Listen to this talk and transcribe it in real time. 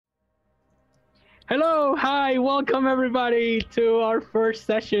Hello, hi, welcome everybody to our first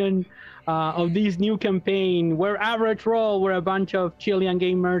session of this new campaign. We're Average Roll. We're a bunch of Chilean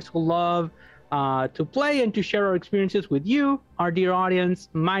gamers who love to play and to share our experiences with you, our dear audience.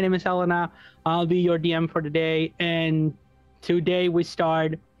 My name is Helena. I'll be your DM for the day. And today we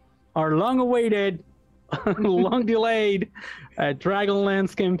start our long-awaited, long-delayed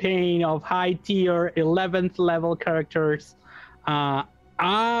Dragonlance campaign of high-tier 11th level characters.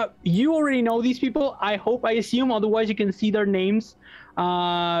 You already know these people, I assume, otherwise you can see their names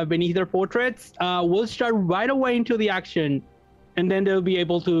beneath their portraits. We'll start right away into the action, and then they'll be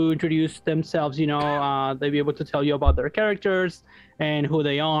able to introduce themselves, they'll be able to tell you about their characters and who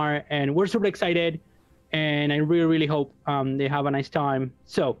they are, and we're super excited, and I really, really hope they have a nice time.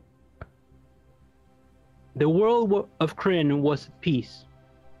 So, the world of Kryn was at peace,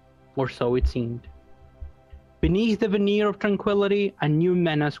 or so it seemed. Beneath the veneer of tranquility, a new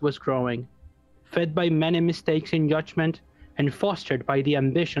menace was growing, fed by many mistakes in judgment and fostered by the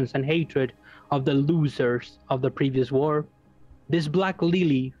ambitions and hatred of the losers of the previous war. This black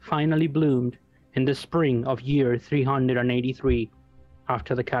lily finally bloomed in the spring of year 383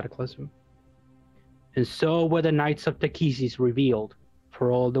 after the cataclysm. And so were the Knights of Takhisis revealed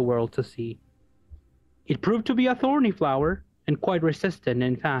for all the world to see. It proved to be a thorny flower, and quite resistant,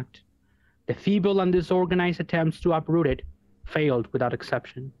 in fact. The feeble and disorganized attempts to uproot it failed without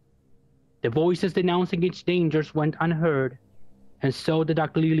exception. The voices denouncing its dangers went unheard, and so the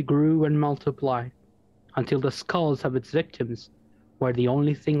dark lily grew and multiplied, until the skulls of its victims were the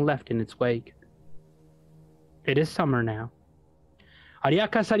only thing left in its wake. It is summer now.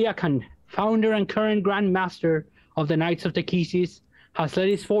 Ariakas Ariakan, founder and current Grand Master of the Knights of Takhisis, has led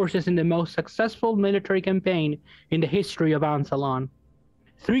his forces in the most successful military campaign in the history of Ansalon.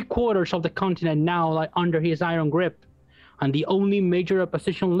 3/4 of the continent now lie under his iron grip, and the only major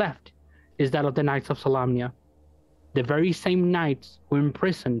opposition left is that of the Knights of Solamnia, the very same knights who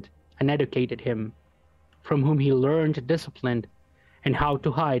imprisoned and educated him, from whom he learned discipline and how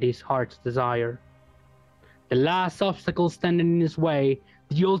to hide his heart's desire. The last obstacle standing in his way,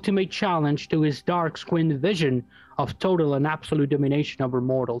 the ultimate challenge to his dark-skinned vision of total and absolute domination over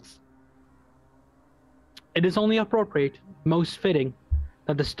mortals. It is only appropriate, most fitting,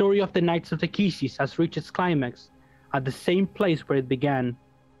 that the story of the Knights of Takhisis has reached its climax at the same place where it began,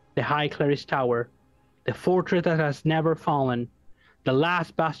 the High Clerist's Tower, the fortress that has never fallen, the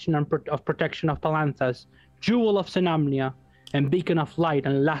last bastion of protection of Palanthas, jewel of Solamnia, and beacon of light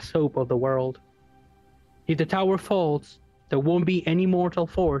and last hope of the world. If the tower falls, there won't be any mortal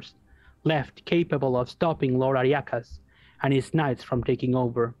force left capable of stopping Lord Ariakas and his knights from taking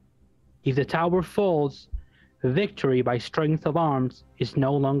over. If the tower falls, victory by strength of arms is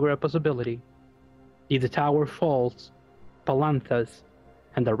no longer a possibility. If the tower falls, Palanthas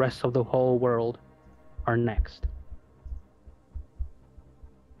and the rest of the whole world are next.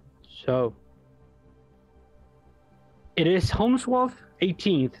 So, it is Homeswolf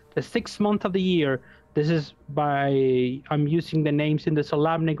 18th, the 6th month of the year. This is I'm using the names in the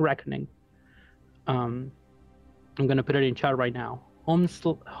Solamnic reckoning. I'm going to put it in chat right now.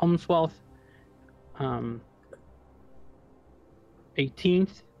 Homeswolf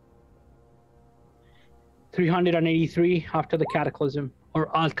 18th, 383 after the cataclysm,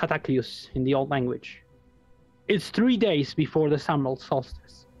 or Al-Cataclysm in the old language. It's 3 days before the summer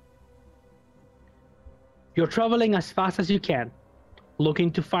solstice. You're traveling as fast as you can,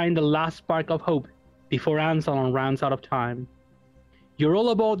 looking to find the last spark of hope before Ansalon runs out of time. You're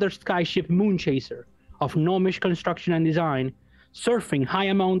all aboard their skyship Moonchaser, of gnomish construction and design, surfing high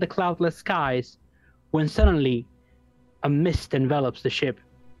among the cloudless skies, when suddenly a mist envelops the ship.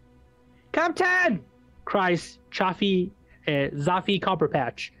 "Captain!" cries Zafi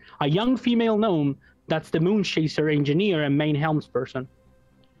Copperpatch, a young female gnome that's the Moonchaser engineer and main helmsperson.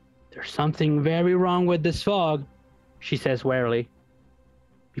 "There's something very wrong with this fog," she says warily.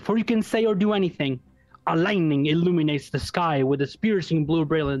 Before you can say or do anything, a lightning illuminates the sky with a piercing blue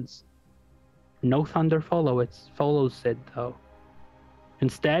brilliance. No thunder follows it, though.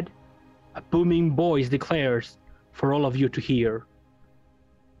 Instead, a booming voice declares for all of you to hear.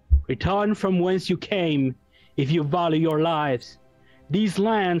 "Return from whence you came, if you value your lives. These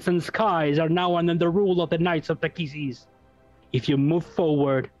lands and skies are now under the rule of the Knights of Takhisis. If you move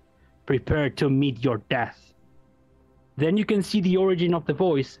forward, prepare to meet your death." Then you can see the origin of the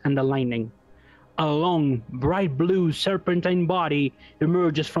voice and the lightning. A long, bright blue serpentine body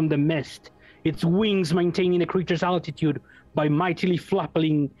emerges from the mist, its wings maintaining the creature's altitude by mightily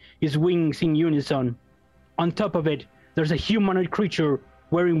flapping his wings in unison. On top of it, there's a humanoid creature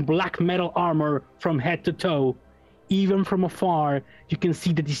wearing black metal armor from head to toe. Even from afar, you can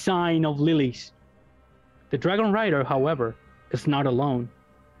see the design of lilies, The dragon rider, however, is not alone.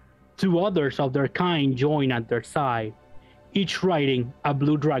 2 others of their kind join at their side, each riding a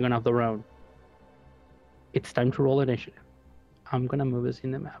blue dragon of their own. It's time to roll initiative. I'm gonna move us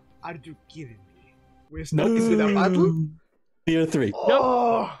in the map. Are you kidding me? We're starting with a battle? Tier 3.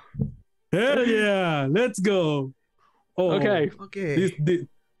 Oh! Hell yeah! Let's go. Oh, Okay.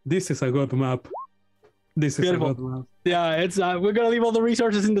 This is a good map. This is Beautiful. a good map. Yeah, it's we're gonna leave all the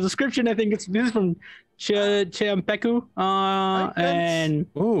resources in the description. I think this is from Chiampeku. And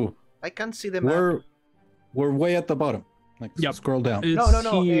Ooh, I can't see the map. we're way at the bottom. Like, Yep. scroll down. it's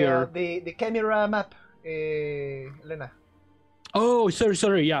No. here. The camera map, Elena. Oh,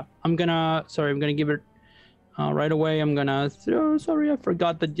 sorry. Yeah, I'm gonna give it right away. I'm gonna. Sorry, I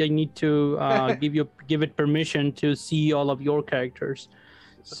forgot that I need to give it permission to see all of your characters.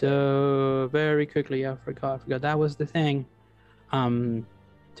 So very quickly, I forgot that was the thing. So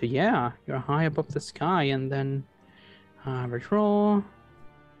yeah, you're high above the sky, and then average roll.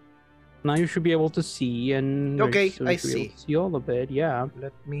 Now you should be able to see, and Okay, soon I you should be able to see all of it. Yeah.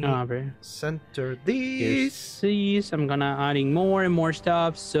 Let me center Here's this. these. I'm gonna adding more and more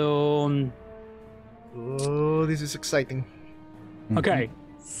stuff. So Oh, this is exciting. okay,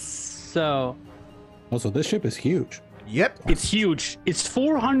 so Also, this ship is huge. Yep. it's huge. It's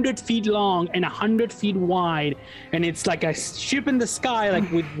 400 feet long and 100 feet wide, and it's like a ship in the sky, like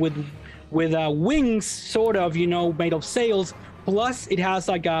with wings, sort of, made of sails. Plus, it has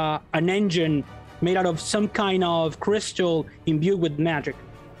like an engine made out of some kind of crystal imbued with magic.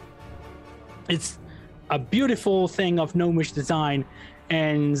 It's a beautiful thing of gnomish design.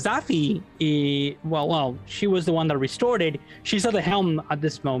 And Zafi, well, she was the one that restored it. She's at the helm at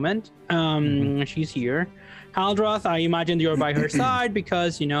this moment. She's here. Haldrath, I imagine you're by her side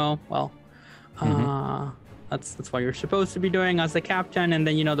because, that's what you're supposed to be doing as the captain, and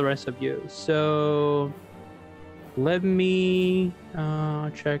then the rest of you. So let me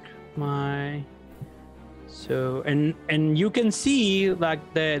check my. So and you can see like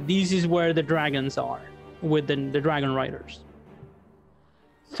this is where the dragons are with the dragon riders.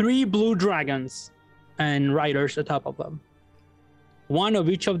 3 blue dragons and riders atop of them. 1 of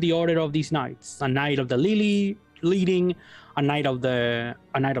each of the order of these knights. A knight of the lily leading, a knight of the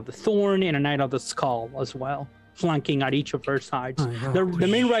thorn, and a knight of the skull as well, flanking at each of her sides. The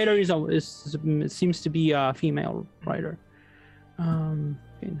main rider seems to be a female rider. The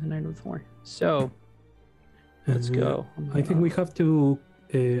knight of the thorn. So let's go. I think we have to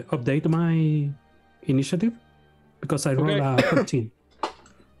update my initiative because I rolled a 13.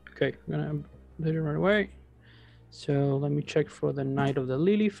 Okay, I'm gonna update it right away. So let me check for the Knight of the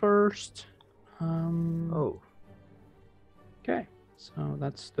Lily first. Okay, so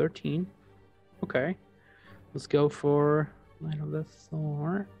that's 13. Okay, let's go for Knight of the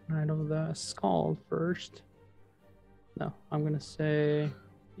Thorn, Knight of the Skull first. No, I'm gonna say,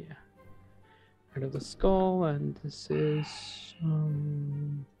 yeah, Knight of the Skull, and this is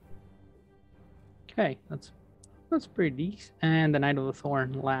okay. That's pretty decent. And the Knight of the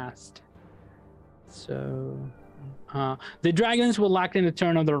Thorn last. So the dragons will act in the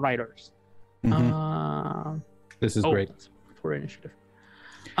turn of the riders. This is great. For initiative.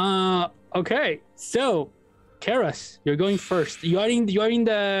 Okay, so Karas, you're going first. You're in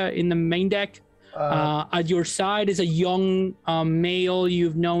the main deck. At your side is a young male.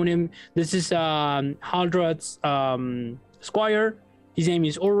 You've known him. This is Haldrath's squire. His name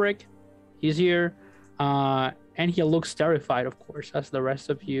is Ulrich. He's here. And he looks terrified, of course, as the rest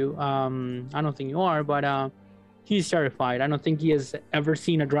of you. I don't think you are, but he's terrified. I don't think he has ever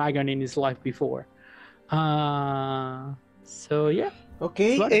seen a dragon in his life before. So yeah.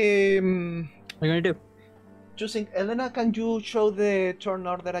 Okay. What are you gonna do? Choosing Elena, can you show the turn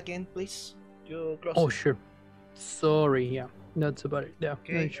order again, please? You close Oh it. sure. Sorry. Yeah, that's about it. Yeah.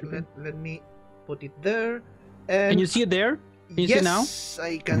 Okay. Let me put it there. And you see it there? Can you see it now? Yes,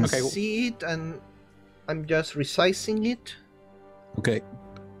 I can Okay, cool. see it, and I'm just resizing it. Okay.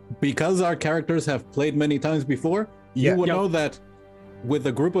 Because our characters have played many times before, you will know that with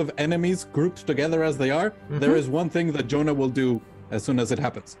a group of enemies grouped together as they are, there is one thing that Jonah will do as soon as it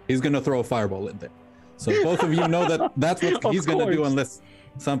happens. He's going to throw a fireball in there. So both of you know that that's what he's going to do unless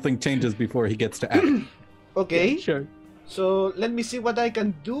something changes before he gets to act. Okay. Sure. So let me see what I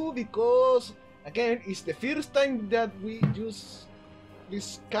can do, because again, it's the first time that we use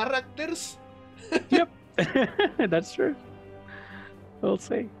these characters. Yep. That's true. We'll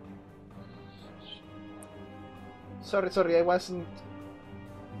see. Sorry, I wasn't.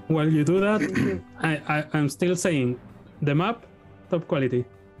 While you do that, I'm still saying the map, top quality.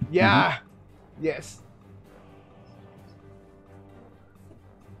 Yeah. Mm-hmm.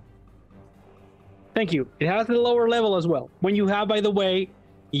 Thank you. It has the lower level as well. When you have, by the way,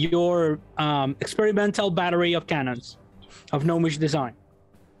 your experimental battery of cannons of gnomish design,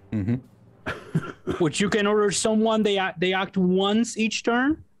 which you can order someone. They act once each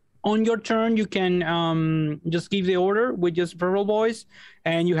turn. On your turn, you can just give the order with just verbal voice,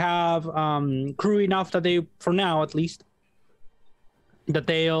 and you have crew enough that they, for now at least, that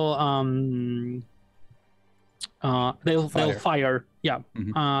they'll fire. Yeah.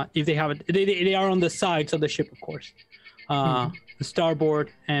 If they have it, they are on the sides of the ship, of course. The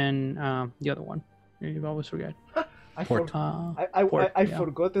starboard and the other one. You always forget. I forgot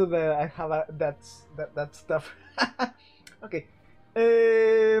that I have that stuff. Okay.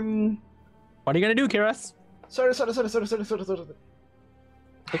 What are you gonna do, Kiras? Sorry.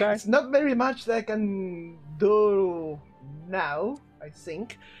 Okay. It's not very much that I can do now, I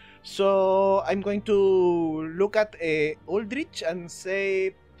think. So I'm going to look at Aldrich and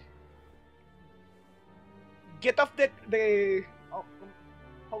say, "Get off the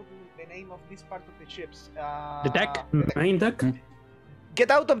name of this part of the ships. The deck? Main deck?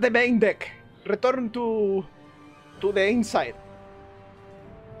 Get out of the main deck. Return to the inside."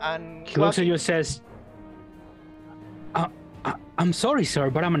 And he looks at you and says, I'm sorry,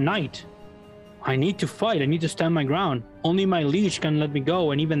 sir, but I'm a knight. I need to fight. I need to stand my ground. Only my liege can let me go,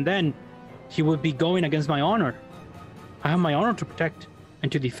 and even then, he would be going against my honor. I have my honor to protect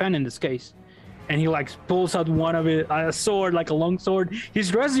and to defend in this case. And he like pulls out one of it, a sword, like a long sword. He's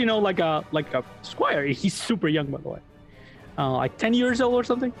dressed, like a squire. He's super young, by the way, like 10 years old or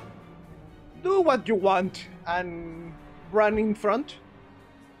something. Do what you want and run in front.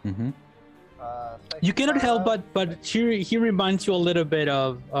 You cannot help but he reminds you a little bit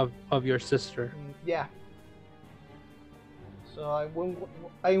of your sister. Yeah. So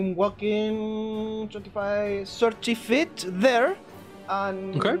I'm walking 30 feet there,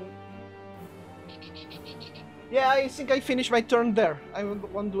 and okay. Yeah, I think I finished my turn there. I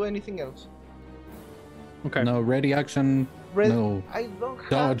won't do anything else. Okay. No ready action. No. I don't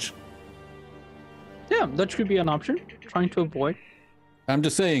dodge. Yeah, that could be an option. Trying to avoid. I'm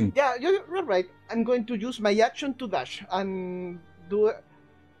just saying. Yeah, you're right. I'm going to use my action to dash and do it.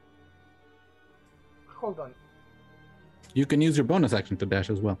 Hold on. You can use your bonus action to dash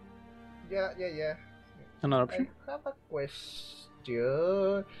as well. Yeah. Another option. I have a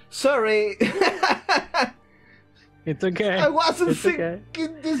question. Sorry. It's okay. I wasn't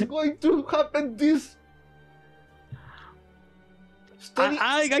thinking this going to happen. This.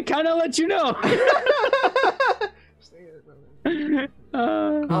 I kind of let you know. In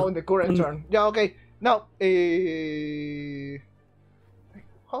the current turn. Yeah, okay. Now,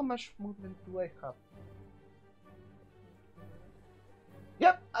 how much movement do I have?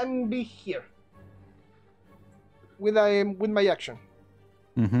 Yep, I'm be here with my action.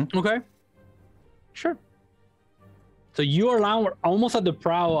 Okay. Sure. So you are now almost at the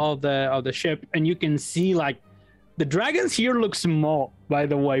prow of the ship, and you can see like the dragons here look small, by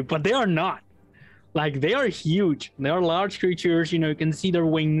the way, but they are not. Like they are huge. They are large creatures. You can see their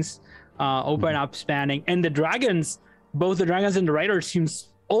wings open up, spanning, and the dragons, both the dragons and the riders,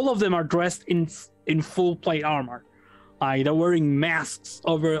 all of them are dressed in full plate armor. They're wearing masks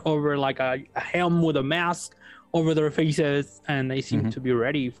over like a helm with a mask over their faces, and they seem to be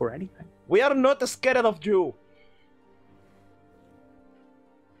ready for anything. We are not scared of you.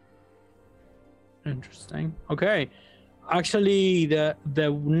 Interesting. Okay. Actually, the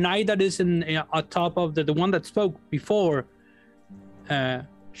knight that is on top of the one that spoke before,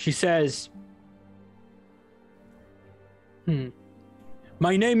 she says,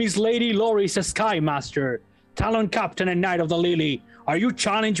 "My name is Lady Loris Skymaster, Talon Captain and Knight of the Lily. Are you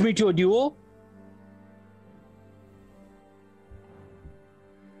challenging me to a duel?"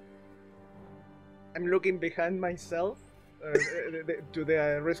 I'm looking behind myself to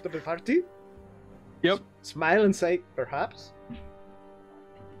the rest of the party. Yep. Smile and say, perhaps.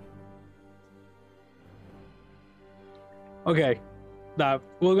 Okay. Now,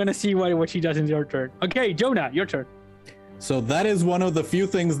 we're going to see what she does in your turn. Okay, Jonah, your turn. So that is one of the few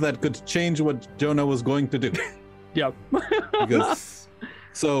things that could change what Jonah was going to do. Yep.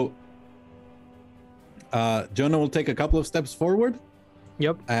 Jonah will take a couple of steps forward.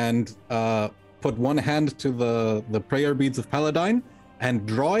 Yep. And put one hand to the prayer beads of Paladine and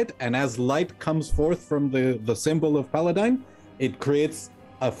draw it, and as light comes forth from the symbol of Paladine, it creates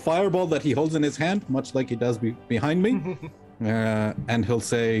a fireball that he holds in his hand, much like he does behind me. And he'll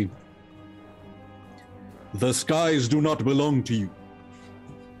say, "The skies do not belong to you.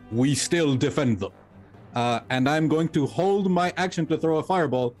 We still defend them." And I'm going to hold my action to throw a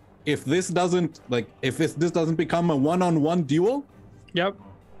fireball. If this doesn't become a one-on-one duel, yep,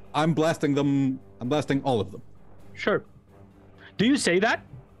 I'm blasting them. I'm blasting all of them. Sure. Do you say that?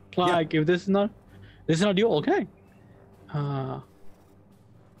 Like, if this is not duel, okay.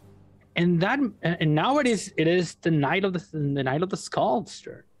 And now it is the Knight of the Skull's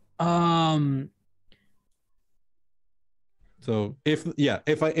turn. So if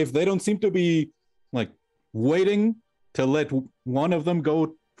they don't seem to be like waiting to let one of them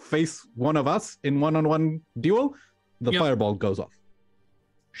go face one of us in one-on-one duel, the fireball goes off.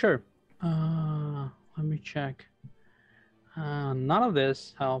 Sure. Let me check. None of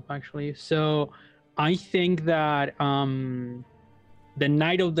this help actually. So I think that the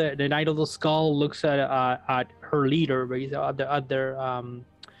Knight of the Skull looks at her leader, at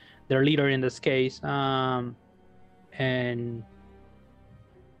their leader in this case, and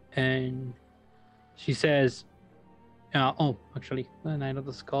she says, actually, the Knight of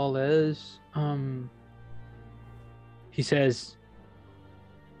the Skull is he says,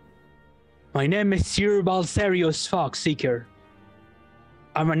 "My name is Sir Balserius Foxseeker.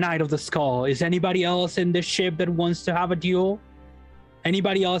 I'm a Knight of the Skull. Is anybody else in this ship that wants to have a duel?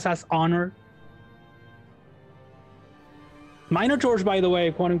 Anybody else has honor?" Minotaurs, by the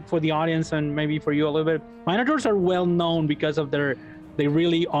way, for the audience and maybe for you a little bit, Minotaurs are well known because of they're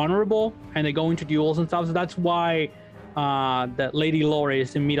really honorable and they go into duels and stuff. So that's why that Lady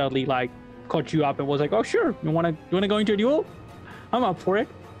Loris immediately like caught you up and was like, "Oh sure, you wanna go into a duel? I'm up for it."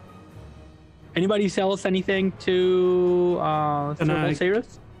 Anybody sells anything to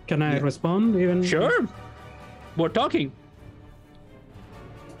Balserius? Can I respond even? Sure. We're talking.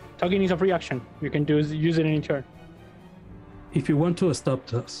 Talking is a free action. You can use it any turn. If you want to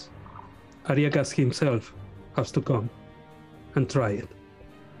stop us, Ariakas himself has to come and try it.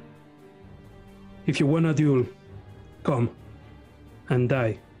 If you want a duel, come and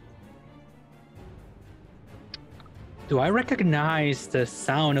die. Do I recognize the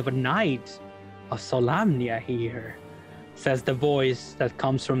sound of a knight of Solamnia here? Says the voice that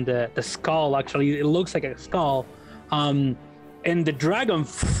comes from the skull. Actually, it looks like a skull. And the dragon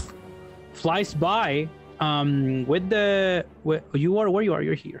flies by where you are.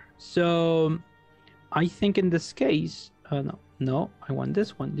 You're here. So I think in this case, no, I want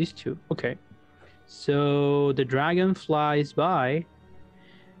this one, these two. Okay. So the dragon flies by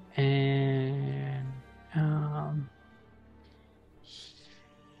and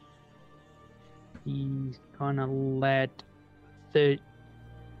he's gonna let the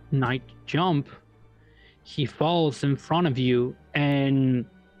knight jump. He falls in front of you and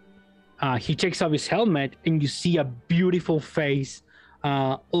he takes off his helmet and you see a beautiful face,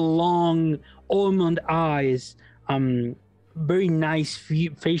 long almond eyes, very nice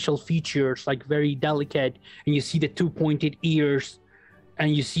facial features, like very delicate, and you see the two pointed ears,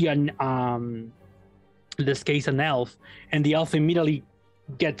 and you see in this case an elf, and the elf immediately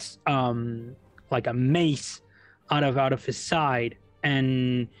gets like a mace out of his side,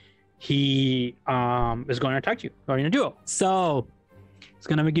 and he is going to attack you, or in a duel. So it's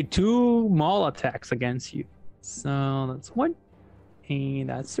going to make you 2 maul attacks against you. So that's 1, and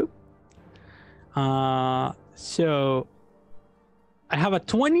that's 2. So I have a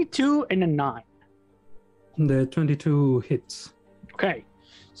 22 and a 9. The 22 hits. Okay,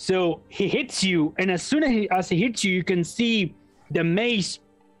 so he hits you, and as soon as he hits you, you can see the mace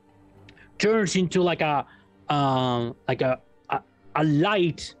turns into like a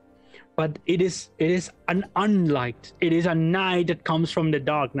light, but it is an unlight. It is a night that comes from the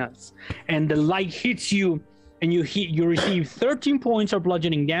darkness, and the light hits you, and you receive 13 points of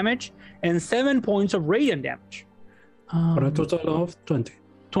bludgeoning damage and 7 points of radiant damage. For a total of 20.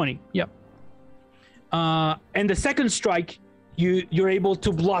 20, yep. And the second strike, you're able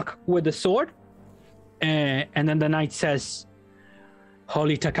to block with the sword, and then the knight says,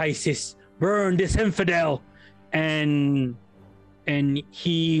 "Holy Takhisis, burn this infidel!" And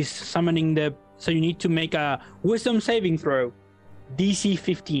he's summoning so you need to make a wisdom saving throw, DC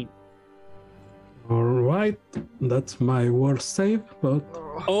 15. All right, that's my worst save, but...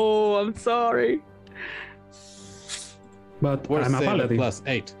 Oh, I'm sorry. But worst I'm a paladin. Plus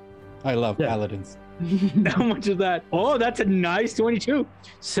 8. I love paladins. How much is that? Oh, that's a nice 22.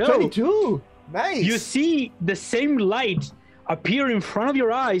 So 22. Nice. You see the same light appear in front of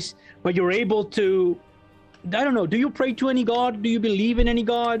your eyes, but you're able to, I don't know, do you pray to any god? Do you believe in any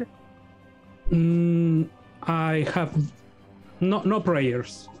god? I have no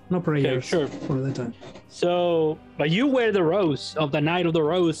prayers. No prayers. Okay, sure. For the time. So, but you wear the rose of the Knight of the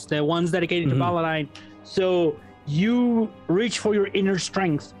Rose, the ones dedicated to Paladine. So you reach for your inner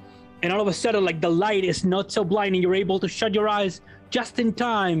strength, and all of a sudden, like, the light is not so blinding. You're able to shut your eyes just in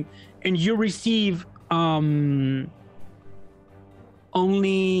time, and you receive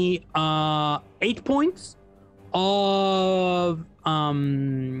only 8 points of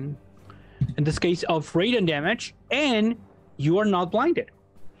in this case of radiant damage, and you are not blinded,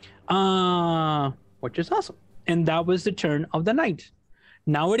 which is awesome. And that was the turn of the knight.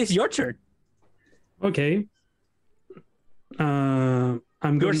 Now it is your turn. Okay.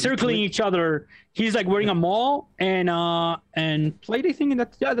 You're circling each other. He's like wearing a maul and plate, I think, and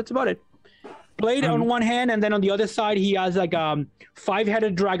that's about it. Blade on one hand, and then on the other side he has like a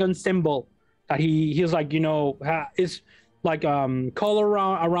 5-headed dragon symbol that he's like, is like collar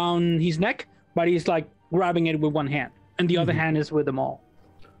around his neck, but he's like grabbing it with one hand, and the other hand is with the maul.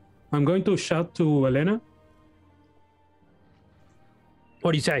 I'm going to shout to Elena.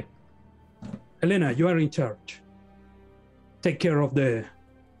 What do you say? Elena, you are in charge. Take care of the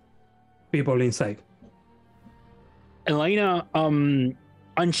people inside. Elena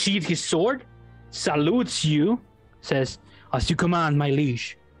unsheathed his sword, salutes you, says, "As you command, my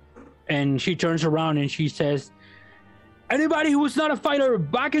liege." And she turns around and she says, "Anybody who is not a fighter,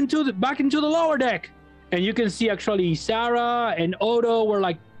 back into the lower deck." And you can see actually Sarah and Odo were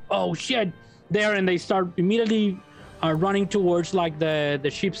like, "Oh shit," there, and they start immediately running towards like the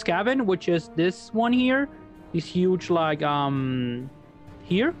ship's cabin, which is this one here, this huge like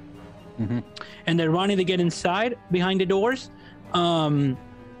here. And they're running to get inside behind the doors.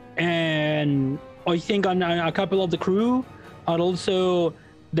 And I think on a couple of the crew are also,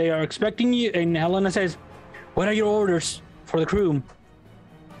 they are expecting you. And Helena says, "What are your orders for the crew,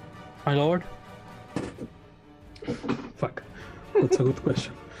 my lord?" Fuck, that's a good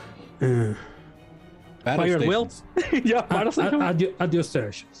question. By your will? Yeah, at your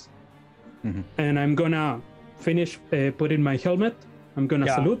stations. And I'm gonna finish putting my helmet. I'm gonna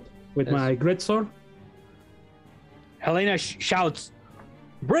salute with my greatsword. Helena shouts,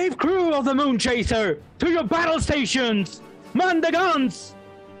 "Brave crew of the Moon Chaser, to your battle stations! Man the guns!"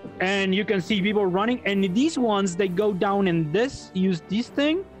 And you can see people running, and these ones, they go down in use this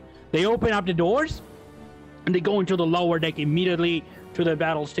thing. They open up the doors, and they go into the lower deck immediately to the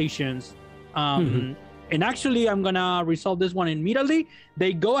battle stations. And actually, I'm gonna resolve this one immediately.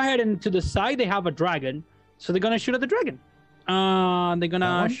 They go ahead and to the side, they have a dragon. So they're gonna shoot at the dragon. They're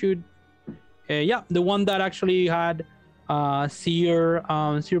gonna shoot, the one that actually had Seer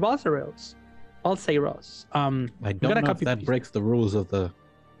Balseros. I don't know if that breaks the rules of the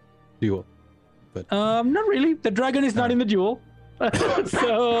duel, but not really. The dragon is not in the duel.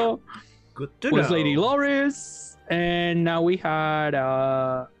 So good to was know. Lady Loris, and now we had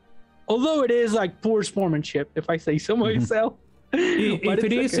although it is like poor sportsmanship, if I say so myself.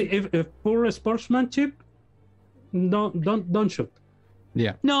 If poor sportsmanship, don't shoot.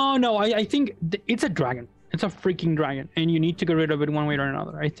 Yeah. No, I think it's a dragon. It's a freaking dragon, and you need to get rid of it one way or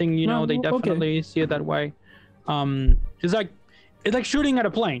another. I think they definitely see it that way. It's like shooting at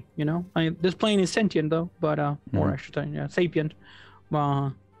a plane. This plane is sentient though, but or I should say, sapient.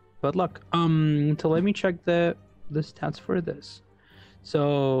 But look, so let me check the stats for this.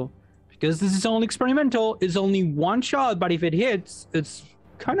 So because this is only experimental, it's only one shot, but if it hits, it's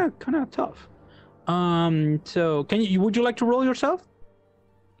kind of tough. So would you like to roll yourself?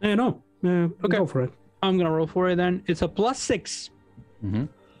 No. Okay. Go for it. I'm gonna roll for it then. It's a +6.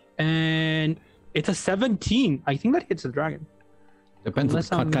 And it's a 17. I think that hits the dragon. Depends on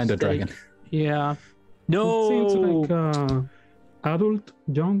what kind of dragon. Yeah. No. It seems like adult,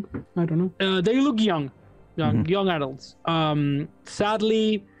 young. I don't know. They look young adults.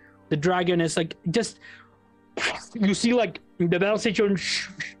 Sadly, the dragon is like just. You see, like the battle station.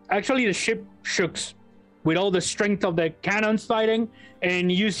 Actually, the ship shooks with all the strength of the cannons fighting,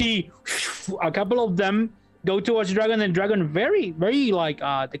 and you see a couple of them go towards the dragon, and the dragon very, very like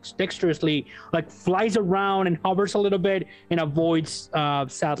dexterously like flies around and hovers a little bit and avoids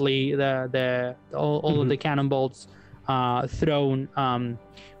sadly all of the cannonballs thrown.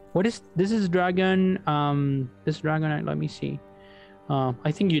 This is dragon. This dragon, let me see.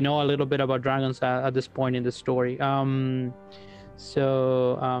 I think you know a little bit about dragons at this point in the story.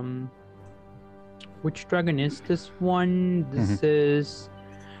 Which dragon is this one? This is,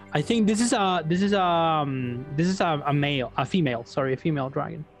 I think this is a female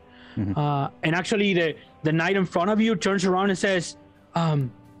dragon. And actually the knight in front of you turns around and says,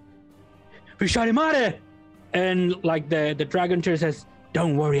 "Visharimare," and like the dragon says,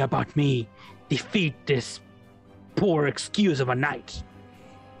 "Don't worry about me. Defeat this poor excuse of a knight."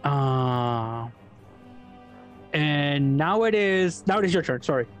 And now it is your turn.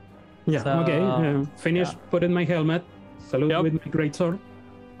 Sorry. Yeah. So, okay. Finish putting my helmet. Salute with my greatsword.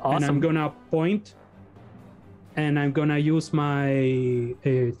 Awesome. And I'm gonna point. And I'm gonna use my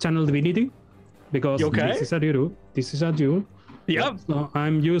channel divinity because this is a duel. Yep. So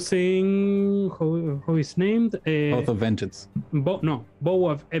I'm using how is named? Oath of Vengeance. Bow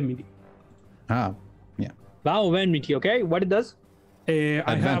of Enmity. Ah, yeah. Bow of Enmity. Okay, what it does?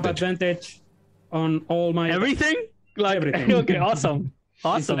 I have advantage on all my everything. Like everything. Okay, awesome.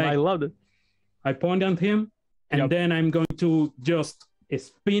 Awesome. Like, I love it. I point at him, and then I'm going to just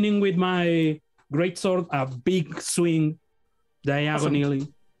spinning with my greatsword a big swing diagonally.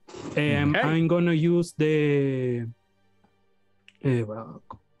 And I'm gonna use the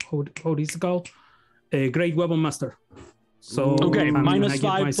how is it called? Great Weapon Master. So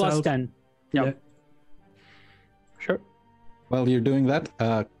 -5 plus 10. Yeah. Sure. While you're doing that,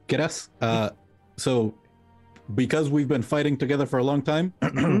 Keras, so because we've been fighting together for a long time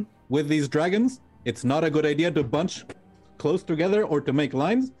with these dragons, it's not a good idea to bunch close together or to make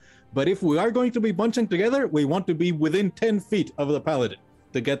lines. But if we are going to be bunching together, we want to be within 10 feet of the paladin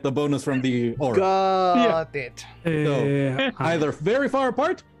to get the bonus from the aura. Got it. So either very far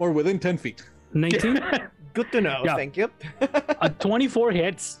apart or within 10 feet. 19? Good to know. Yeah. Thank you. 24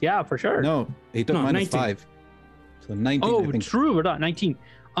 hits. Yeah, for sure. No, he took -5. So 19. Oh, true. We're not 19.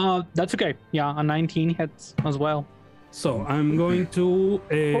 That's okay. Yeah, a 19 hits as well. So I'm going to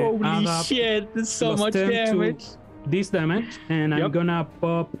holy shit! There's so much damage. This damage, and I'm gonna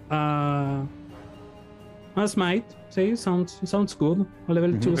pop a smite. See, sounds good. A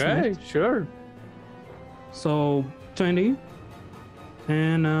level 2 smite. Sure. So 20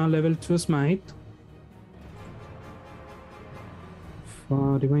 and a level 2 smite.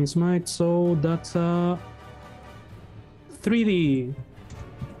 For divine smite, so that's a 3d.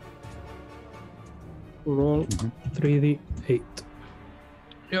 Roll 3d8.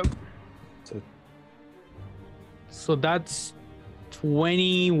 Yep. So that's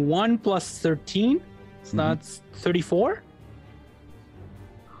 21 plus 13. So that's 34.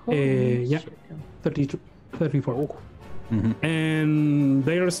 Yeah, 32, 34. And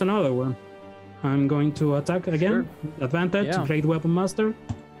there's another one. I'm going to attack again. Sure. Advantage, Great Weapon Master.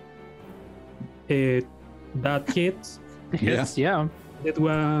 That hits. Yes, yeah.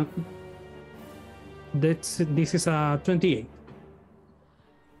 This is a 28.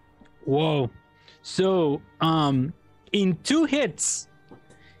 Whoa. So, in 2 hits,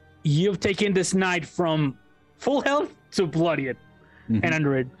 you've taken this knight from full health to bloodied and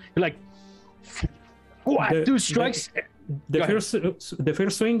under it. You're like, what? 2 strikes. The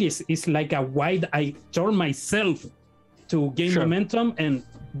first swing is like a wide. I turn myself to gain momentum and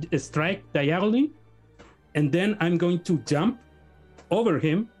strike diagonally, and then I'm going to jump over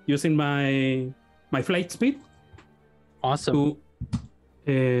him using my flight speed. Awesome.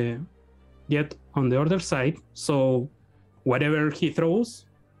 To get on the other side, so whatever he throws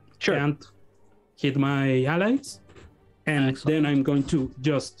can't hit my allies, and then I'm going to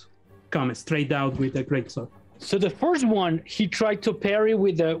just come straight out with a greatsword. So the first one, he tried to parry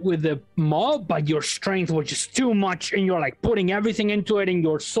with the maul, but your strength was just too much, and you're like putting everything into it, and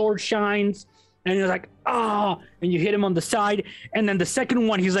your sword shines, and you're like, and you hit him on the side. And then the second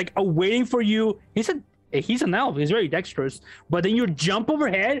one, he's like waiting for you. He's an elf. He's very dexterous. But then you jump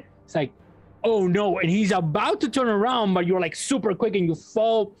overhead. It's like, oh no. And he's about to turn around, but you're like super quick, and you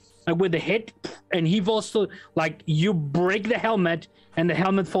fall like with the hit, and he falls to, like, you break the helmet, and the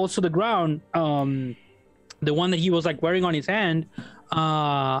helmet falls to the ground. The one that he was like wearing on his hand,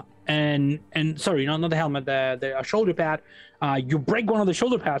 and sorry, not the helmet, the shoulder pad. You break one of the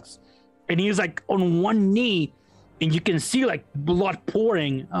shoulder pads, and he's like on one knee, and you can see like blood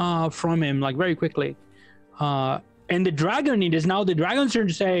pouring from him like very quickly. And the dragon, it is now the dragon's turn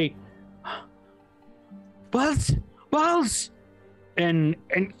to say, Wells, and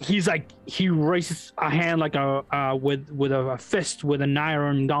he's like, he raises a hand like with a fist with an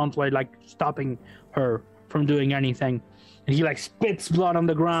iron gauntlet, like stopping her from doing anything, and he like spits blood on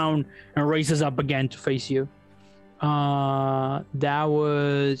the ground and raises up again to face you. That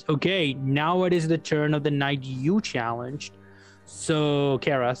was okay. Now it is the turn of the knight you challenged. So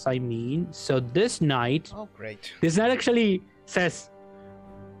Keras, so this knight, this knight actually says,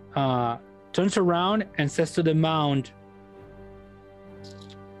 turns around and says to the mound,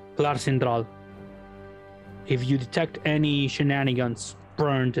 Glarsindral, if you detect any shenanigans,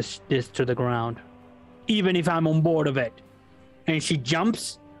 burn this to the ground, even if I'm on board of it. And she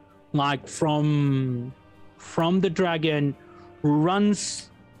jumps like from the dragon, runs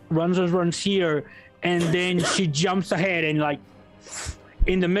here, and then she jumps ahead and like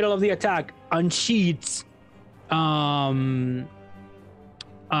in the middle of the attack unsheathes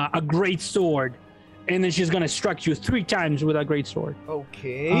a great sword, and then she's gonna strike you 3 times with a great sword.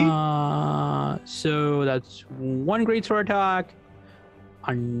 Okay. So that's 1 great sword attack,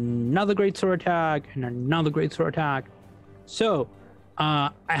 another great sword attack, and another great sword attack. So,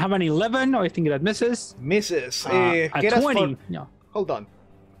 I have an 11. I think that misses. Misses. A 20. No. Hold on.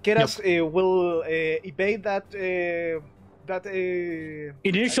 Keras will evade that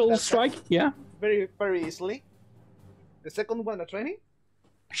initial strike. Yeah. Very, very easily. The second one, a 20.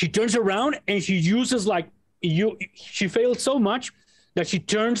 She turns around and she uses she failed so much that she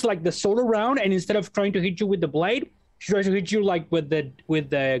turns like the sword around, and instead of trying to hit you with the blade, she tries to hit you like with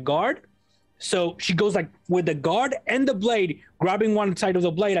the guard. So she goes like with the guard and the blade, grabbing one side of the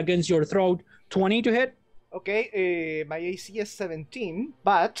blade against your throat. 20 to hit. Okay, my AC is 17,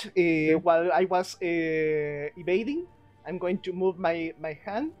 but while I was evading, I'm going to move my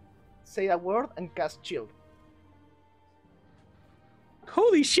hand, say a word, and cast shield.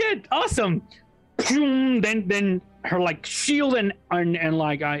 Holy shit! Awesome. Then her like shield and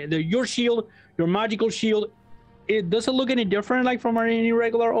like your shield, your magical shield. It doesn't look any different like from any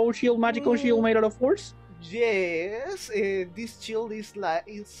regular old shield, magical shield made out of force. Yes, this shield is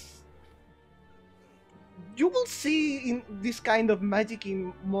you will see in this kind of magic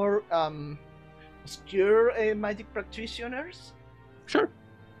in more obscure magic practitioners. Sure.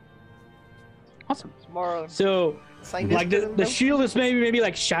 Awesome. It's more so like the shield is maybe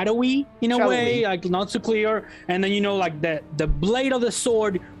like shadowy in a way, like not so clear, and then like the blade of the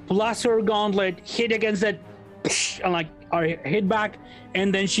sword plus her gauntlet hit against that and like are hit back,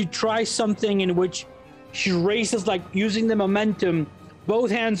 and then she tries something in which she raises like using the momentum, both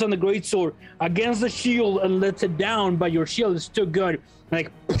hands on the greatsword against the shield and lets it down, but your shield is still good.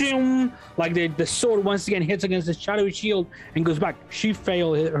 Like boom, like the sword once again hits against the shadowy shield and goes back. She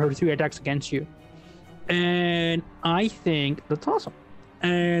failed her 3 attacks against you. And I think that's awesome.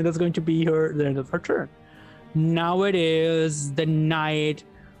 And that's going to be the end of her turn. Now it is the Knight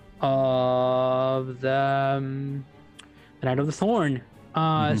of the Thorn.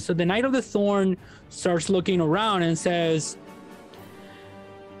 So the Knight of the Thorn starts looking around and says,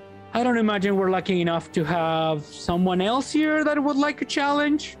 I don't imagine we're lucky enough to have someone else here that would like a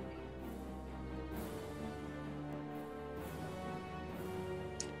challenge.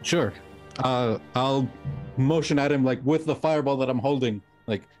 Sure. I'll motion at him like with the fireball that I'm holding,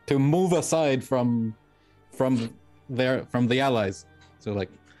 like to move aside from the allies. So like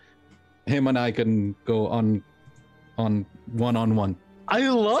him and I can go on one-on-one. I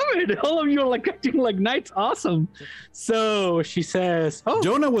love it. All of you are like acting like knights. Awesome. So she says,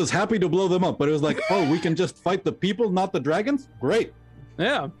 Jonah was happy to blow them up, but it was like, we can just fight the people, not the dragons? Great.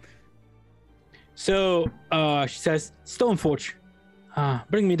 Yeah. So she says, Stoneforge,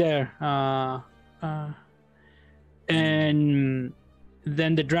 bring me there. And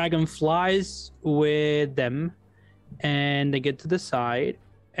then the dragon flies with them, and they get to the side,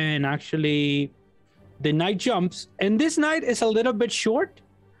 and actually the knight jumps, and this knight is a little bit short.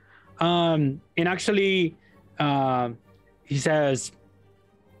 And actually, he says,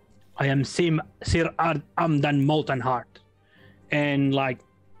 I am Sir Amdan Molten Heart. And like,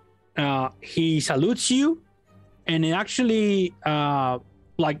 he salutes you, and it actually,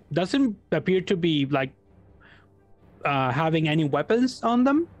 like, doesn't appear to be like having any weapons on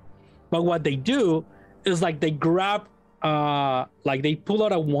them. But what they do is like they grab, like they pull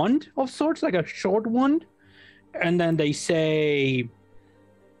out a wand of sorts, like a short wand, and then they say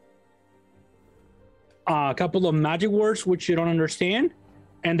a couple of magic words which you don't understand,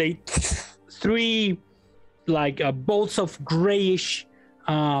 and they 3 like bolts of grayish,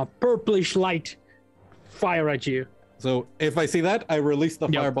 purplish light fire at you. So if I see that, I release the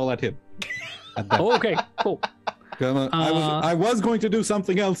fireball at him. Okay, cool. I was going to do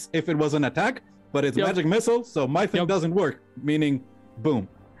something else if it was an attack, but it's magic missile, so my thing doesn't work, meaning boom.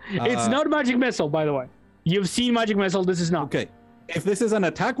 It's not magic missile, by the way. You've seen magic missile, this is not. Okay, if this is an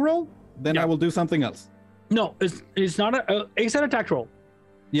attack roll, then I will do something else. No, it's not it's an attack roll.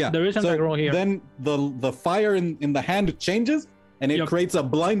 Yeah, there is an attack roll here. Then the fire in the hand changes, and it creates a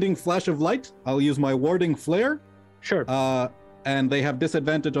blinding flash of light. I'll use my warding flare. Sure. And they have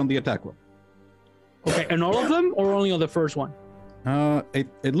disadvantage on the attack roll. Okay, and all of them, or only on the first one?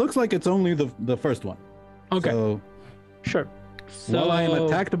 It looks like it's only the first one. Okay. So, sure. So while I am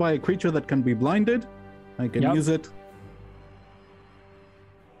attacked by a creature that can be blinded, I can use it.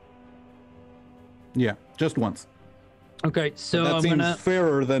 Yeah, just once. Okay, so that seems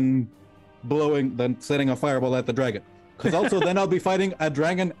fairer than setting a fireball at the dragon. Because also then I'll be fighting a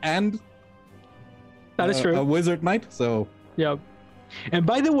dragon and that is true. A wizard knight. So yeah. And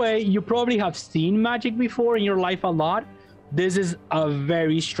by the way, you probably have seen magic before in your life a lot. This is a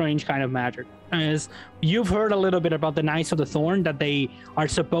very strange kind of magic. As you've heard a little bit about the Knights of the Thorn, that they are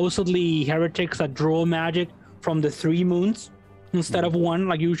supposedly heretics that draw magic from the 3 moons instead of one,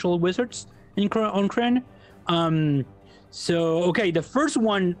 like usual wizards on Kryn. So, okay, the first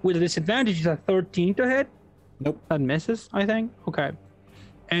one with a disadvantage is a 13 to hit. Nope. That misses, I think. Okay.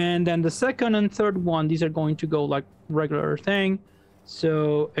 And then the second and third one, these are going to go like regular thing.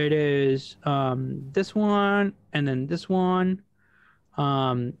 So it is this one and then this one.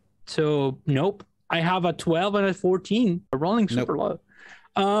 So nope. I have a 12 and a 14. Rolling super low.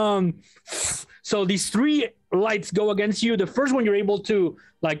 So these three lights go against you. The first one you're able to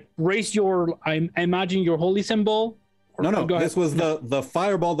like raise your, I imagine your holy symbol. No. This was the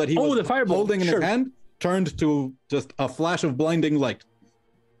fireball that he was the fireball. holding in his hand turned to just a flash of blinding light.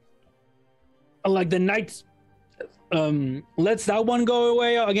 Like the knights lets that one go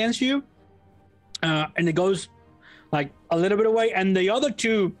away against you. And it goes like a little bit away. And the other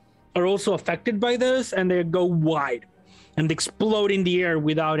two are also affected by this and they go wide and explode in the air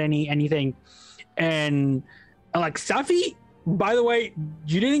without anything. And like Safi, by the way,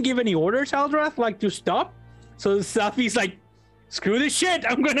 you didn't give any orders, Aldrath, like to stop. So Safi's like, screw this shit,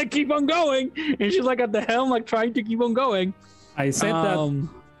 I'm gonna keep on going. And she's like at the helm, like trying to keep on going. I said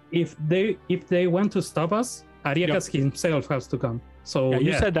that if they want to stop us, Ariakas himself has to come. So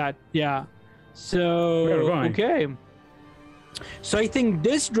you said that, So okay. So I think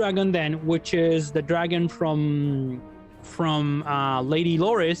this dragon then, which is the dragon from Lady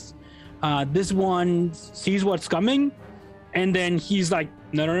Loris, this one sees what's coming, and then he's like,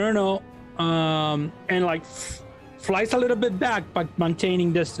 no, and like flies a little bit back, but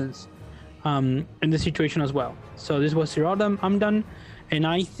maintaining distance in the situation as well. So this was Siradam. I'm done, and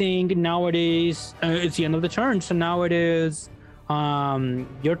I think now it is it's the end of the turn. So now it is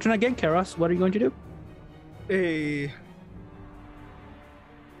your turn again, Karas. What are you going to do?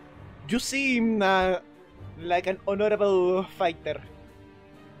 You seem like an honorable fighter.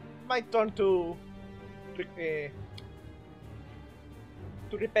 My turn to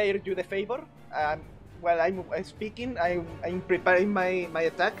repair you the favor. While I'm speaking, I'm preparing my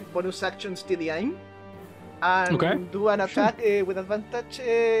attack. Bonus action, steady aim, and do an attack with advantage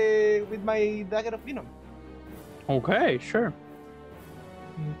with my dagger of venom. Okay, sure.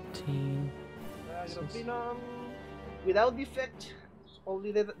 Dagger of venom without defect.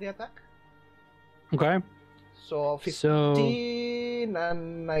 Only the attack. Okay. So 15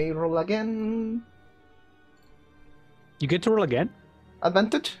 and I roll again. You get to roll again?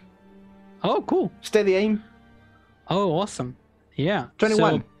 Advantage. Oh, cool. Steady aim. Oh, awesome. Yeah.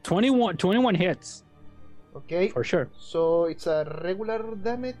 21. So 21 hits. Okay. For sure. So it's a regular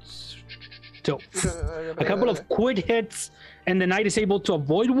damage. So a couple of quick hits, and the knight is able to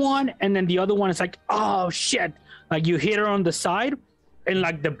avoid one, and then the other one is like, oh shit. Like you hit her on the side. And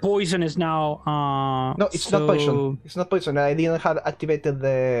like the poison is now no, it's not poison. It's not poison. I didn't have activated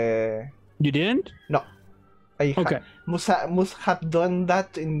the. You didn't? No. Must have done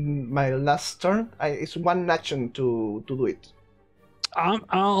that in my last turn. It's one action to do it.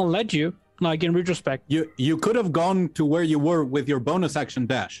 I'll let you. Like in retrospect, you could have gone to where you were with your bonus action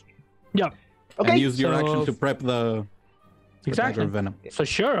dash. Yeah. Okay. And used your action to prep the exactly venom. So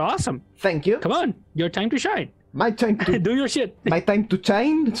sure, awesome. Thank you. Come on, your time to shine. My time to do your shit. My time to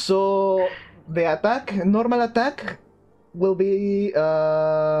shine. So the attack, normal attack, will be.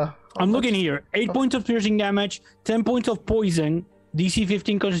 I'm looking here. 8 points of piercing damage, 10 points of poison, DC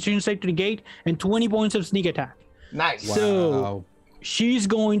 15 Constitution save to negate, and 20 points of sneak attack. Nice. Wow. So she's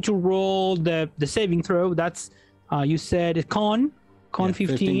going to roll the saving throw. That's you said con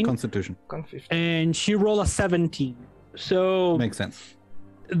 15 Constitution. Con 15. And she rolled a 17. So makes sense.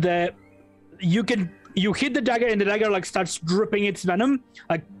 You hit the dagger and the dagger like starts dripping its venom,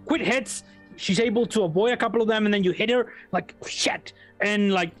 like quick hits. She's able to avoid a couple of them, and then you hit her like shit,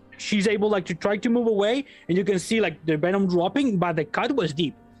 and like she's able like to try to move away, and you can see like the venom dropping, but the cut was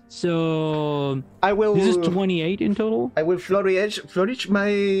deep. So I will. This is 28 in total. I will flourish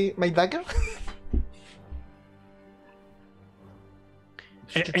my dagger.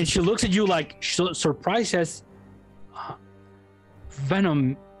 and she looks at you like surprised, says,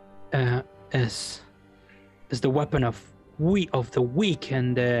 "Venom is the weapon of the weak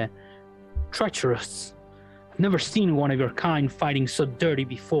and treacherous. I've never seen one of your kind fighting so dirty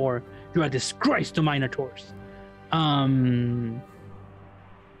before. You're a disgrace to Minotaurs."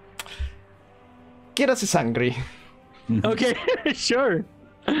 Kiras is angry. Okay, sure.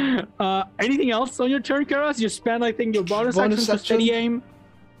 Anything else on your turn, Kiras? You spend, I think, your bonus action to steady aim.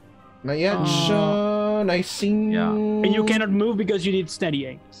 My action, I think. Yeah, and you cannot move because you need steady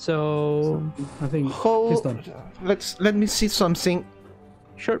aim. So I think he's done. Let me see something.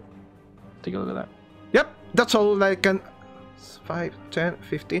 Sure. Take a look at that. Yep, that's all I can. 5, 10,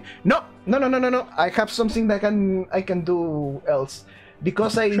 15. No. I have something that I can do else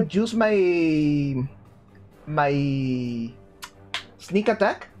because I use my my sneak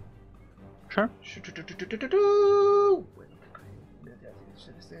attack. Sure.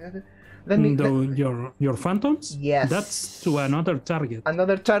 Let me, your phantoms? Yes. That's to another target.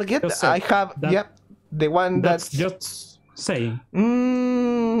 Another target. I have. Yep. The one that's just saying.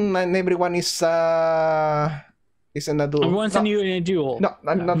 And everyone is in a duel. Everyone's in a duel. No,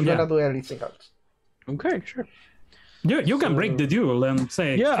 I'm not gonna do anything else. Okay, sure. You can break the duel and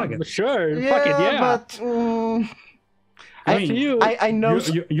say, fuck it. Sure. Fuck it, yeah. But I mean, I know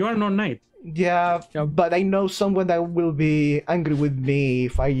you are not knight. Yeah, but I know someone that will be angry with me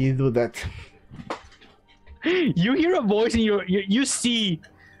if I do that. You hear a voice and you see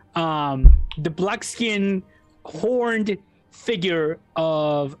the black skin horned figure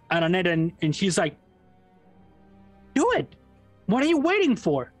of Araneta, and she's like, do it. What are you waiting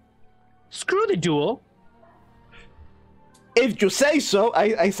for? Screw the duel. If you say so.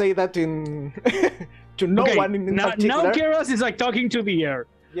 I say that in to no one in particular. Now Keras is like talking to the air.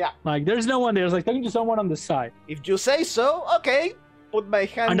 Yeah. Like there's no one there. It's like talking to someone on the side. If you say so, okay. Put my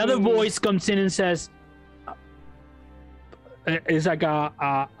hand. Another voice comes in and says, it's like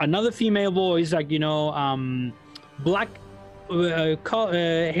another female voice, like, black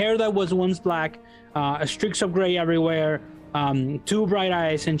hair that was once black, streaks of gray everywhere, two bright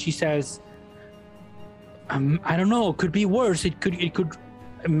eyes, and she says, I don't know, it could be worse. It could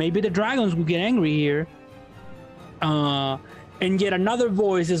maybe the dragons will get angry here. And yet another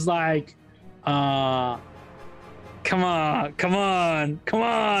voice is like, come on,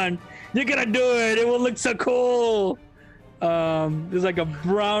 you're gonna do it. It will look so cool. There's like a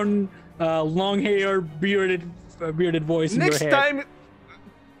brown, long hair, bearded voice in your head. Next time,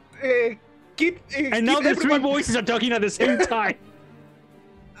 and now the three voices are talking at the same time.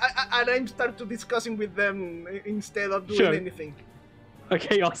 And I'm start to discussing with them instead of doing anything.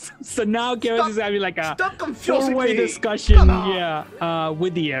 Okay, awesome. So now Keras is having like a four-way discussion,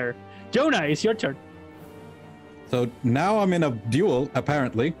 with the air. Jonah, it's your turn. So now I'm in a duel,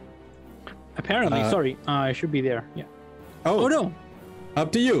 apparently. Sorry. I should be there. Yeah. Oh no.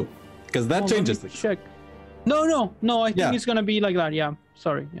 Up to you, because that changes things. Check. No. I think it's gonna be like that. Yeah.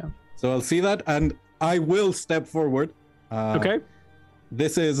 Sorry. Yeah. So I'll see that, and I will step forward. Okay.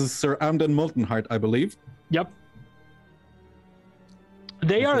 This is Sir Amden Moltenheart, I believe. Yep.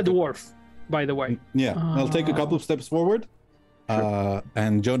 They are a dwarf, by the way. Yeah, I'll take a couple of steps forward. Sure.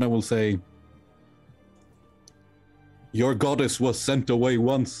 And Jonah will say, your goddess was sent away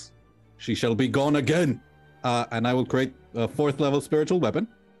once. She shall be gone again. And I will create a 4th level spiritual weapon.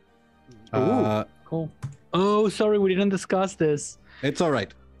 Cool. Oh, sorry, we didn't discuss this. It's all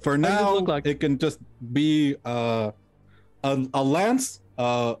right. For now, it can just be a lance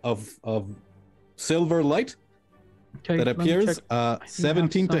of silver light. Okay, that appears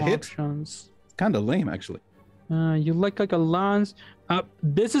 17 to hit. Options. It's kind of lame, actually. You like a lance.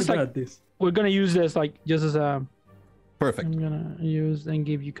 This is like we're gonna use this like just as a. Perfect. I'm gonna use and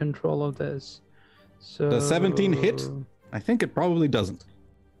give you control of this. So the 17 hit. I think it probably doesn't.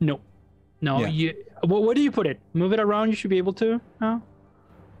 No. Yeah. Where do you put it? Move it around. You should be able to. No.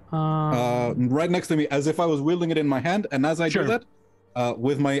 Right next to me, as if I was wielding it in my hand, and as I do that.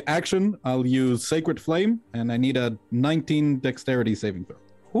 With my action, I'll use Sacred Flame, and I need a 19 dexterity saving throw.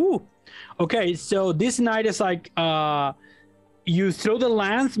 Ooh. Okay, so this knight is like, you throw the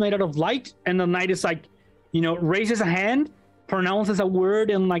lance made out of light, and the knight is like, raises a hand, pronounces a word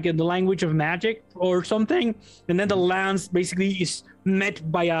in like in the language of magic or something, and then the lance basically is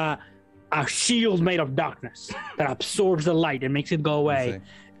met by a shield made of darkness that absorbs the light and makes it go away.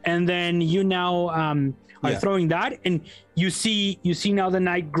 And then you now are throwing that, and you see now the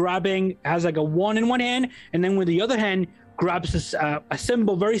knight has like a wand in one hand, and then with the other hand grabs a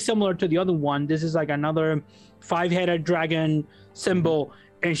symbol very similar to the other one. This is like another 5-headed dragon symbol,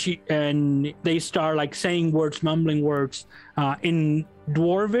 and they start like saying words, mumbling words in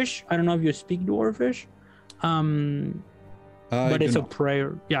Dwarvish. I don't know if you speak Dwarvish, but it's a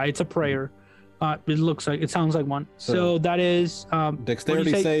prayer. Yeah, it's a prayer. It sounds like one. So that is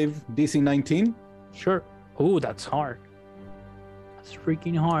dexterity save DC 19. Sure. Oh, that's hard. That's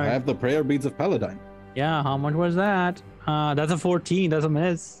freaking hard. I have the prayer beads of Paladine. Yeah, how much was that? That's a 14. That's a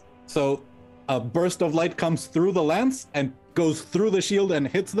miss. So a burst of light comes through the lance and goes through the shield and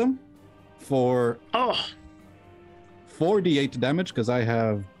hits them for 4d8 damage, because I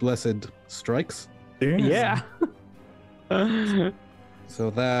have blessed strikes. Yeah. So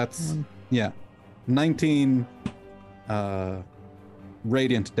that's 19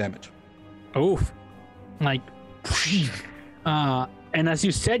 radiant damage. Oof. Like and as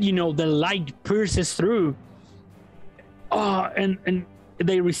you said, the light pierces through. And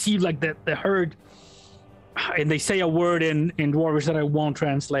they receive like the herd. and they say a word in Dwarvish that I won't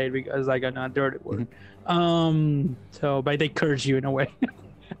translate because I got a dirty word. So, but they curse you in a way.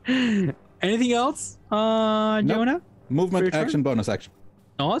 Anything else, Jonah? Nope. Movement, action, bonus action.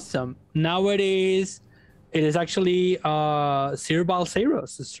 Awesome. Now it is actually Sir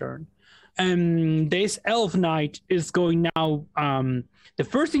Balseros' turn. This elf knight is going now. The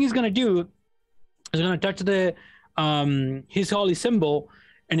first thing he's gonna do is gonna touch his holy symbol,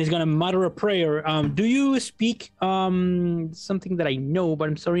 and he's gonna mutter a prayer. Do you speak something that I know, but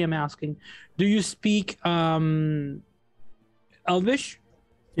I'm sorry I'm asking. Do you speak Elvish?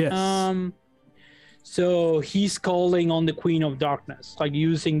 Yes. So he's calling on the Queen of Darkness, like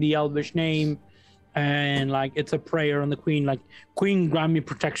using the Elvish name, and like it's a prayer on the Queen, like Queen, grant me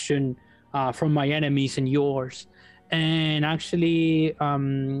protection from my enemies and yours. And actually,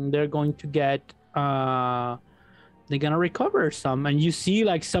 they're going to get, they're gonna recover some, and you see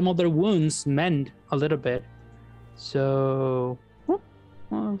like some of their wounds mend a little bit. So, well,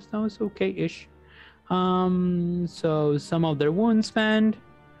 that was okay-ish. So some of their wounds mend.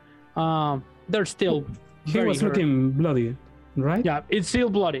 They're still. He was looking bloody, right? Yeah, it's still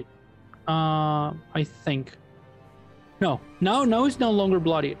bloody. I think. No, it's no longer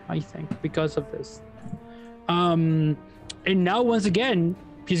bloody. I think because of this. And now once again,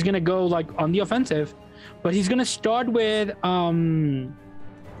 he's gonna go like on the offensive, but he's gonna start with they're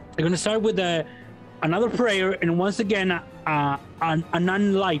gonna start with another prayer, and once again, an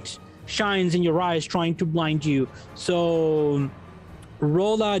unlight shines in your eyes, trying to blind you. So.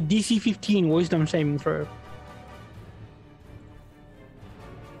 Roll a DC 15 wisdom saving throw.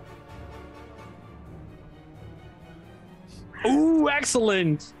 Ooh,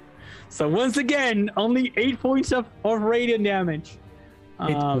 excellent. So once again, only 8 points of radiant damage.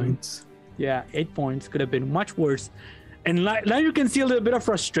 8 points. Yeah, 8 points. Could have been much worse. And now you can see a little bit of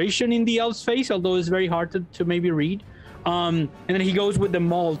frustration in the elf's face, although it's very hard to maybe read. And then he goes with the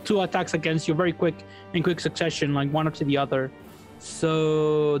maul, 2 attacks against you, very quick succession, like one after the other.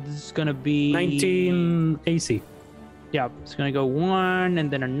 So this is gonna be 19 AC. Yeah, it's gonna go 1 and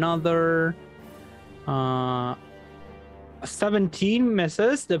then another. 17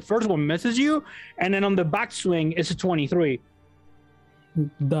 misses. The first one misses you, and then on the backswing it's a 23.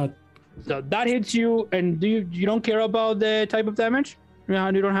 That hits you, and you don't care about the type of damage? Yeah,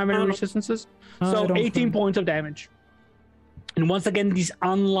 you don't have any resistances. So 18 points of damage. And once again, this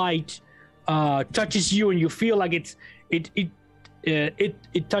unlight touches you, and you feel like it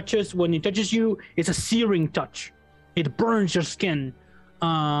touches, when it touches you, it's a searing touch. It burns your skin.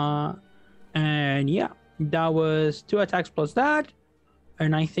 And yeah, that was 2 attacks plus that.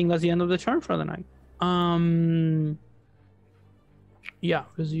 And I think that's the end of the turn for the night. Yeah,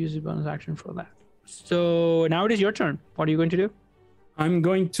 let's use the bonus action for that. So now it is your turn. What are you going to do? I'm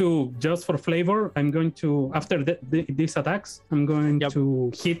going to, just for flavor, I'm going to, after these attacks, I'm going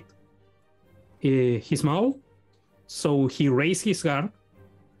to hit his maul. So he raised his guard.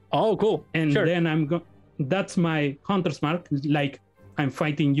 Oh, cool. And then that's my hunter's mark, like I'm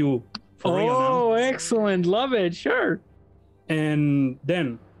fighting you for real now. Oh, excellent. Love it. Sure. And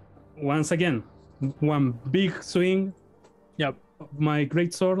then, once again, one big swing. Yep. My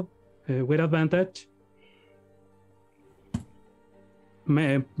greatsword with advantage.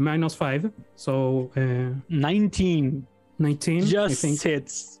 -5. So 19. 19. Just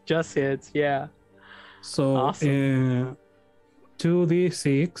hits. Yeah. So awesome.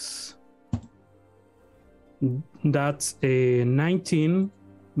 2d6. That's 19,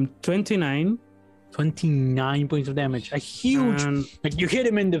 29. 29 points of damage. A huge, like you hit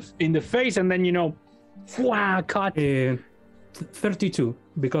him in the face, and then cut. 32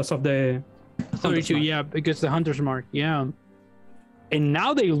 because of the 32. Yeah, because the hunter's mark. Yeah. And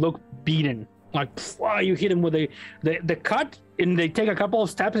now they look beaten. Like you hit him with the cut, and they take a couple of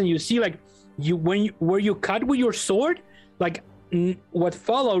steps, and you see like where you cut with your sword, like what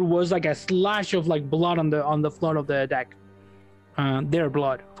followed was like a slash of like blood on the floor of the deck. Their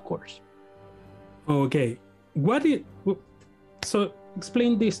blood, of course. Okay. So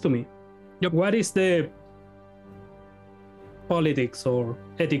explain this to me. Yep. What is the politics or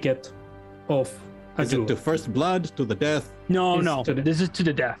etiquette of a Is it to first blood, to the death? No. This is to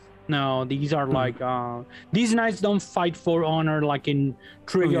the death. No, these are like these knights don't fight for honor like in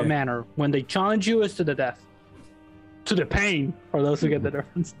trivial manner. When they challenge you, it's to the death, to the pain. For those who get the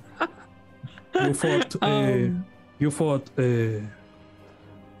difference. You fought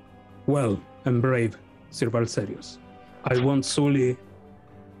well and brave, Sir Balserius. I want solely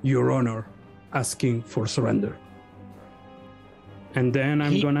your honor, asking for surrender. And then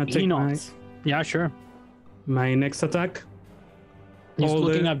I'm gonna take Yeah, sure. My next attack. He's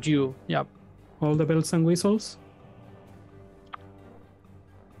looking up you. Yep. all the bells and whistles.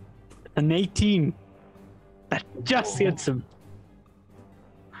 An 18. That just hits him.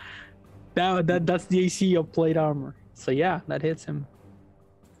 That's the AC of plate armor. So yeah, that hits him.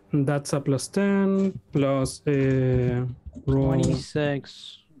 That's a +10 plus roll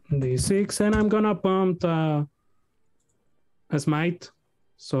 26 d6, and I'm gonna pump a smite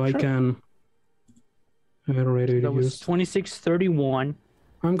so I can. Ready to That was use 26, 31.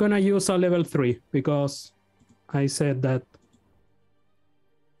 I'm gonna use a level 3 because I said that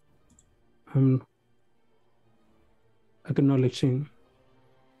I'm acknowledging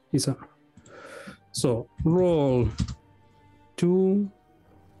his honor. So roll 2,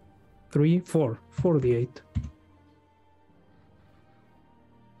 3, 4, 48.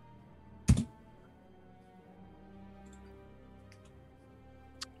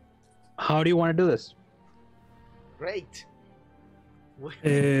 How do you want to do this? Great.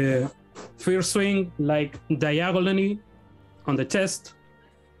 First swing, like diagonally on the chest.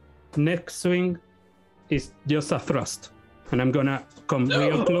 Next swing is just a thrust. And I'm gonna come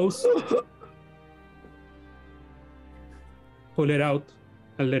real close, pull it out,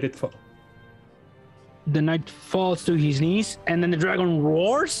 and let it fall. The knight falls to his knees, and then the dragon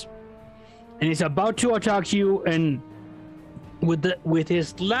roars, and he's about to attack you. And with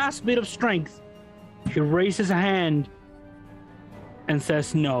his last bit of strength, he raises a hand and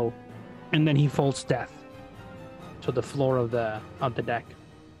says no, and then he falls dead to the floor of the deck.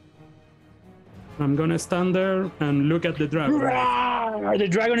 I'm gonna stand there and look at the dragon. The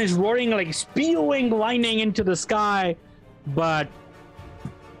dragon is roaring, like spewing lightning into the sky, but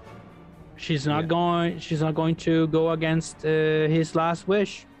she's not going to go against his last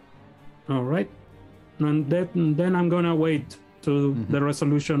wish. All right, and then I'm gonna wait to the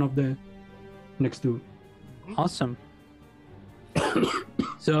resolution of the next dude. Awesome.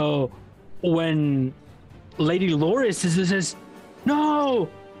 So when Lady Loris says no,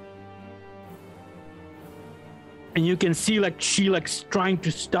 and you can see like she trying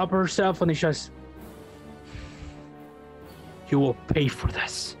to stop herself, and it's just, you will pay for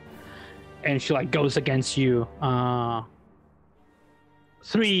this. And she goes against you.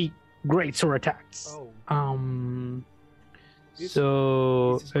 3 great sword attacks.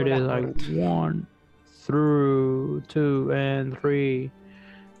 So it is 1 through 2 and 3.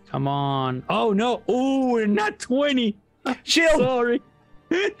 Come on. Oh no. Oh, not 20. Shield. Sorry.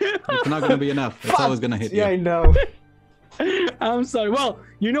 It's not going to be enough. It's always going to hit you. Yeah, I know. I'm sorry. Well,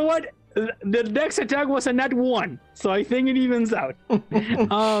 you know what? The next attack was a nat 1, so I think it evens out.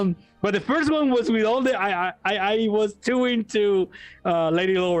 But the first one was with all the I was too into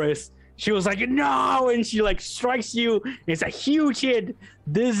Lady Loris. She was like, no, and she strikes you. It's a huge hit.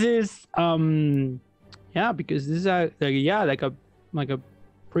 This is because this is a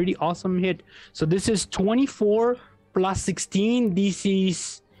pretty awesome hit. So this is 24 plus 16. This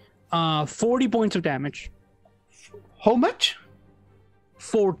is 40 points of damage. How much?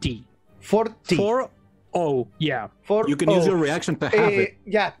 40. 40. 40. Yeah. You can use your reaction to half it.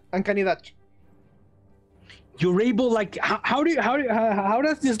 Yeah, uncanny dodge. You're able, how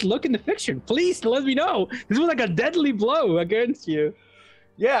does this look in the fiction? Please let me know. This was like a deadly blow against you.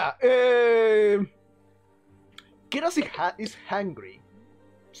 Yeah. Kiros is hungry,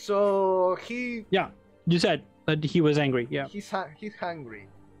 so he. Yeah, you said that he was angry. Yeah. He's hungry.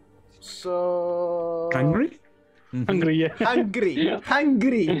 So. Hungry? Hungry, yeah. Hungry. Yeah.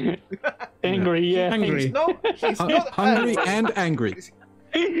 Hungry. Angry, yeah. Hungry. He's not Hungry and angry.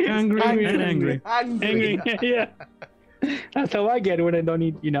 Angry and angry. Angry. Yeah. That's how I get when I don't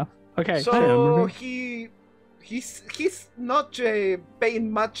eat, Okay. So he's not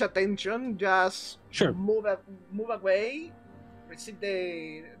paying much attention. Just sure. Move away. Receive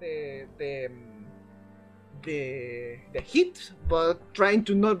the hit, but trying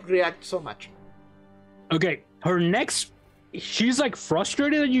to not react so much. Okay. Her next, she's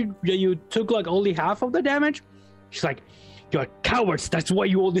frustrated that you took only half of the damage. She's like, you're cowards. That's why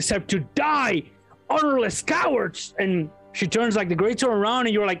you all deserve to die, honorless cowards. And she turns the greatsword around,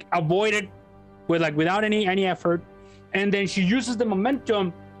 and you're avoided with without any effort. And then she uses the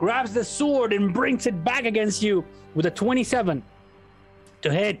momentum, grabs the sword, and brings it back against you with a 27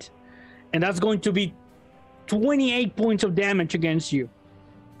 to hit, and that's going to be 28 points of damage against you.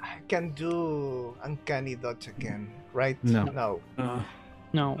 I can do uncanny dodge again, right? No.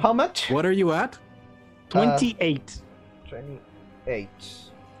 No. How much? What are you at? 28. 28.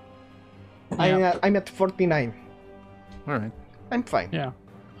 Yeah. I'm at 49. All right. I'm fine. Yeah.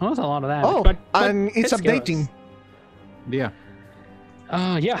 Well, that's a lot of damage. Oh, but and it's updating. Yeah.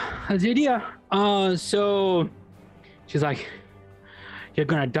 Yeah, Lydia. So she's like, You're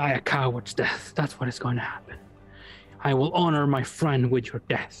gonna die a coward's death. That's what is going to happen. I will honor my friend with your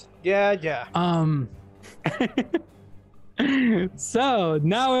death. Yeah. So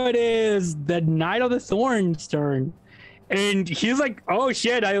now it is the Knight of the Thorn's turn, and he's like, "Oh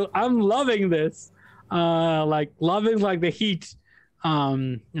shit! I'm loving this, loving the heat."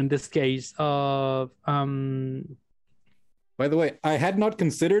 In this case of By the way, I had not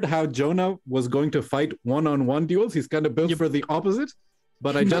considered how Jonah was going to fight one-on-one duels. He's kind of built for the opposite,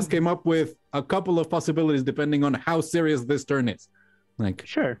 but I just came up with a couple of possibilities depending on how serious this turn is.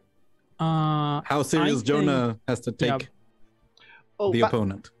 Sure. How serious Jonah has to take the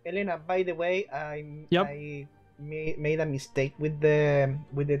opponent. Elena, by the way, I made a mistake with the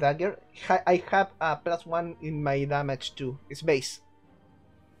dagger. I have a +1 in my damage too. It's base.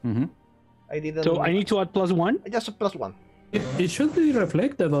 Mm-hmm. I didn't. So I need to add +1. Just a +1. It should be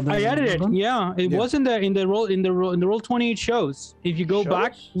reflected on the. I added it. Yeah, it was in the roll 20. It shows. If you go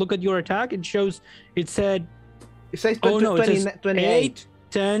back, look at your attack. It shows. It said. It says 28,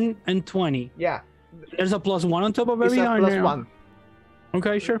 10, and 20. Yeah. There's a +1 on top of everything. It's a +1.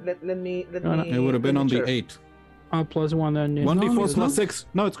 Okay, sure. Let me. It would have been on the 8. +1 then. 1d4 plus 6.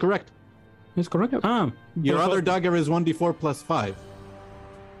 No, it's correct. It's correct. Your other dagger is 1d4 plus 5.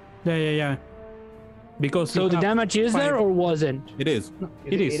 Yeah. Because so the damage is 5. There or wasn't? It is. No,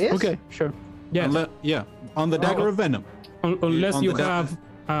 it is. Okay, sure. Yeah. On the dagger of venom. Unless you have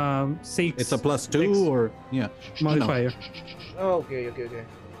 6. It's a +2 or modifier. Okay.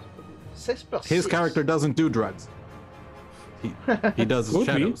 6 plus His 6. character doesn't do drugs. He does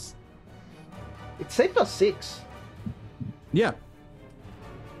shadows. It's 6 plus 6. Yeah.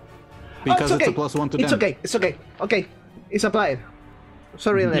 Because it's a +1 to damage. It's okay. Okay. It's applied.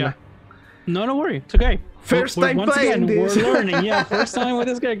 Sorry, Elena. Yeah. No, don't worry. It's okay. First time playing this. We're learning. Yeah, first time with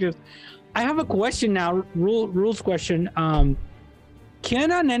this character. I have a question now. Rules question.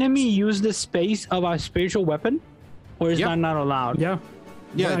 Can an enemy use the space of a spiritual weapon, or is that not allowed? Yeah,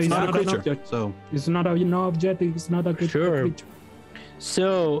 it's not a creature. So it's not an object. It's not a creature.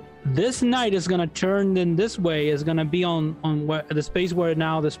 So this knight is gonna turn in this way. Is gonna be on where, the space where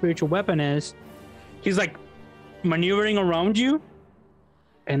now the spiritual weapon is. He's like maneuvering around you.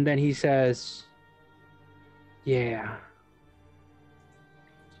 And then he says, "Yeah."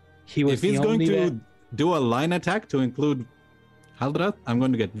 If he's going to do a line attack to include Haldrath, I'm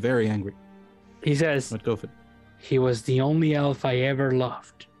going to get very angry. He says, "But go for it." He was the only elf I ever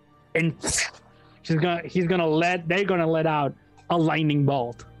loved, and they're gonna let out a lightning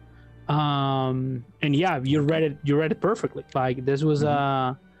bolt. And yeah, you read it perfectly. Like this was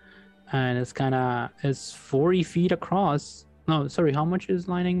and it's 40 feet across. No, sorry. How much is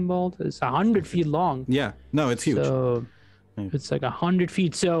lightning bolt? It's 100 feet long. Yeah, no, it's huge. So it's like 100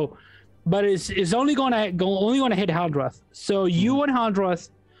 feet. So, but it's only gonna hit Haldrath. So you and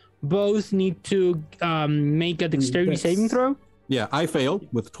Haldrath both need to make a dexterity saving throw. Yeah, I failed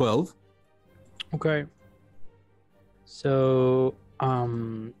with 12. Okay. So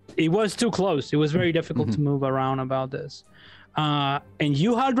it was too close. It was very difficult to move around about this. And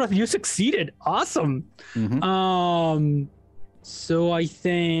you, Haldrath, you succeeded. Awesome. So I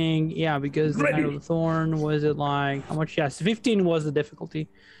think, because the Knight of the Thorn, was it like, how much? Yes, 15 was the difficulty.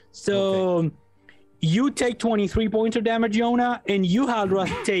 So you take 23 points of damage, Jonah, and you,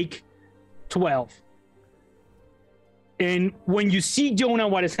 Haldrath, take 12. And when you see Jonah,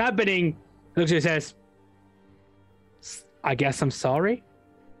 what is happening, looks and says, "I guess I'm sorry."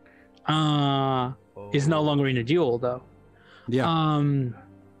 Is no longer in a duel, though. Yeah.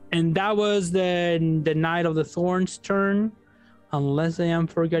 And that was the Knight of the Thorn's turn. Unless I am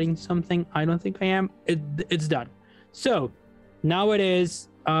forgetting something. I don't think I am. It's done. So now it is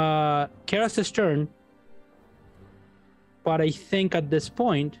Karas' turn. But I think at this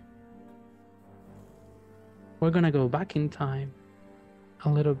point, we're going to go back in time a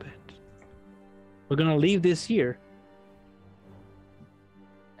little bit. We're going to leave this here.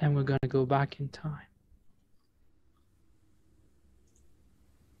 And we're going to go back in time.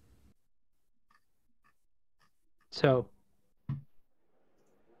 So...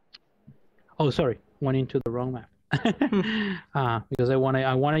 Oh, sorry, went into the wrong map because I want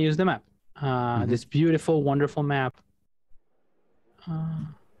to use the map. This beautiful, wonderful map.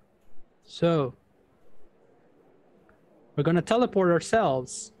 So we're gonna teleport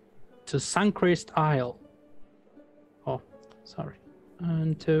ourselves to Suncrest Isle. Oh, sorry,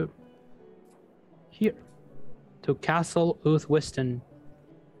 and to here, to Castle Uthwiston,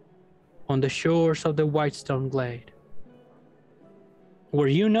 on the shores of the Whitestone Glade, where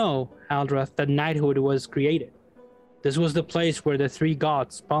Haldrath, that knighthood was created. This was the place where the three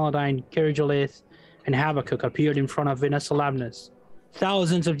gods, Paladine, Kerigolith, and Habakkuk, appeared in front of Venus Solamnus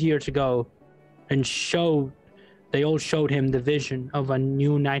thousands of years ago, and they all showed him the vision of a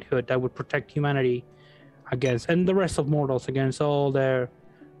new knighthood that would protect humanity against, and the rest of mortals against all their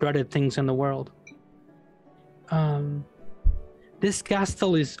dreaded things in the world. This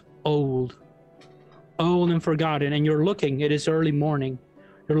castle is old and forgotten, and you're looking. It is early morning.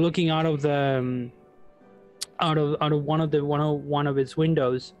 You're looking out of the out of one of its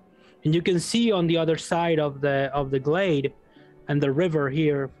windows, and you can see on the other side of the glade and the river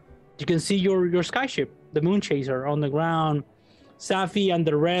here. You can see your skyship, the Moonchaser, on the ground. Safi and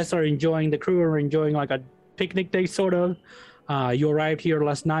the rest are enjoying. The crew are enjoying like a picnic day, sort of. You arrived here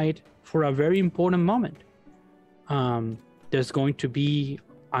last night for a very important moment. There's going to be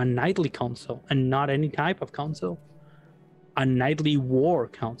a knightly council, and not any type of council. A knightly war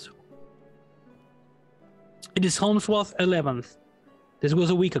council. It is Holmesworth 11th. This was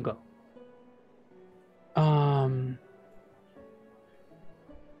a week ago.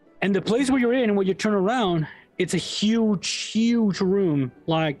 And the place where you're in, when you turn around, it's a huge room,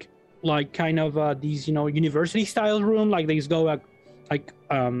 like kind of these, university style room. Like these go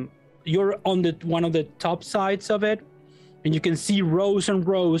you're on one of the top sides of it, and you can see rows and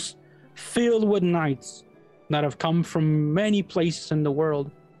rows filled with knights that have come from many places in the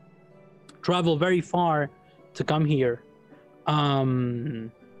world, travel very far to come here.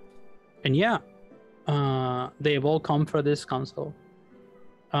 And yeah, they have all come for this council.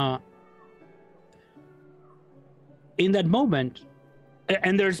 In that moment,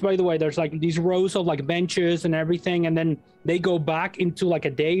 and there's, by the way, there's like these rows of like benches and everything, and then they go back into like a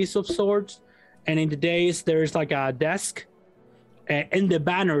dais of sorts, and in the dais there's like a desk and the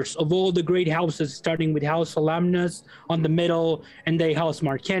banners of all the great houses, starting with House Solamnus on the middle, and they House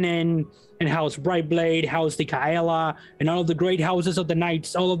Markennen and House Brightblade, House Dikaela, and all of the great houses of the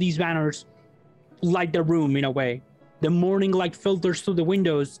knights. All of these banners light the room in a way. The morning light filters through the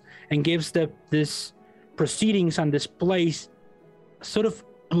windows and gives this proceedings and this place sort of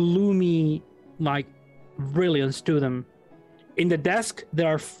gloomy like brilliance to them. In the desk there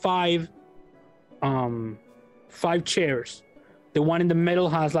are five chairs. The one in the middle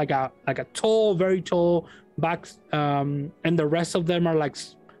has like a tall, very tall back, and the rest of them are like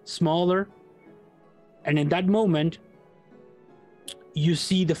smaller. And in that moment, you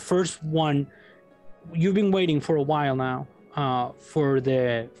see the first one. You've been waiting for a while now, for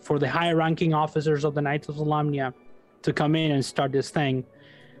the high-ranking officers of the Knights of Solamnia to come in and start this thing.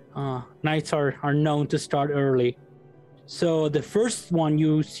 Knights are known to start early. So the first one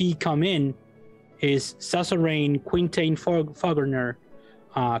you see come in is Suzerain Quintain Fogerner,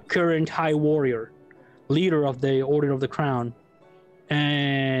 current High Warrior, leader of the Order of the Crown.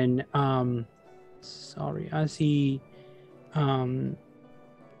 And as he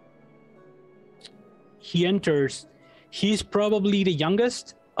enters, he's probably the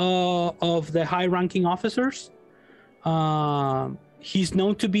youngest of the high-ranking officers. He's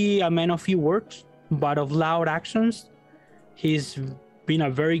known to be a man of few words, but of loud actions. He's been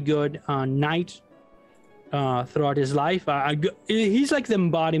a very good knight throughout his life. He's like the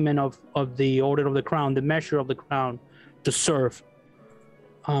embodiment of the Order of the Crown, the measure of the crown to serve.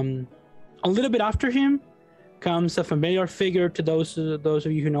 A little bit after him comes a familiar figure to those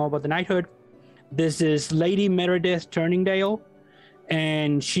of you who know about the knighthood. This is Lady Meredith Turningdale,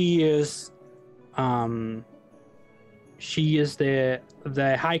 and she is the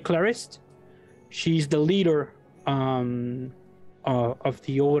High Clerist. She's the leader of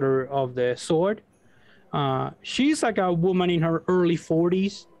the Order of the Sword. She's like a woman in her early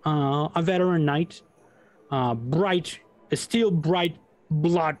 40s, a veteran knight, bright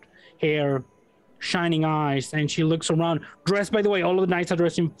blood hair, shining eyes, and she looks around, dressed, by the way, all of the knights are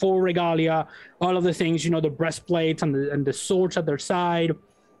dressed in full regalia, all of the things, the breastplates and the swords at their side.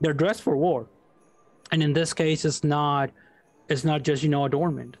 They're dressed for war. And in this case, it's not just,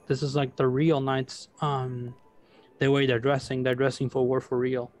 adornment. This is like the real knights, the way they're dressing for war for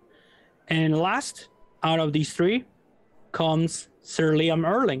real. And last out of these three comes Sir Liam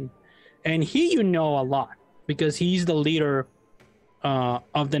Erling. And he, a lot, because he's the leader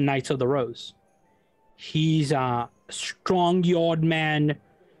of the Knights of the Rose. He's a strong-jawed man,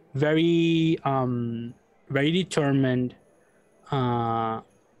 very determined,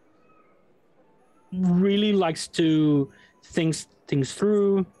 really likes to think things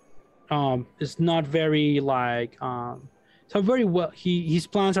through. It's not very so very well. His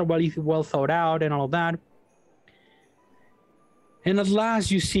plans are well thought out and all of that. And at last,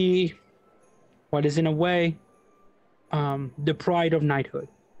 you see what is in a way the pride of knighthood,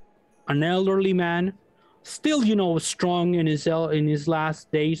 an elderly man, still strong in his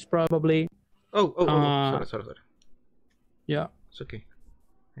last days probably. Sorry. Yeah, It's okay.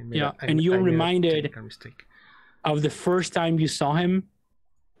 And you're reminded of the first time you saw him,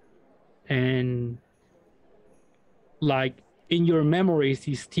 and like in your memories,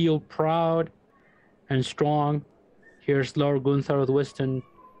 he's still proud and strong. Here's Lord Gunther of Wiston,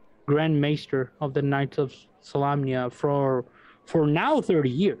 Grand Maester of the Knights of Solamnia for now 30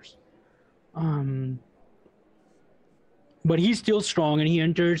 years. But he's still strong, and he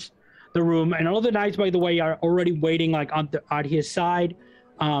enters the room, and all the knights, by the way, are already waiting like at his side.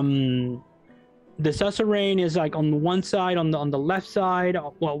 The suzerain is like on one side, on the left side.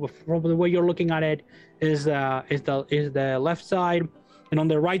 Well, from the way you're looking at it, is the left side, and on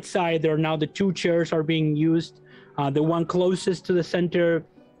the right side, there are now the two chairs are being used. The one closest to the center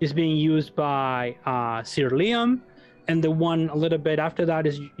is being used by Sir Liam, and the one a little bit after that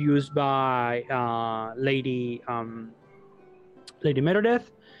is used by Lady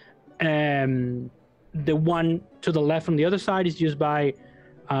Meredith. The one to the left on the other side is used by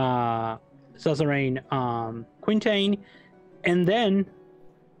Suzerain Quintain. And then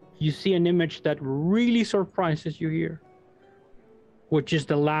you see an image that really surprises you here, which is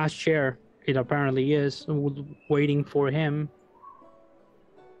the last chair. It apparently is waiting for him.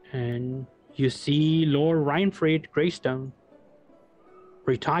 And you see Lord Reinfried Greystone,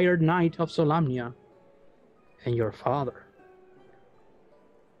 retired knight of Solamnia, and your father.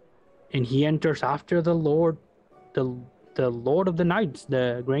 And he enters after the Lord, the Lord of the Knights,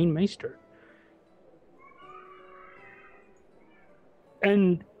 the Grand Maester.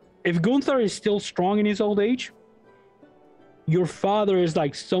 And if Gunther is still strong in his old age, your father is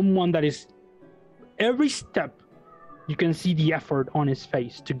like someone that is, every step, you can see the effort on his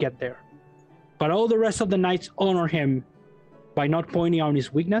face to get there. But all the rest of the knights honor him by not pointing out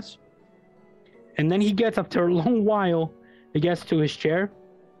his weakness. And then he gets, after a long while, he gets to his chair.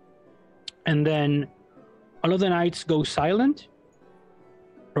 And then all of the knights go silent.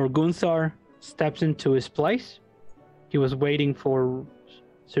 Lord Gunther steps into his place. He was waiting for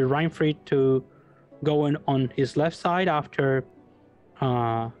Sir Reinfried to go in on his left side after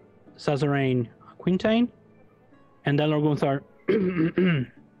Suzerain Quintain. And then Lord Gunther...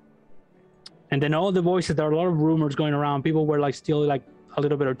 And then all the voices, there are a lot of rumors going around. People were like still like a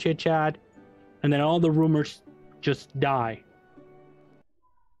little bit of chit chat. And then all the rumors just die.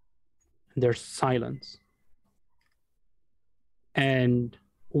 There's silence. And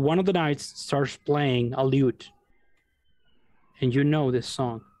one of the knights starts playing a lute. And you know this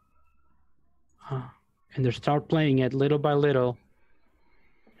song. And they start playing it little by little.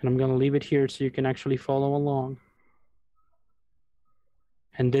 And I'm going to leave it here so you can actually follow along.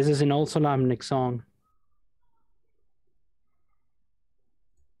 And this is an old Solamnic song.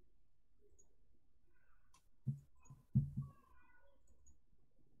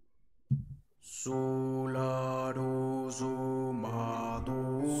 Sularu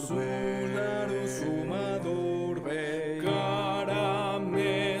sumadurbe,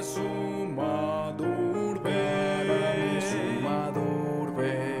 karame sumadurbe,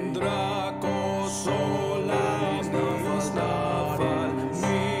 Draco solas nafas nafal,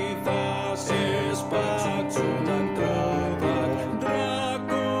 mitas espatsudan kratak,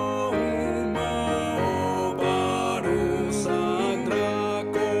 Draco uma obarusak,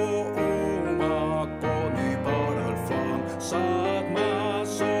 Draco uma koni paralfam, sagma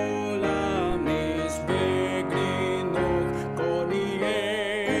solamnis begrinog, koni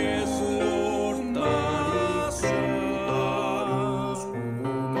es lortarix utarus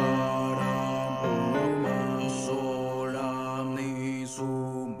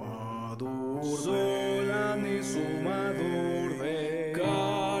umaram, solamnis umadurbe,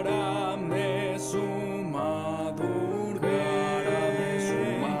 karame sumadurbe,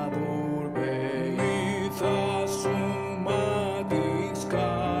 mithas sumadix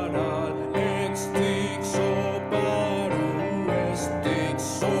karal, extix oparu, extix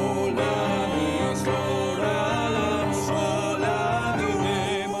solamnis loralam, solamnis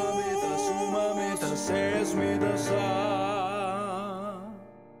metas sumametas esmitas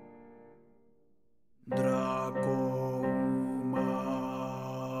Draco umaturbe.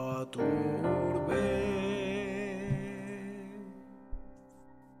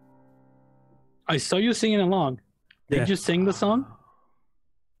 I saw you singing along. Did you sing the song?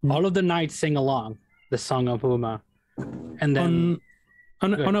 All of the knights sing along the song of Uma. And then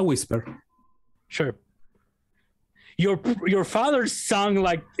on a whisper. Sure. Your father sung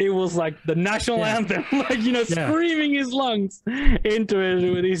like it was like the national anthem, like, you know, screaming his lungs into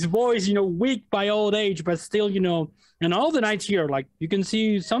it with his voice, you know, weak by old age, but still, you know, and all the knights here, like you can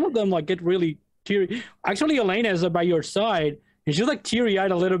see some of them like get really teary. Actually, Elena is by your side and she's like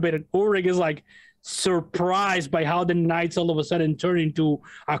teary-eyed a little bit, and Ulrich is like surprised by how the knights all of a sudden turned into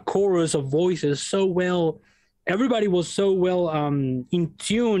a chorus of voices so well. Everybody was so well in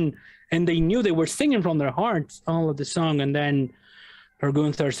tune, and they knew they were singing from their hearts all of the song. And then Lord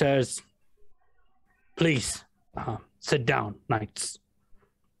Gunther says, please sit down, knights.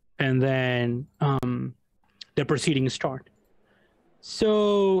 And then the proceedings start.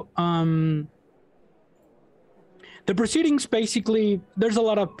 So the proceedings, basically, there's a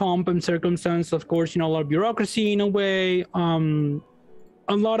lot of pomp and circumstance, of course, a lot of bureaucracy in a way.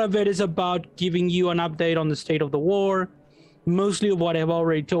 A lot of it is about giving you an update on the state of the war. Mostly of what I've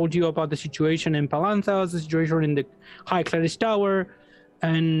already told you about the situation in Palanthas, the situation in the High Clerics Tower.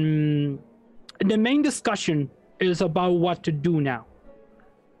 And the main discussion is about what to do now.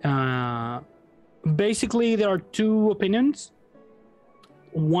 Basically, there are two opinions.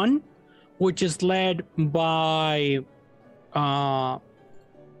 One, which is led by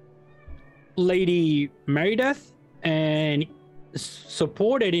Lady Meredith and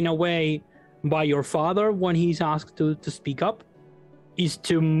supported in a way by your father when he's asked to speak up, is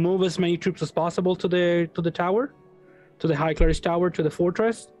to move as many troops as possible to the tower, to the High Clerics Tower, to the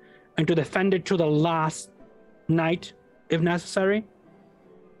fortress, and to defend it to the last night if necessary.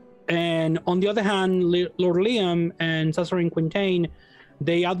 And on the other hand, Lord Liam and Suzerain Quintain,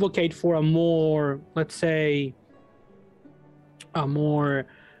 they advocate for a more, let's say, a more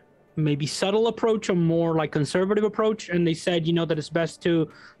maybe subtle approach, a more like conservative approach. And they said, that it's best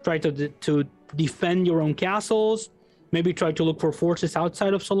to try to defend your own castles, maybe try to look for forces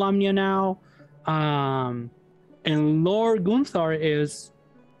outside of Solamnia now. And Lord Gunther is,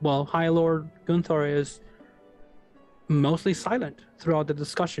 High Lord Gunther is mostly silent throughout the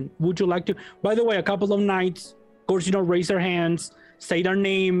discussion. Would you like to, by the way, a couple of knights, of course, raise their hands, say their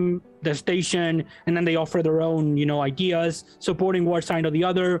name, their station, and then they offer their own, ideas, supporting one side or the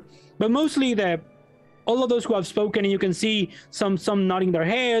other. But mostly all of those who have spoken, and you can see some nodding their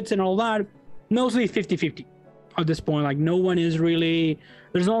heads and all that, mostly 50-50 at this point. Like, no one is really,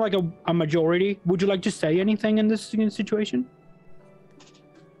 there's not like a majority. Would you like to say anything in this situation?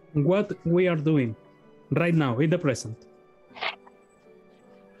 What we are doing right now, in the present,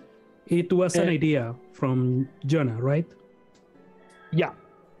 it was an idea from Jonah, right? Yeah,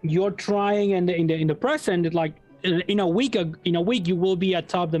 you're trying, and in the present, like in a week, you will be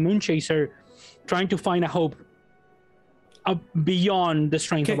atop the Moonchaser, trying to find a hope beyond the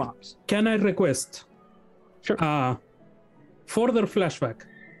strength of arms. Can I request? Sure. Further flashback.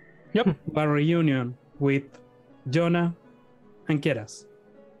 Yep. A reunion with Jonah and Keras.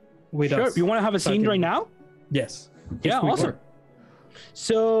 With sure. us. You want to have a scene right now? Yes. Yeah. Awesome.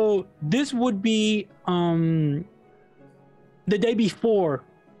 So this would be the day before,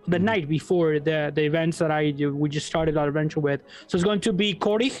 the night before the events that we just started our adventure with. So it's going to be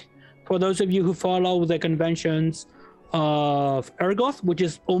Korich, for those of you who follow the conventions of Ergoth, which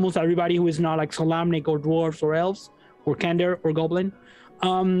is almost everybody who is not like Solamnic or dwarves or elves or Kender or Goblin.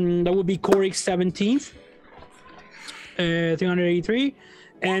 That would be Korich's 17th, 383.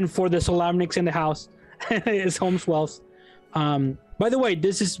 And for the Solamnics in the house, it's Homeswell's. By the way,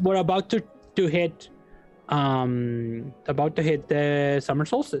 this is, we're about to hit the summer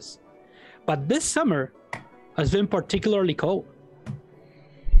solstice, but this summer has been particularly cold.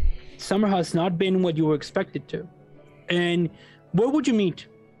 Summer has not been what you were expected to. And where would you meet?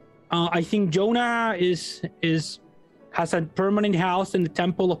 I think Jonah has a permanent house in the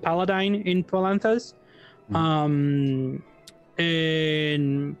Temple of Paladine in Palanthas.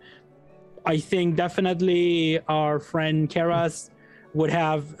 And I think definitely our friend Keras would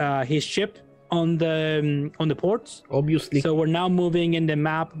have his ship on the ports. Obviously. So we're now moving in the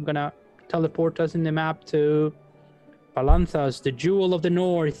map. I'm gonna teleport us in the map to Palanthas, the jewel of the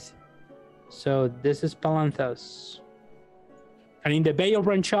north. So this is Palanthas. And in the Bay of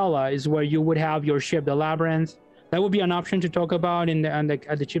Ranchala is where you would have your ship, the Labyrinth. That would be an option to talk about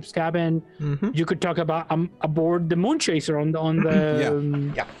at the ship's cabin. Mm-hmm. You could talk about aboard the Moonchaser on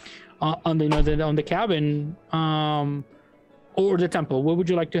the on the cabin, or the temple. Where would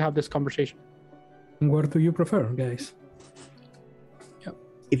you like to have this conversation? Where do you prefer, guys? Yeah.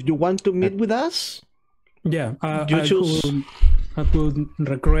 If you want to meet with us, I could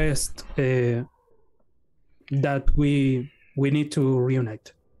request that we need to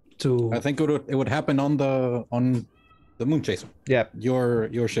reunite. I think it would happen on the Moonchaser. Yeah,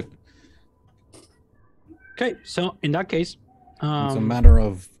 your ship. Okay, so in that case, it's a matter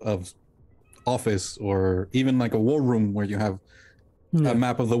of office, or even like a war room where you have a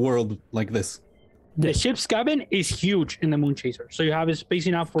map of the world like this. The ship's cabin is huge in the Moonchaser, so you have a space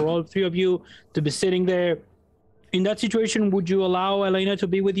enough for all three of you to be sitting there. In that situation, would you allow Elena to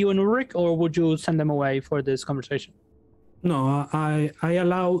be with you and Ulrich, or would you send them away for this conversation? No, I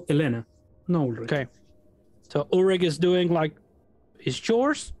allow Elena. No, Ulrich. Okay. So Ulrich is doing like his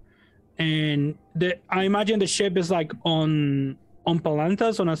chores, and I imagine the ship is like on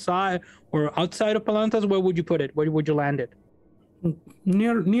Palantas, on a side or outside of Palantas. Where would you put it? Where would you land it?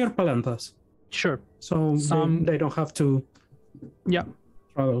 Near Palantas. Sure. So they don't have to. Yeah.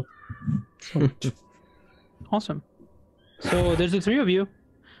 Travel. Awesome. So there's the three of you,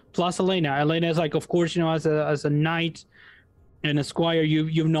 plus Elena. Elena is like, of course, you know, as a knight and a squire,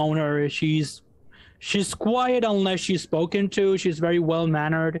 you've known her. She's quiet unless she's spoken to. She's very well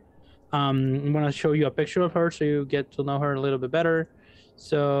mannered. I'm gonna show you a picture of her so you get to know her a little bit better.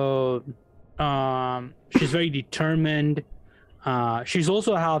 So she's very determined. She's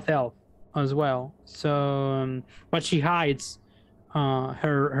also a half elf as well. So but she hides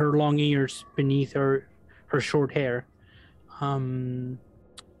her long ears beneath her short hair. And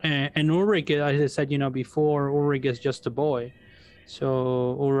Ulrich, as I said, you know, before, Ulrich is just a boy.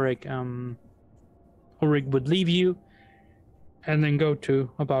 So Ulrich would leave you and then go to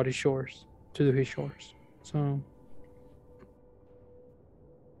his chores. So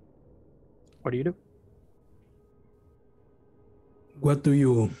what do you do? What do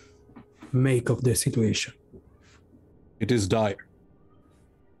you make of the situation? It is dire.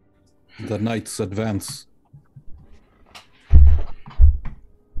 The knights advance.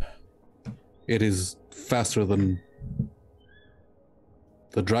 It is faster than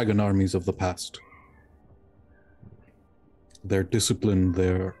the dragon armies of the past. Their discipline,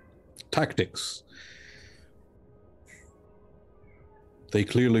 their tactics. They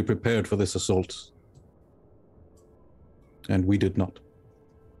clearly prepared for this assault. And we did not.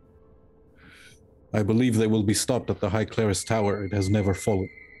 I believe they will be stopped at the High Clerist's Tower. It has never fallen.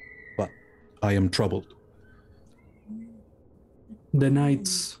 But I am troubled. The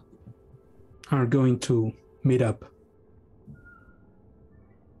knights are going to meet up.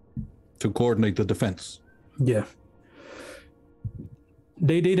 To coordinate the defense. Yeah.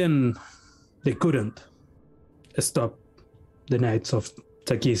 They couldn't stop the Knights of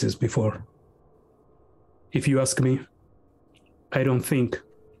Takhisis before. If you ask me, I don't think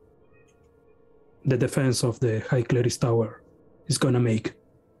the defense of the High Clerist's Tower is gonna make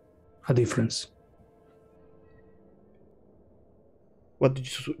a difference. What do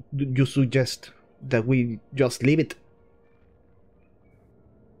you suggest? That we just leave it?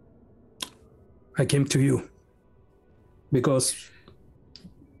 I came to you because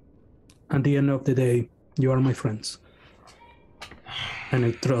at the end of the day, you are my friends. And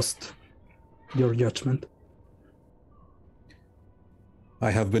I trust your judgment.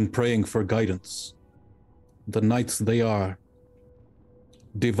 I have been praying for guidance. The knights, they are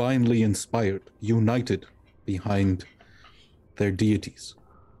divinely inspired, united behind their deities.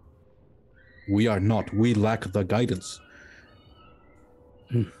 We are not. We lack the guidance.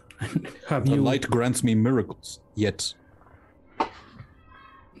 The light grants me miracles, yet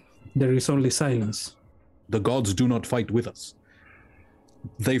there is only silence. The gods do not fight with us.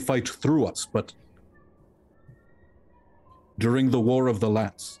 They fight through us, but during the War of the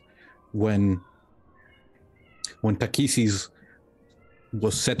Lance, when Takhisis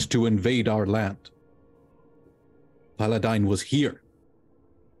was set to invade our land, Paladin was here.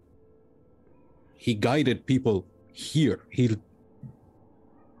 He guided people here.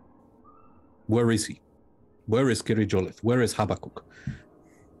 Where is he? Where is Kirijolith? Where is Habakkuk?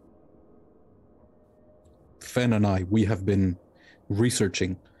 Fen and I, we have been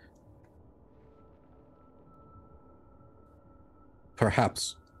researching.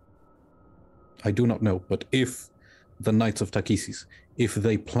 Perhaps, I do not know, but if the Knights of Takhisis, if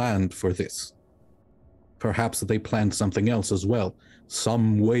they planned for this, perhaps they planned something else as well.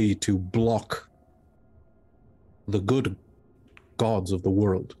 Some way to block the good gods of the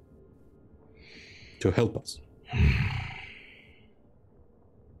world to help us.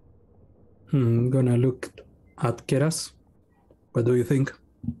 I'm gonna look at Keras. What do you think?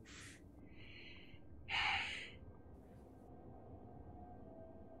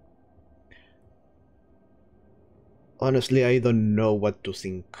 Honestly, I don't know what to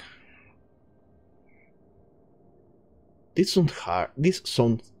think. This sounds hard. This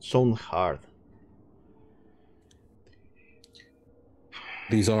sounds hard.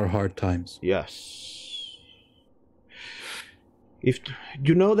 These are hard times. Yes. If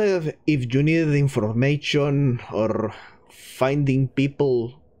you know that if you need information or finding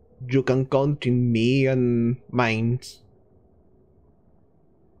people, you can count in me and mine.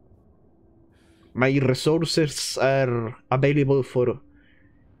 My resources are available for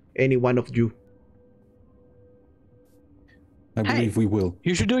any one of you. I believe we will.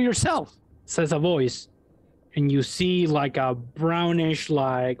 You should do it yourself, says a voice. And you see like a brownish,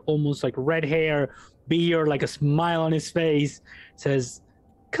 like almost like red hair, beard, like a smile on his face. Says,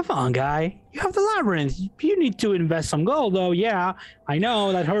 come on, guy. You have the labyrinth. You need to invest some gold, though. Yeah, I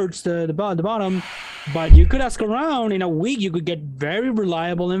know that hurts the bottom. But you could ask around. In a week, you could get very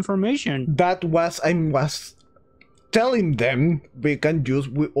reliable information. That was I was telling them we can use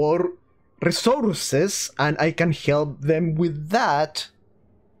our resources and I can help them with that.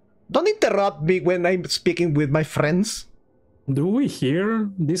 Don't interrupt me when I'm speaking with my friends. Do we hear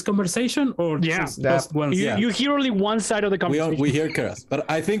this conversation or just one? You hear only one side of the conversation. We hear Karas, but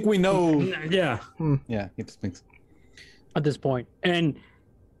I think we know. Yeah. Yeah, he speaks. At this point. And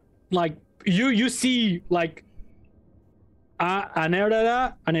like you see like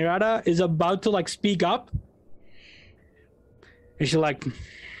Anerada is about to like speak up. And she like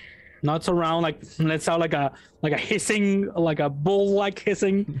nods around, like lets out like a hissing, like a bull like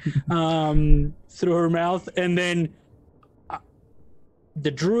hissing through her mouth, and then the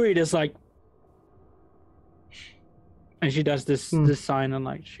druid is like, and she does this sign and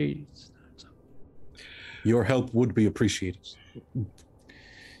like she's. Your help would be appreciated.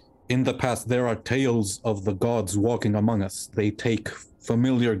 In the past, there are tales of the gods walking among us. They take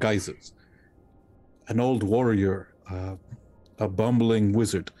familiar guises. An old warrior, a bumbling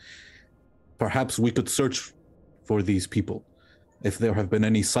wizard. Perhaps we could search for these people, if there have been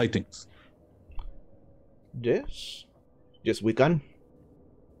any sightings. Yes. Yes, we can.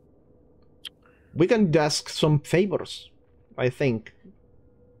 We can ask some favors, I think.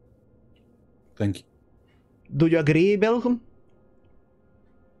 Thank you. Do you agree, Belgium?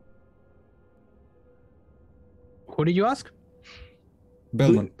 Who did you ask?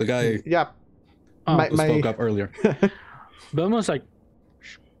 Belmont, the guy who spoke up earlier. Belmont's like,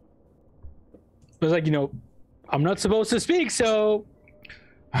 was like, I'm not supposed to speak, so...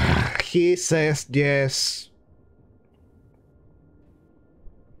 He says yes.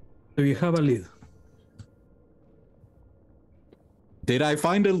 Do you have a lead? Did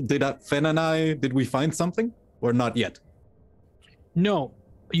Fen and I, did we find something? Or not yet? No.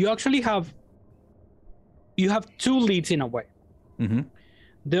 You actually have two leads in a way. Mm-hmm.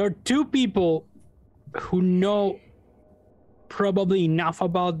 There are two people who know probably enough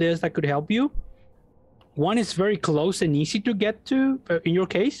about this that could help you. One is very close and easy to get to, in your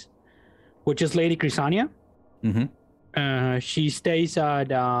case, which is Lady Chrysania. Mm-hmm. She stays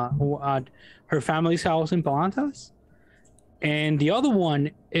at her family's house in Palantas. And the other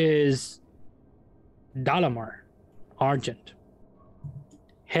one is Dalamar Argent,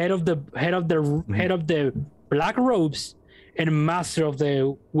 head of the Black Robes and master of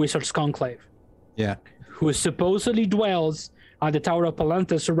the Wizards Conclave. Yeah. Who supposedly dwells at the Tower of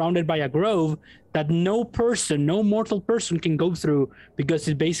Palantas, surrounded by a grove that no mortal person can go through, because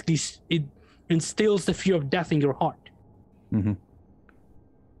it instills the fear of death in your heart. Mm-hmm.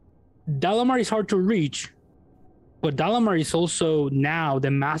 Dalamar is hard to reach, but Dalamar is also now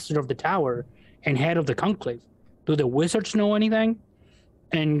the master of the tower and head of the conclave. Do the wizards know anything?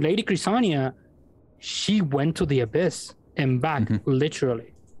 And Lady Chrysania, she went to the abyss and back,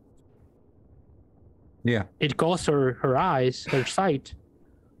 literally. Yeah. It cost her eyes, her sight.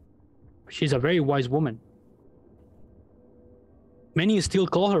 She's a very wise woman. Many still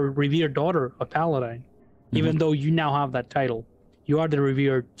call her revered daughter of Paladine, even though you now have that title. You are the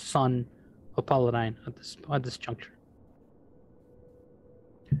revered son of Paladine at this juncture.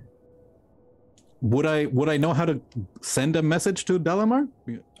 Would I know how to send a message to Dalamar?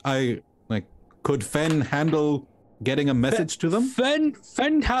 Could Fen handle getting a message to them?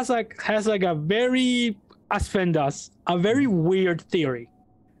 Fen has like a very, as Fen does, a very weird theory.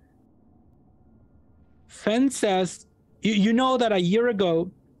 Fen says, you know that a year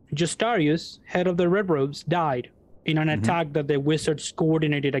ago, Justarius, head of the Red Robes, died in an attack that the wizards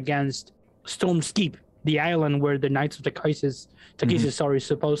coordinated against Storm's Keep, the island where the Knights of Takhisis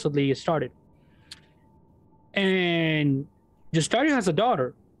supposedly started. And Justarius has a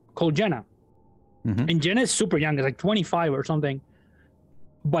daughter called Jenna. And Jenna is super young, it's like 25 or something.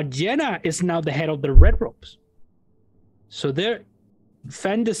 But Jenna is now the head of the Red Robes. So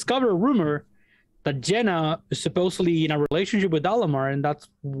Fen discovered a rumor that Jenna is supposedly in a relationship with Dalamar, and that's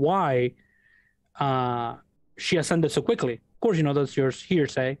why she ascended so quickly. Of course, that's your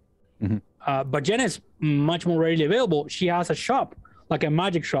hearsay. But Jenna is much more readily available. She has a shop, like a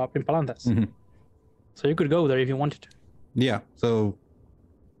magic shop in Palantas. So you could go there if you wanted to. Yeah, so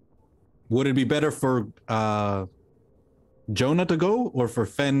would it be better for Jonah to go, or for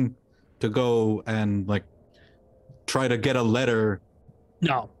Fen to go and try to get a letter?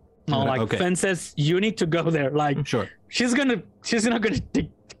 No. No, like Okay. Fen says, you need to go there. Like, Sure. she's not gonna,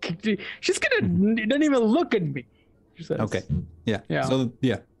 don't even look at me. She says. Okay. Yeah. Yeah. So,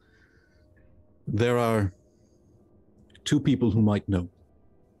 yeah. There are 2 people who might know.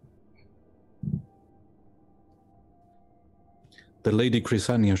 The Lady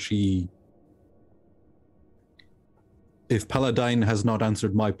Chrysania, if Paladine has not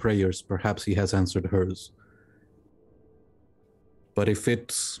answered my prayers, perhaps he has answered hers. But if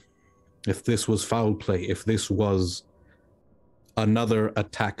this was foul play, if this was another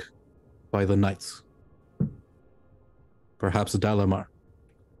attack by the Knights, perhaps Dalamar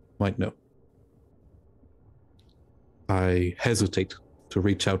might know. I hesitate to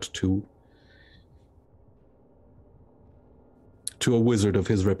reach out to a wizard of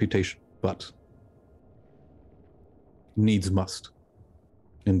his reputation, but needs must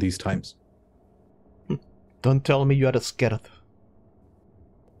in these times. Don't tell me you are scared.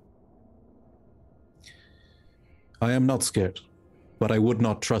 I am not scared, but I would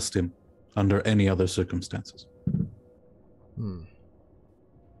not trust him under any other circumstances.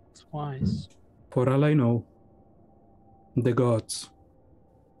 It's wise. For all I know, the gods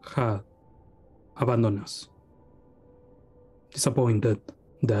had abandoned us. Disappointed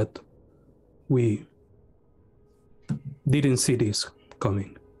that we didn't see this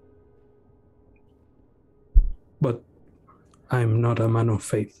coming. But I'm not a man of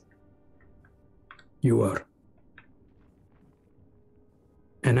faith. You are.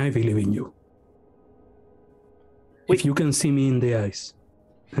 And I believe in you. If you can see me in the eyes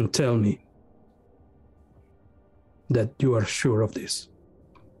and tell me that you are sure of this,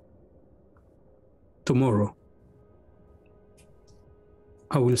 tomorrow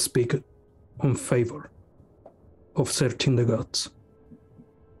I will speak on favor of searching the gods.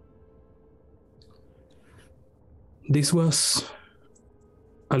 This was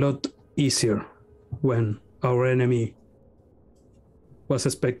a lot easier when our enemy was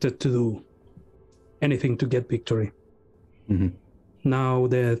expected to do anything to get victory. Mm-hmm. Now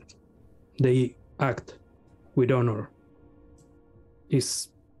that they act with honor, it's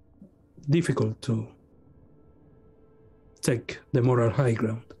difficult to take the moral high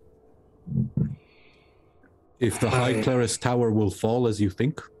ground. If the High Clerist's tower will fall as you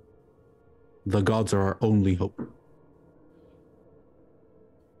think, the gods are our only hope.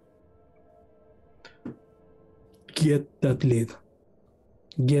 Get that lead.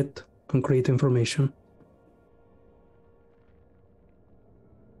 Get concrete information.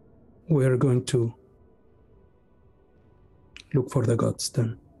 We are going to look for the gods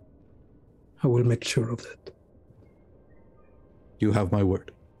then. I will make sure of that. You have my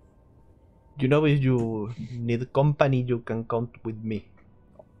word. You know, if you need company, you can count with me.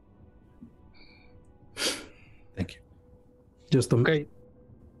 Thank you. Just Okay.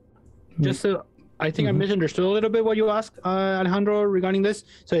 Just I think I misunderstood a little bit what you asked, Alejandro, regarding this.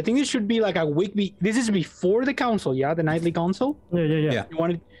 So I think this should be like a week. This is before the council, yeah, the nightly council. Yeah. You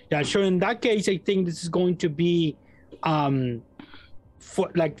wanted, yeah. So in that case, I think this is going to be, for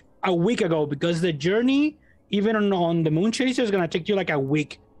like a week ago, because the journey, even on the Moon Chaser, is gonna take you like a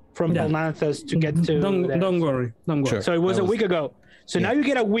week from Balnanthus to get to. Don't worry. Sure. So it was a week ago. So now you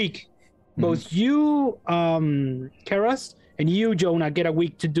get a week. Both you, Karas, and you, Jonah, get a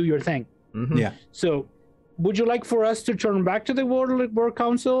week to do your thing. Mm-hmm. Yeah. So, would you like for us to turn back to the World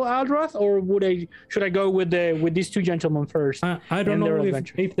Council, Aldrath, or should I go with these 2 gentlemen first? I don't know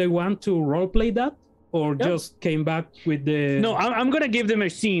if they want to roleplay that or just came back with the. No, I'm gonna give them a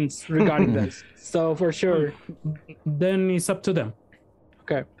scenes regarding this. So for sure. Then it's up to them.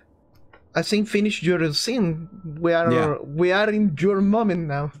 Okay. I think finish your scene. We are in your moment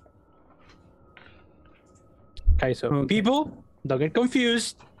now. Okay, so people, don't get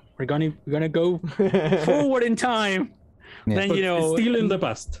confused. We're gonna go forward in time. Yeah. Then But it's still in the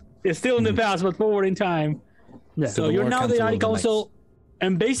past. It's still in the past, but forward in time. Yeah. So you're now the Knight Council,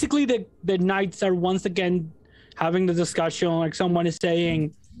 and basically the Knights are once again having the discussion. Like someone is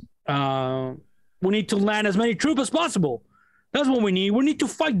saying, we need to land as many troops as possible. That's what we need. We need to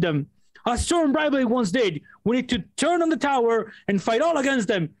fight them, as Storm Brightblade once did. We need to turn on the tower and fight all against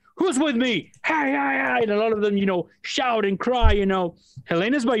them. Who's with me? Hey, and a lot of them, shout and cry,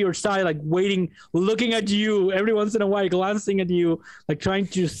 Helena's by your side, like waiting, looking at you every once in a while, glancing at you, like trying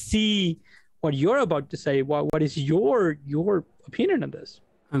to see what you're about to say. What is your opinion on this?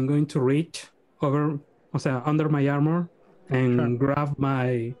 I'm going to reach over, under my armor and grab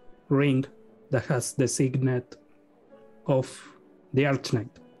my ring that has the signet of the Archknight,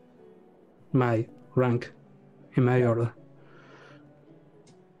 my rank in my order.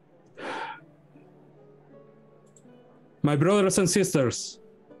 My brothers and sisters,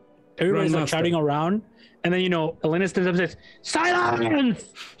 everybody's like shouting around, and then Elena stands up and says, "Silence!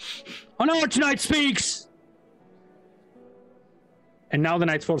 Oh no, tonight speaks!" And now the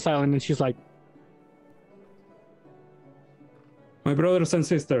knights fall silent, and she's like, "My brothers and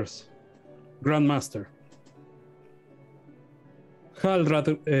sisters, Grandmaster,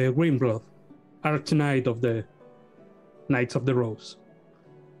 Haldrad Greenblood, Archknight of the Knights of the Rose.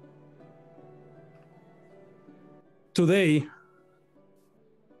 Today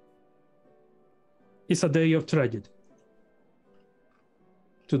is a day of tragedy.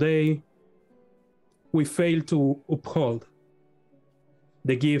 Today, we fail to uphold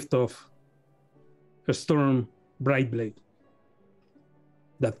the gift of a Storm Brightblade.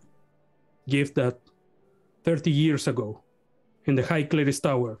 That gift that 30 years ago, in the High Clerist's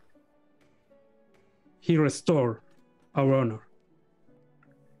Tower, he restored our honor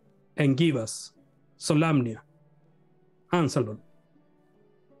and give us Solamnia and Salon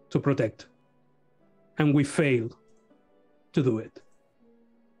to protect. And we failed to do it.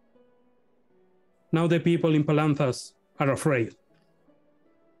 Now the people in Palanthas are afraid.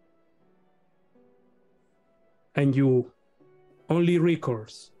 And your only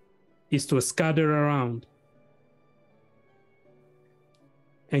recourse is to scatter around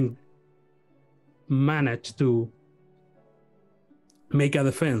and manage to make a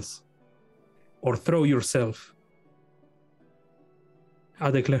defense or throw yourself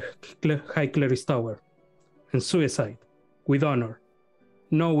at the High Clerist's Tower and suicide with honor,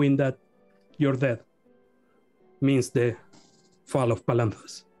 knowing that your death means the fall of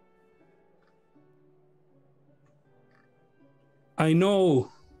Palanthas. I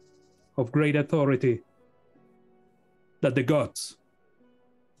know of great authority that the gods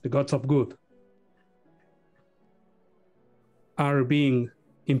of good, are being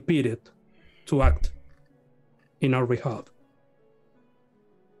impeded to act in our behalf.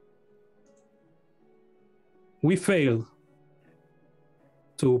 We fail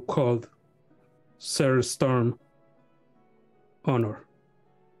to uphold Sir Storm honor,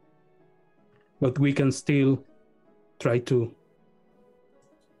 but we can still try to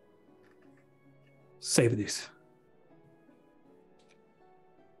save this.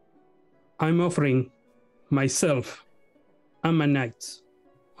 I'm offering myself and my knights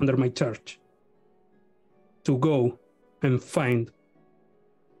under my charge to go and find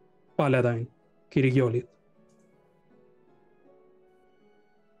Paladin Kirigiolit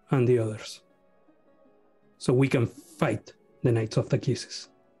and the others, so we can fight the Knights of Takhisis.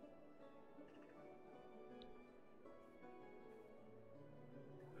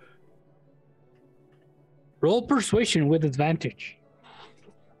 Roll persuasion with advantage.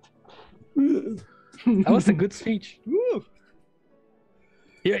 That was a good speech.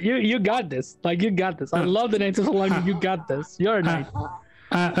 You got this. Like, you got this. I love the Knights of Solamnia. You got this. You're a knight.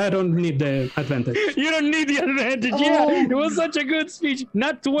 I don't need the advantage. You don't need the advantage. Yeah, it was such a good speech.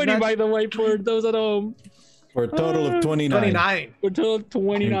 Not 20, by the way, for those at home. For a total of 29. 29. For a total of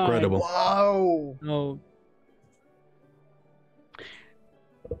 29. Incredible. Wow. No.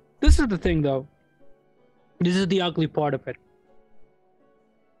 This is the thing, though. This is the ugly part of it.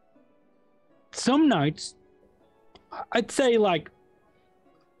 Some knights, I'd say like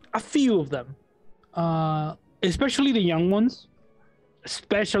a few of them, especially the young ones,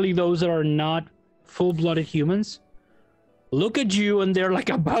 especially those that are not full-blooded humans, look at you and they're like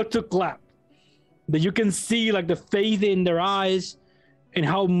about to clap. That you can see like the faith in their eyes and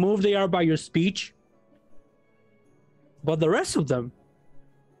how moved they are by your speech. But the rest of them,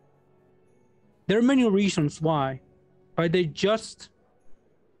 there are many reasons why, but they just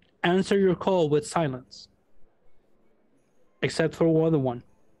answer your call with silence. Except for one.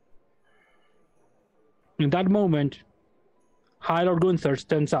 In that moment, High Lord Gunther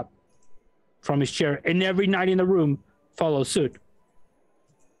stands up from his chair, and every knight in the room follows suit.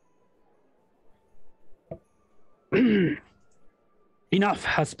 Enough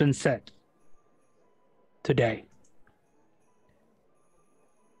has been said today.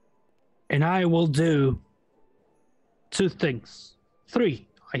 And I will do 2 things. 3,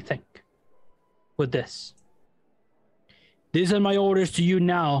 I think, with this. These are my orders to you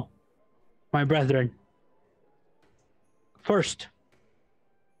now, my brethren. First,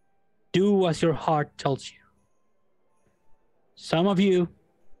 do as your heart tells you. Some of you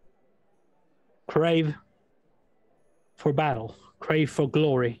crave for battle, crave for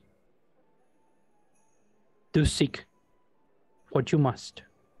glory. Do seek what you must.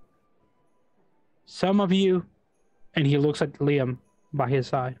 Some of you, and he looks at Liam by his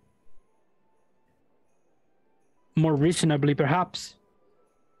side, more reasonably perhaps,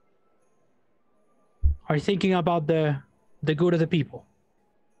 are thinking about the good of the people.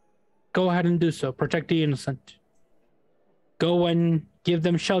 Go ahead and do so. Protect the innocent. Go and give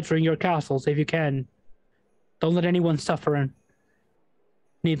them shelter in your castles if you can. Don't let anyone suffer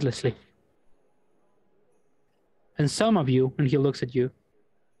needlessly. And some of you, and he looks at you,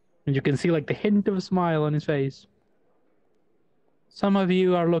 and you can see like the hint of a smile on his face. Some of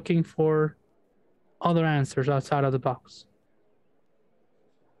you are looking for other answers outside of the box.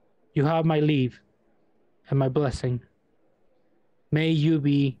 You have my leave and my blessing. May you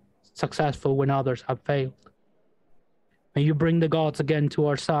be successful when others have failed. May you bring the gods again to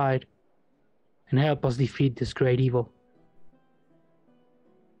our side and help us defeat this great evil.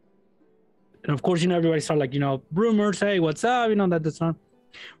 And of course, everybody start like, rumors, hey, what's up? That's not.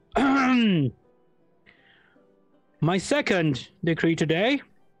 My second decree today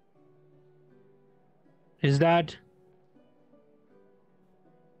is that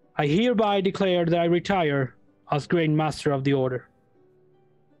I hereby declare that I retire as Grand Master of the Order.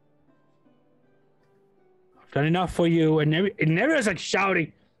 I've done enough for you, and everyone's like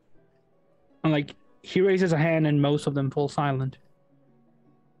shouting. And like he raises a hand, and most of them fall silent.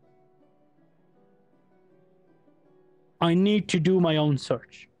 I need to do my own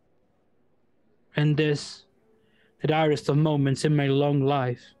search. And this, the direst of moments in my long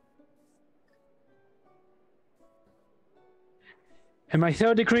life. And my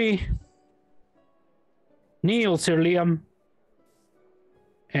third decree, kneel, Sir Liam.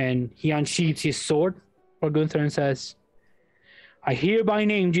 And he unsheathes his sword for Gunther and says, I hereby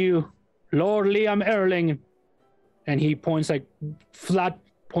named you Lord Liam Erling. And he points like flat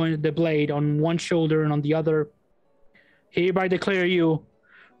point the blade on one shoulder and on the other. Hereby declare you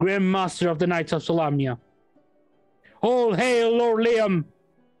Grand Master of the Knights of Solamnia. All hail Lord Liam!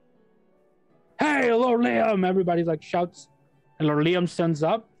 Hail Lord Liam! Everybody like shouts. And Lord Liam stands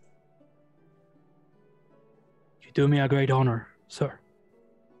up. You do me a great honor, sir.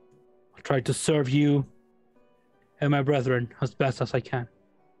 I'll try to serve you and my brethren as best as I can.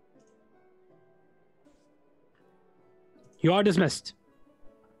 You are dismissed.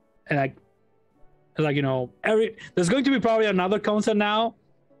 And there's going to be probably another concert now,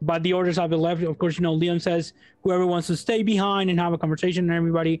 but the orders have been left. Of course, Liam says whoever wants to stay behind and have a conversation,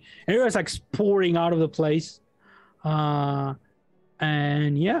 and everyone's like pouring out of the place.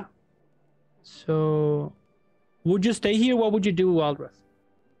 And yeah. So would you stay here? What would you do, Wildreth?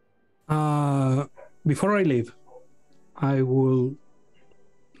 Before I leave, I will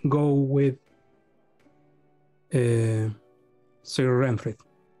go with Sir Renfrid,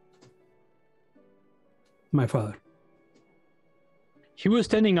 my father. He was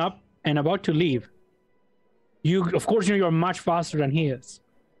standing up and about to leave. You, of course, you're much faster than he is.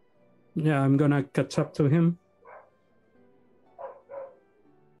 Yeah, I'm gonna catch up to him.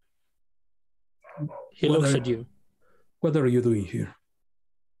 He looks at you. What are you doing here?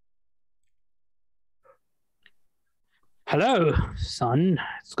 Hello, son.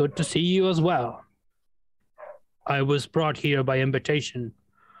 It's good to see you as well. I was brought here by invitation.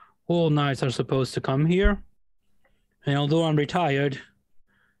 All knights are supposed to come here. And although I'm retired,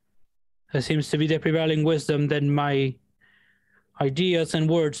 there seems to be the prevailing wisdom that my ideas and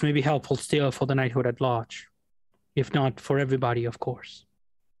words may be helpful still for the knighthood at large. If not for everybody, of course.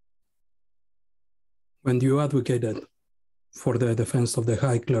 When you advocated for the defense of the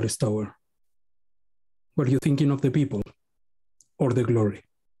High Clerist's Tower, were you thinking of the people or the glory?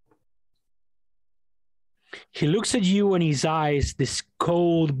 He looks at you and his eyes, these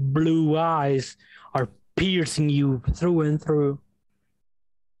cold blue eyes, are piercing you through and through.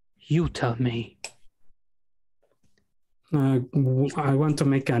 You tell me. I want to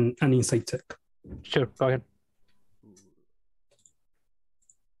make an insight check. Sure, go ahead.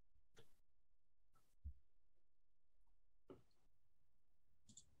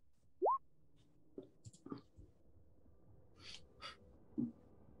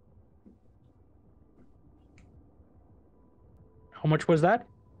 How much was that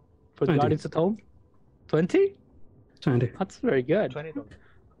for the 20. audience at home? 20? 20. That's very good. $20.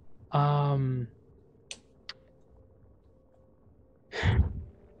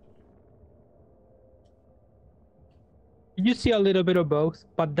 You see a little bit of both,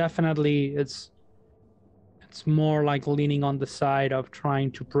 but definitely it's more like leaning on the side of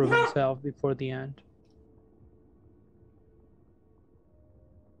trying to prove himself before the end.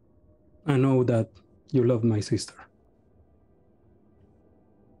 I know that you love my sister.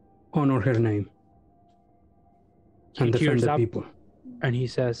 Honor her name. And defend the people. And he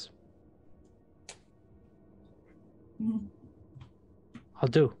says, I'll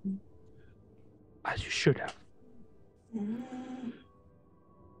do. As you should have.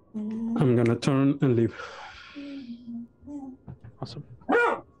 I'm gonna turn and leave. Awesome.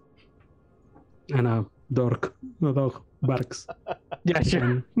 And a dog barks. Yeah,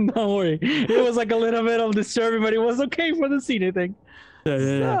 sure. Don't worry. It was like a little bit of disturbing, but it was okay for the scene, I think.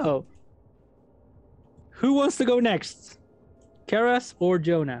 Yeah. So, who wants to go next? Karas or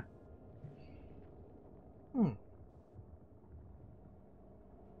Jonah?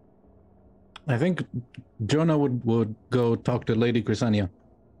 I think Jonah would go talk to Lady Chrysania.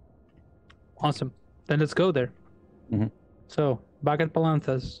 Awesome. Then let's go there. Mm-hmm. So, back at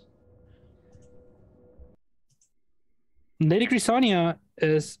Palanthas. Lady Chrysania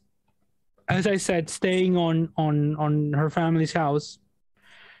is, as I said, staying on her family's house.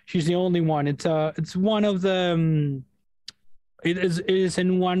 She's the only one. It's one of the it is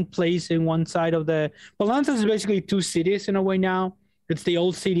in one place in one side of the Palanthas is basically two cities in a way now. It's the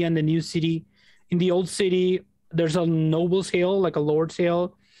old city and the new city. In the old city, there's a noble's hill, like a lord's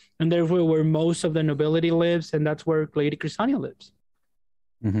hill, and therefore where most of the nobility lives, and that's where Lady Chrysania lives.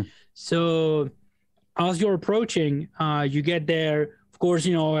 Mm-hmm. So as you're approaching, you get there. Of course,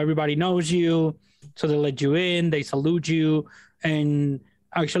 everybody knows you, so they let you in. They salute you, and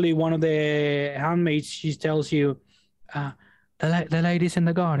actually, one of the handmaids, she tells you, "The lady's in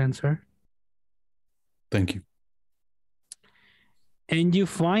the garden, sir." Thank you. And you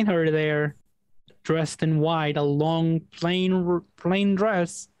find her there, dressed in white, a long plain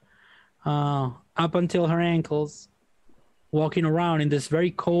dress, up until her ankles, walking around in this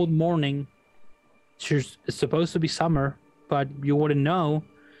very cold morning. It's supposed to be summer, but you wouldn't know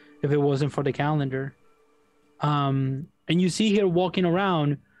if it wasn't for the calendar. And you see her walking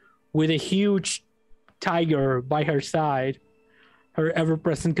around with a huge tiger by her side, her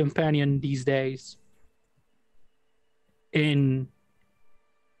ever-present companion these days. And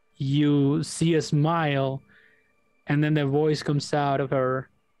you see a smile, and then the voice comes out of her.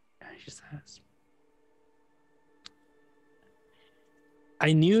 She says,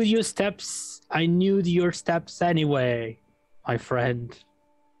 I knew your steps anyway, my friend.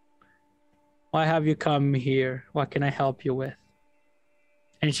 Why have you come here? What can I help you with?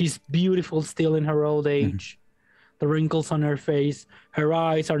 And she's beautiful still in her old age. The wrinkles on her face, her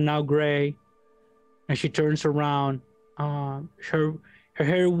eyes are now gray. And she turns around. Her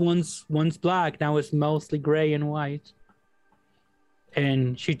hair once black, now is mostly gray and white.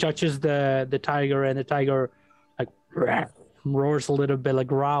 And she touches the tiger, and the tiger like roars a little bit, like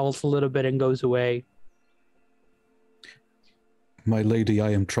growls a little bit, and goes away. My lady, I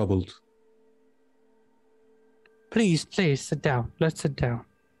am troubled. Please, sit down. Let's sit down.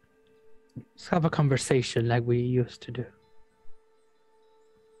 Let's have a conversation like we used to do.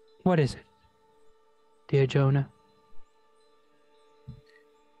 What is it, dear Jonah?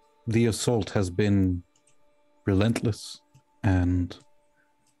 The assault has been relentless, and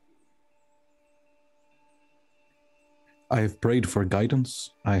I have prayed for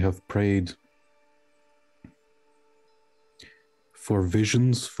guidance. I have prayed for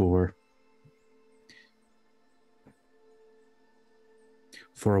visions, for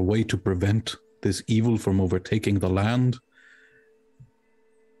a way to prevent this evil from overtaking the land.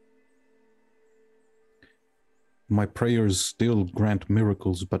 My prayers still grant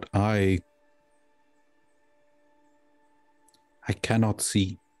miracles, but I cannot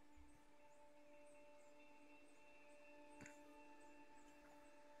see.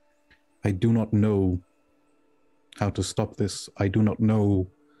 I do not know how to stop this. I do not know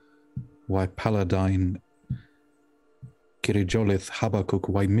why Paladine, Kirijolith, Habakkuk,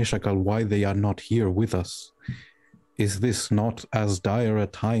 why Mishakal, why they are not here with us. Is this not as dire a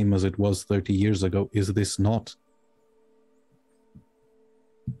time as it was 30 years ago? Is this not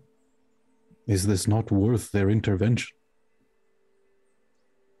worth their intervention?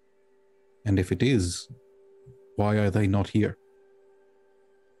 And if it is, why are they not here?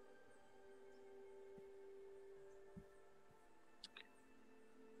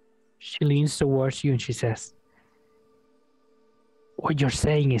 She leans towards you and she says, what you're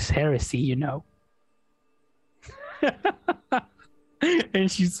saying is heresy, you know.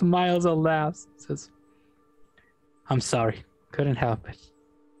 And she smiles and laughs. Says, I'm sorry, couldn't help it.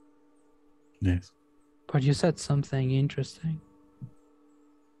 Yes. But you said something interesting.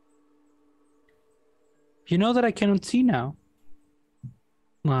 You know that I cannot see now.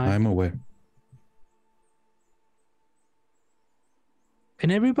 I'm aware.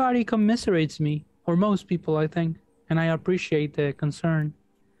 And everybody commiserates me, or most people, I think. And I appreciate the concern,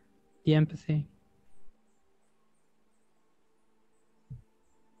 the empathy.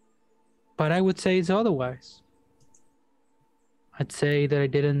 But I would say it's otherwise. I'd say that I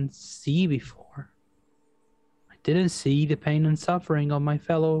didn't see before. I didn't see the pain and suffering of my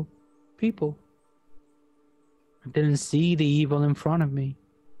fellow people. I didn't see the evil in front of me.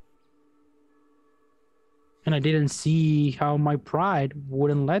 And I didn't see how my pride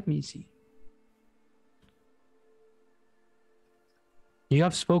wouldn't let me see. You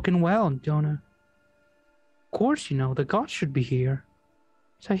have spoken well, Jonah. Of course, the gods should be here.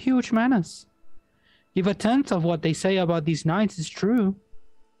 It's a huge menace. If a tenth of what they say about these knights is true,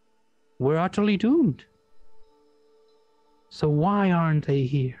 we're utterly doomed. So why aren't they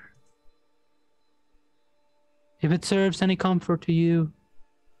here? If it serves any comfort to you,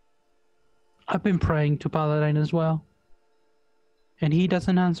 I've been praying to Paladin as well. And he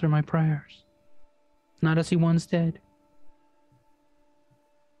doesn't answer my prayers. Not as he once did.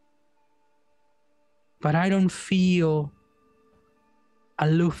 But I don't feel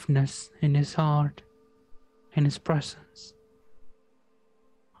aloofness in his heart, in his presence.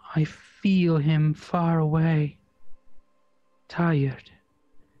 I feel him far away, tired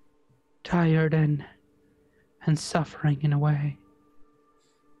and suffering in a way.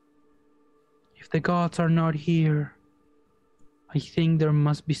 If the gods are not here, I think there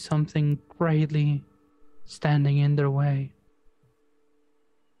must be something greatly standing in their way.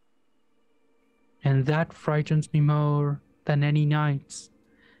 And that frightens me more than any knights,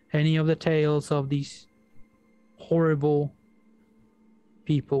 any of the tales of these horrible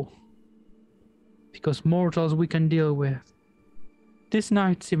people. Because mortals we can deal with. These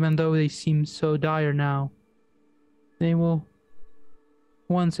knights, even though they seem so dire now, they will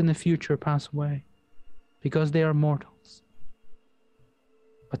once in the future pass away, because they are mortals.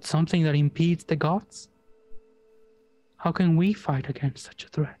 But something that impedes the gods? How can we fight against such a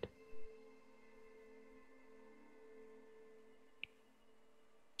threat?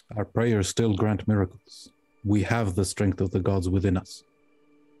 Our prayers still grant miracles. We have the strength of the gods within us.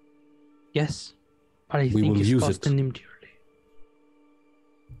 Yes, but I think it's costing them dearly.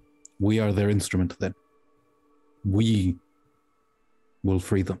 We are their instrument then. We will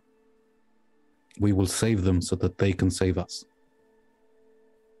free them. We will save them so that they can save us.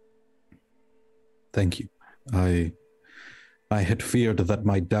 Thank you. I had feared that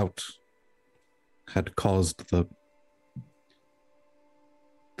my doubt had caused the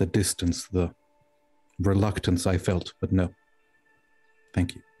distance, the reluctance I felt, but no.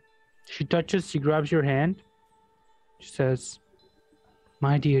 Thank you. She grabs your hand. She says,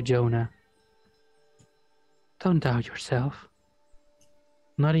 "My dear Jonah, don't doubt yourself.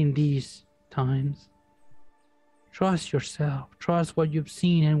 Not in these times. Trust yourself. Trust what you've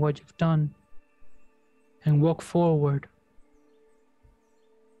seen and what you've done. And walk forward.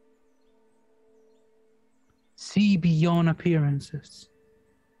 See beyond appearances.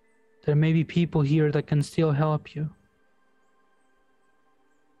 There may be people here that can still help you.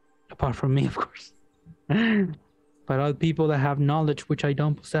 Apart from me, of course. But other people that have knowledge which I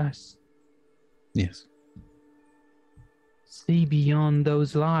don't possess. Yes. See beyond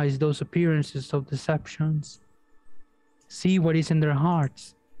those lies, those appearances of deceptions. See what is in their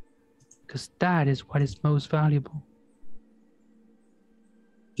hearts, because that is what is most valuable.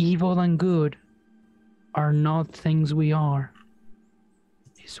 Evil and good are not things we are.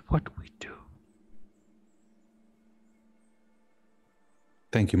 It's what we do."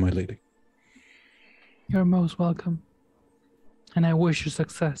 Thank you, my lady. You're most welcome. And I wish you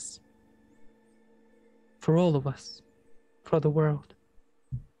success. For all of us. For the world.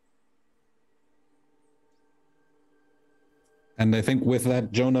 And I think with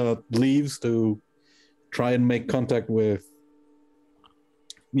that, Jonah leaves to try and make contact with,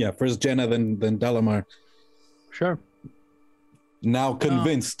 first Jenna, then Dalamar. Sure. Now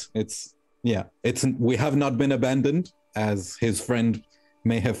convinced we have not been abandoned, as his friend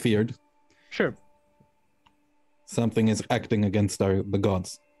may have feared. Sure. Something is acting against the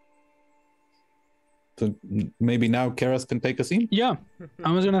gods. So maybe now Karas can take a scene? Yeah.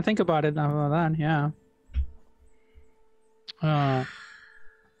 I was going to think about it about that, yeah.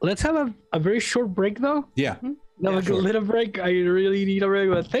 Let's have a very short break, though. Yeah. No, a little break. I really need a break.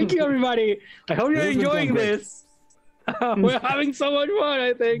 But thank you, everybody. I hope you're enjoying this. We're having so much fun,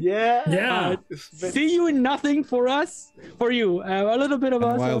 I think. Yeah. See you in nothing for us. For you. A little bit of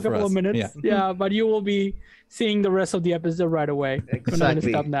us, a couple of minutes. Yeah, but you will be seeing the rest of the episode right away. Exactly. We're not going to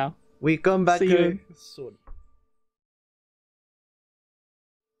stop now. We come back soon.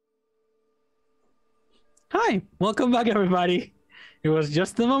 Hi, welcome back, everybody. It was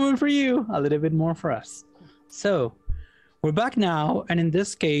just a moment for you, a little bit more for us. So, we're back now, and in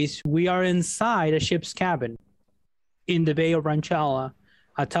this case, we are inside a ship's cabin in the Bay of Ranchala,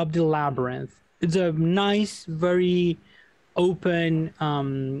 atop the labyrinth. It's a nice, very open,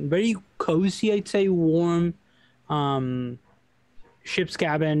 very cozy, I'd say, warm ship's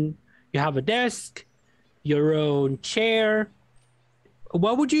cabin. You have a desk, your own chair,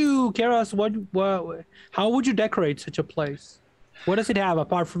 what would you, Keras, how would you decorate such a place? What does it have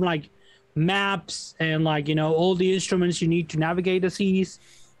apart from like maps and like, you know, all the instruments you need to navigate the seas?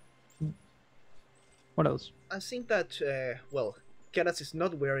 What else? I think that, well, Keras is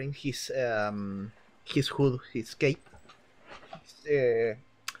not wearing his hood, his cape.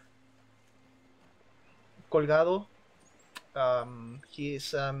 Colgado.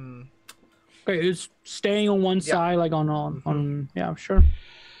 He's Okay, it's staying on one side, like on yeah, sure.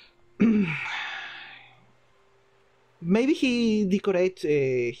 Maybe he decorate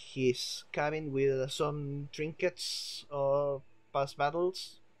his cabin with some trinkets of past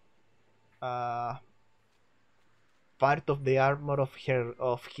battles. Part of the armor of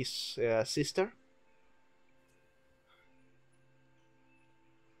his sister.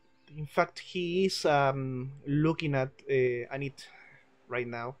 In fact, he is looking at it right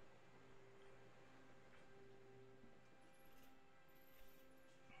now.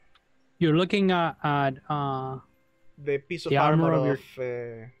 You're looking at the piece of the armor of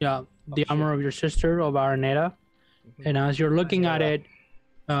the armor of your sister, of Araneta. And as you're looking at it,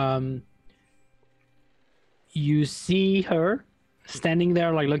 you see her standing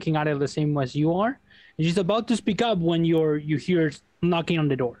there, like looking at it the same as you are. And she's about to speak up when you hear knocking on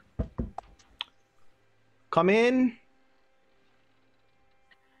the door. Come in.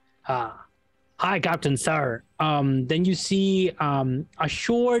 Hi, Captain, sir. Then you see a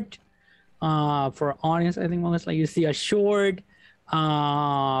short, for audience, I think honestly, you see a short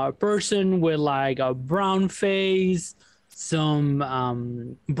person with like a brown face,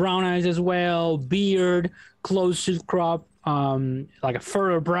 some brown eyes as well, beard, close to crop, like a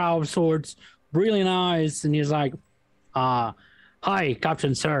furrowed brow of sorts, really nice. And he's like, hi,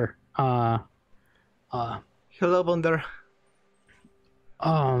 Captain, sir. Hello, Bonder.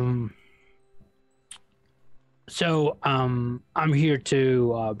 So, I'm here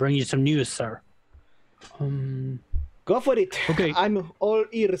to bring you some news, sir. Go for it. Okay. I'm all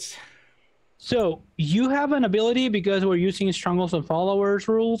ears. So, you have an ability, because we're using Strongholds and Followers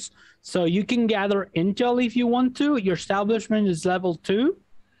rules, so you can gather intel if you want to. Your establishment is level 2.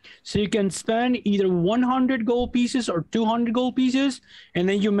 So you can spend either 100 gold pieces or 200 gold pieces, and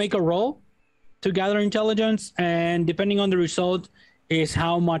then you make a roll to gather intelligence, and depending on the result is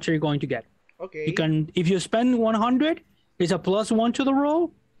how much you're going to get. Okay. You can, if you spend 100, it's a +1 to the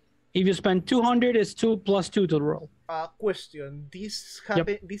roll. If you spend 200, it's 2 + 2 to the roll. Question: This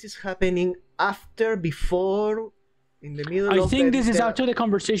is happening after, before, in the middle? I think this is after the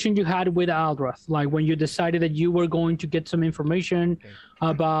conversation you had with Aldrath, like when you decided that you were going to get some information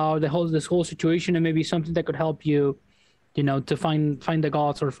about this whole situation, and maybe something that could help you, you know, to find the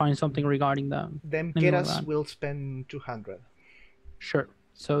gods or find something regarding them. Then Keras will spend 200. Sure.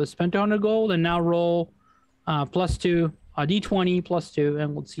 So spend 200 gold and now roll +2, a d20 +2,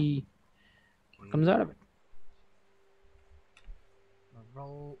 and we'll see what comes out of it.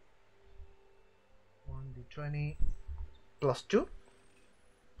 Roll 1d20 +2.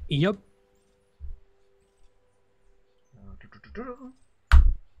 Yep.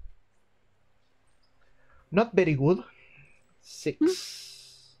 Not very good.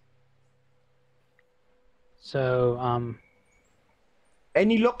 6. So,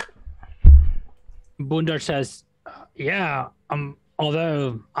 any luck? Bundar says, yeah,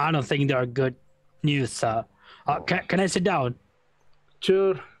 although I don't think they're good news, sir. Can I sit down?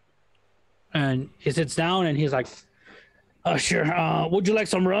 Sure. And he sits down and he's like, sure. Would you like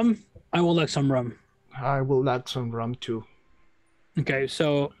some rum? I will like some rum. I will like some rum too. Okay,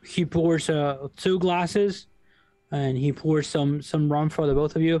 so he pours 2 glasses and he pours some rum for the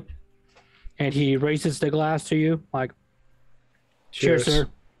both of you. And he raises the glass to you like, cheers, sir.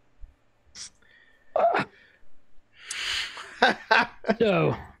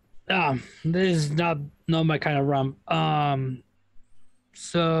 So, this is not my kind of rum.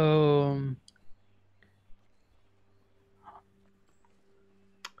 So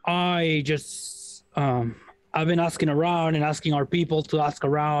I just I've been asking around and asking our people to ask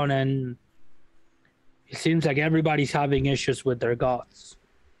around, and it seems like everybody's having issues with their gods.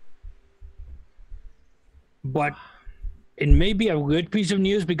 But it may be a good piece of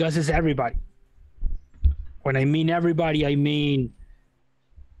news because it's everybody. When I mean everybody, I mean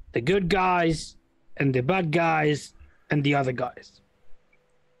the good guys and the bad guys and the other guys.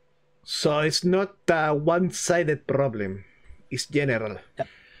 So it's not a one-sided problem. It's general.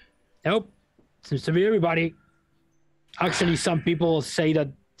 Nope. Seems to be everybody. Actually, some people say that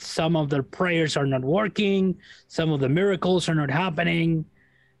some of their prayers are not working, some of the miracles are not happening,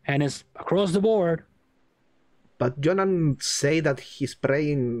 and it's across the board. But Johann say that his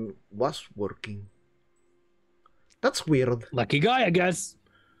praying was working. That's weird. Lucky guy, I guess.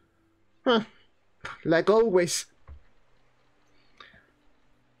 Huh. Like always.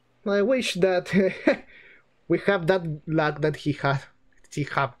 I wish that we have that luck that he had.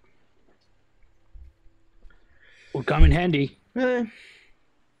 Will come in handy. Eh,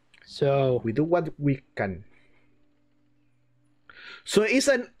 So we do what we can. So it's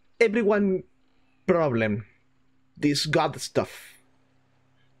an everyone problem. This god stuff.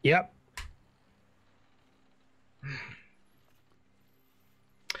 yep.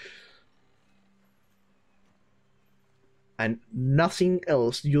 And nothing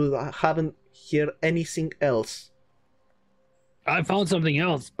else. You haven't heard anything else. I found something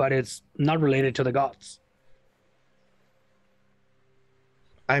else, but it's not related to the gods.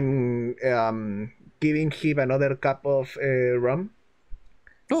 I'm giving him another cup of rum.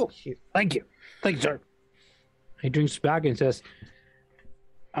 Oh, thank you. Thank you, sir. He drinks back and says,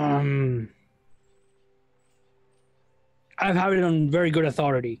 I've had it on very good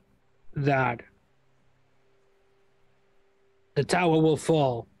authority that the tower will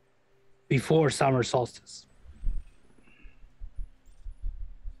fall before summer solstice.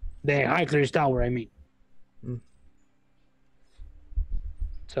 The High Clear's Tower, I mean.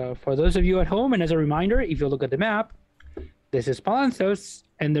 So for those of you at home, and as a reminder, if you look at the map, this is Palanthos,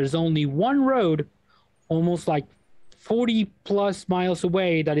 and there's only one road, almost like 40 plus miles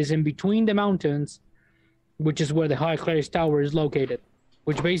away, that is in between the mountains, which is where the High Clear's Tower is located,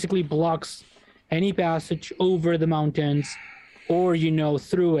 which basically blocks any passage over the mountains or,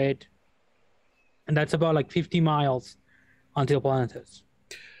 through it. And that's about like 50 miles until Palanthos.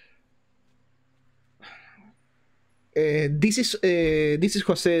 This is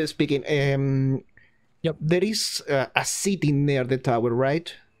Jose speaking. Yep. There is a city near the tower,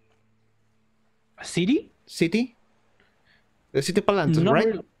 right? A city? City? The city Palanthos, Not right?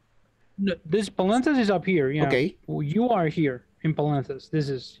 really. No, this Palanthos is up here. Yeah. Okay. Well, you are here in Palanthos. This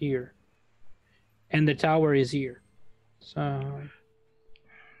is here. And the tower is here. So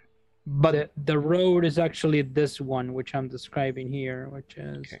But the road is actually this one, which I'm describing here, which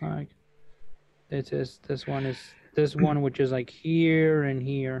is like this one is this one, which is like here and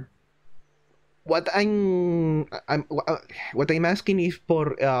here. what I'm asking is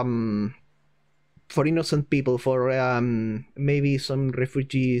for innocent people, for maybe some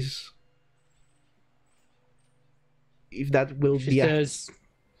refugees. If that will She be says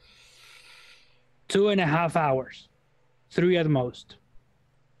 2.5 hours, 3 at most.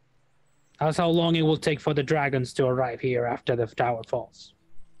 That's how long it will take for the dragons to arrive here after the tower falls.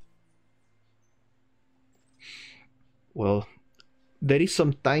 well, there is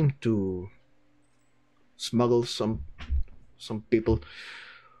some time to smuggle some people.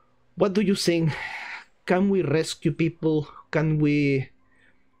 What do you think? Can we rescue people? Can we,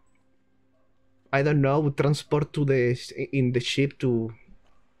 I don't know, transport in the ship to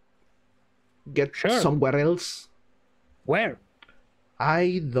get somewhere else? Where?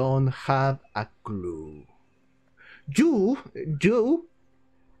 I don't have a clue. You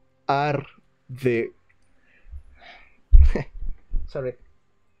are the sorry,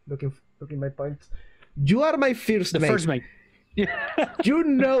 looking my points. You are my first mate. First mate. You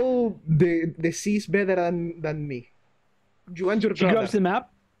know the seas better than me. You and your He brother. grabs the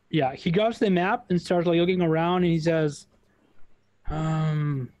map. Yeah, he grabs the map and starts like looking around, and he says,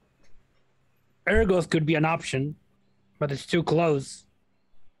 Ergoth could be an option, but it's too close.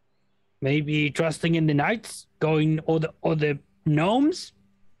 Maybe trusting in the knights, going or the gnomes,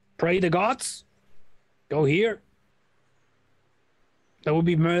 pray the gods, go here. That would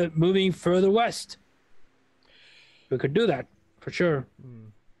be moving further west. We could do that for sure.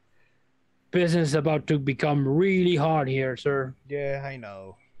 Business is about to become really hard here, sir. Yeah, I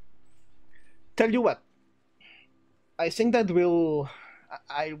know. Tell you what, I think that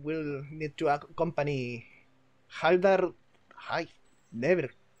I will need to accompany Haldar. I never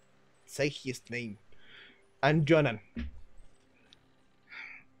say his name. And Jonan.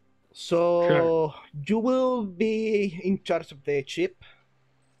 So Sure. you will be in charge of the ship.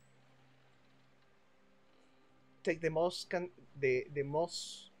 Take the most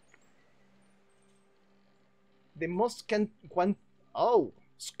one. Oh,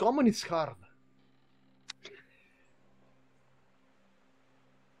 common is hard.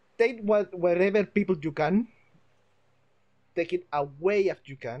 Take wherever people you can. Take it away if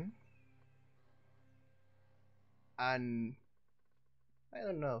you can. And I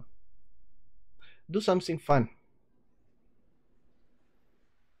don't know. Do something fun.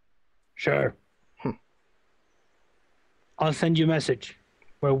 Sure. I'll send you a message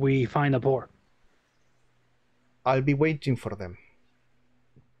where we find the port. I'll be waiting for them.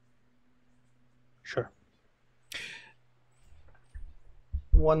 Sure.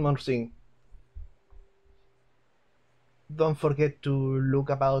 one more thing. Don't forget to look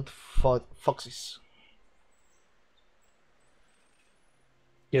about foxes.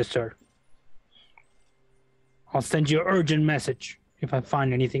 Yes, sir. I'll send you an urgent message if I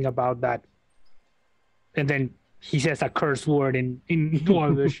find anything about that. And then he says a curse word in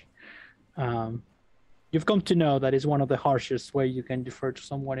Dwarvish. You've come to know that is one of the harshest way you can defer to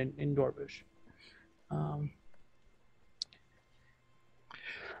someone in Dwarvish.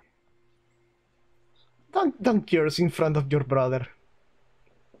 Don't curse in front of your brother.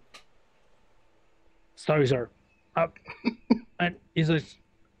 Sorry, sir. And he's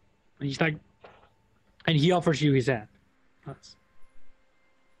like, and he offers you his hand.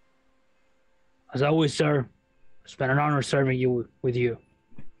 As always, sir, it's been an honor serving you with you.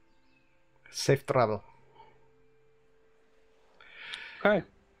 Safe travel. Okay.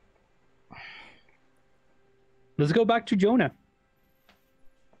 Let's go back to Jonah.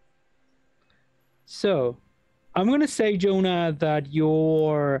 So, I'm gonna say, Jonah, that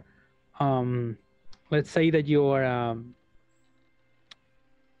your, let's say that your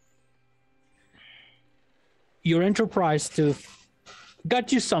enterprise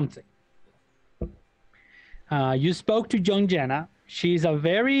got you something. You spoke to young Jenna. She's a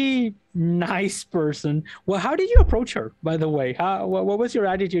very nice person. Well, how did you approach her, by the way? What was your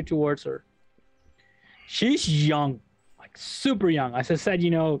attitude towards her? She's young, like super young. As I said,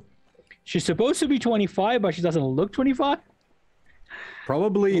 she's supposed to be 25, but she doesn't look 25.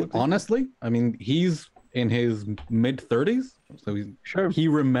 Probably, honestly, I mean, he's in his mid-30s, so he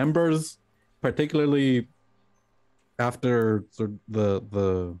remembers, particularly after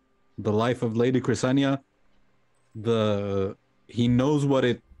the life of Lady Chrysania, he knows what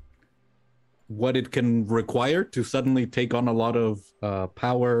it can require to suddenly take on a lot of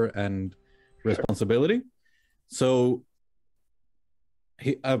power and responsibility. So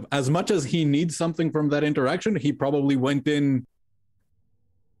he, as much as he needs something from that interaction, he probably went in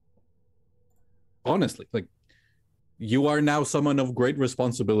honestly, like, you are now someone of great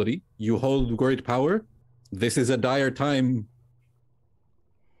responsibility, you hold great power, this is a dire time,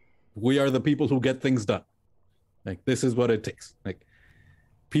 we are the people who get things done, like, this is what it takes. Like,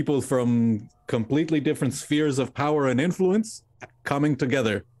 people from completely different spheres of power and influence coming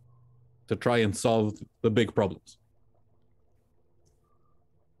together to try and solve the big problems.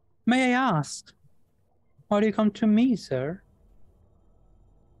 May I ask, why do you come to me, sir?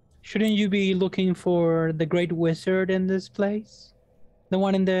 Shouldn't you be looking for the great wizard in this place? The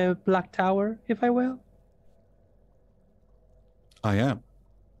one in the Black Tower, if I will? I am.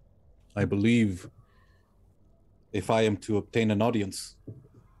 I believe if I am to obtain an audience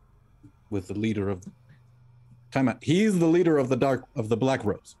with the leader of... He's the leader of the Black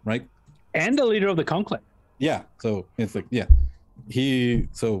Rose, right? And the leader of the Conclave. Yeah, so it's like, yeah.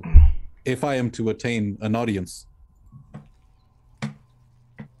 So if I am to attain an audience,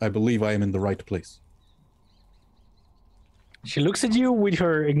 I believe I am in the right place. She looks at you with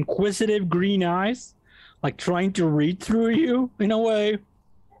her inquisitive green eyes, like trying to read through you in a way.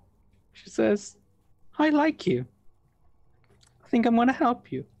 She says, I like you. I think I'm going to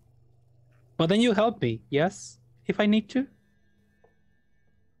help you. But then you help me, yes? If I need to?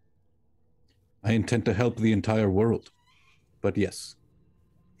 I intend to help the entire world. But yes,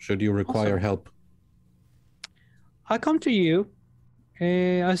 should you require help? I'll come to you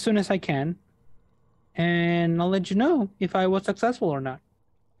as soon as I can, and I'll let you know if I was successful or not.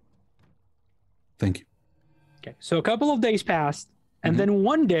 Thank you. Okay, so a couple of days passed, and then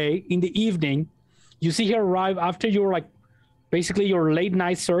one day in the evening, you see her arrive after your, like, basically your late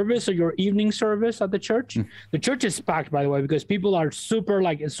night service or your evening service at the church. The church is packed, by the way, because people are it's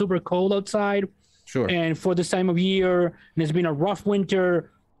super cold outside. Sure. And for this time of year, and it's been a rough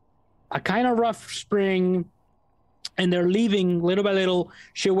winter, a kind of rough spring, and they're leaving little by little.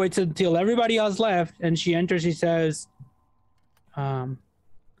 She waits until everybody else left, and she enters. She says,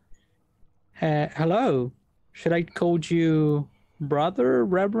 hello, should I call you brother,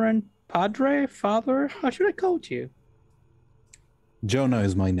 reverend, padre, father? How should I call you? Jonah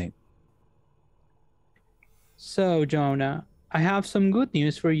is my name. So, Jonah, I have some good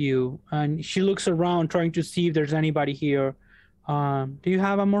news for you. And she looks around trying to see if there's anybody here. Do you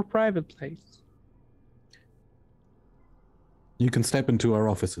have a more private place? You can step into our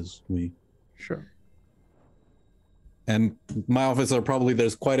offices. Sure. And my office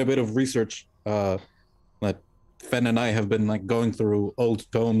there's quite a bit of research that Fen and I have been like going through old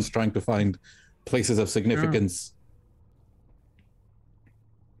tomes, trying to find places of significance. Sure.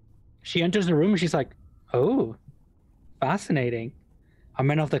 She enters the room and she's like, oh, fascinating. A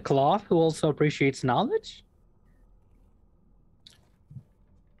man of the cloth who also appreciates knowledge?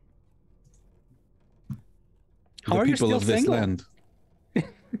 How are you people still of this single? land.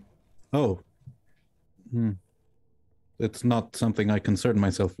 Oh. It's not something I concern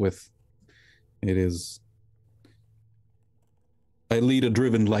myself with. It is... I lead a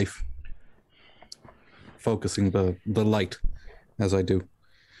driven life, focusing the light as I do.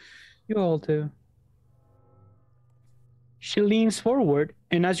 You all do. She leans forward,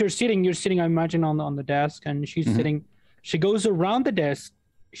 and as you're sitting, I imagine, on the desk, and she's sitting. She goes around the desk,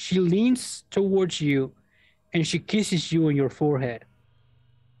 she leans towards you, and she kisses you on your forehead.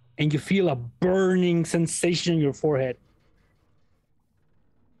 And you feel a burning sensation in your forehead.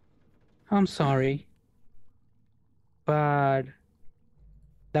 I'm sorry, but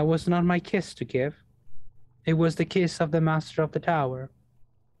that was not my kiss to give. It was the kiss of the master of the tower.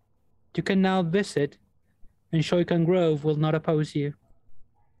 You can now visit, and Shoikan Grove will not oppose you.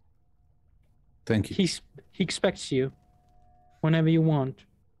 Thank you. He expects you whenever you want.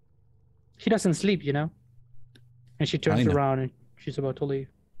 He doesn't sleep, you know? And she turns around and she's about to leave.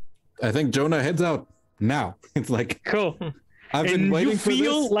 I think Jonah heads out now. It's like... Cool. I've been waiting for this. You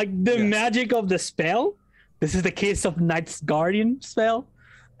feel like the magic of the spell. This is the case of Knight's Guardian spell.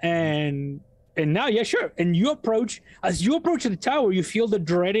 And now, yeah, sure. And as you approach the tower, you feel the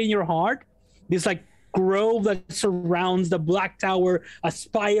dread in your heart. This like grove that surrounds the black tower, a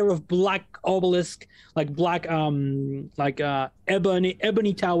spire of black obelisk, like black,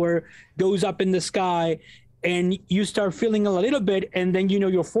 ebony tower goes up in the sky, and you start feeling a little bit, and then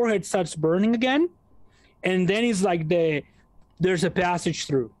your forehead starts burning again, and then it's like there's a passage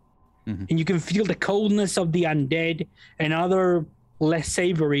through, and you can feel the coldness of the undead and other less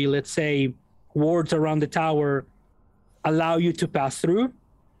savory, let's say, wards around the tower allow you to pass through,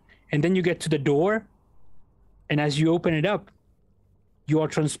 and then you get to the door, and as you open it up, you are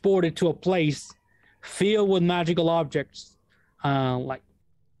transported to a place filled with magical objects, like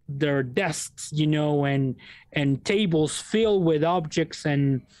there are desks, and tables filled with objects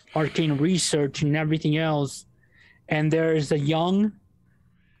and arcane research and everything else. And there's a young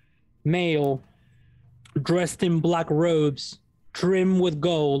male dressed in black robes, trimmed with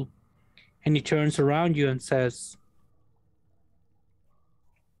gold, and he turns around you and says,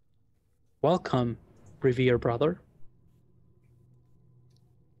 "Welcome, revered brother.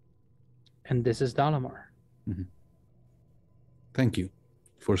 And this is Dalamar." Thank you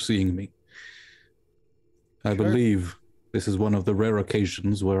for seeing me. I believe this is one of the rare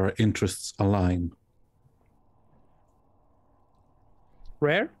occasions where our interests align.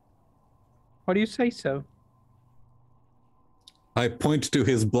 Rare? Why do you say so? I point to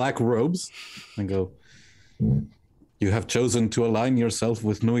his black robes and go, "You have chosen to align yourself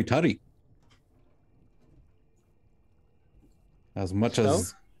with Nuitari. As much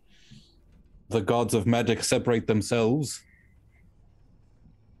as the gods of magic separate themselves,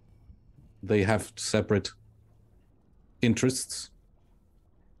 they have separate interests.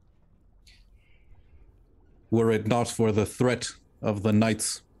 Were it not for the threat of the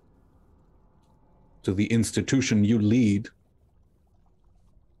knights to the institution you lead,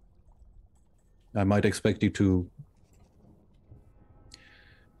 I might expect you to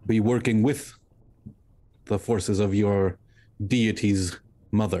be working with the forces of your deity's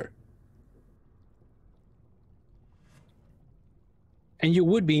mother." And you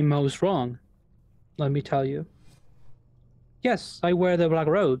would be most wrong, let me tell you. Yes, I wear the black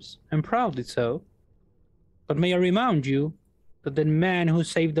robes, and proudly so. But may I remind you that the man who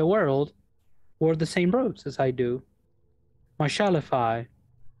saved the world wore the same robes as I do. My Shalify,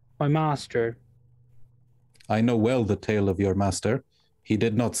 my master. I know well the tale of your master. He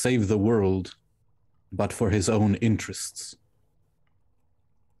did not save the world, but for his own interests.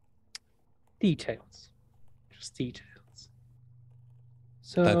 Details. Just details.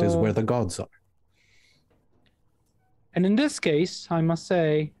 So, that is where the gods are. And in this case, I must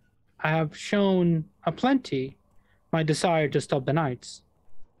say, I have shown aplenty my desire to stop the knights.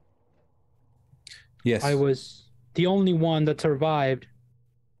 Yes. I was the only one that survived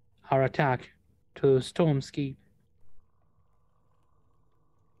our attack to Stormskeep.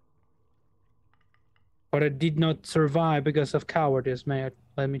 But I did not survive because of cowardice,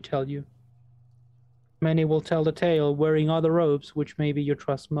 let me tell you. Many will tell the tale wearing other robes, which maybe you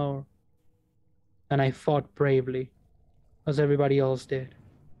trust more. And I fought bravely, as everybody else did.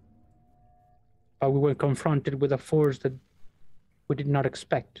 But we were confronted with a force that we did not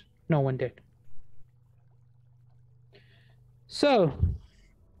expect. No one did. So,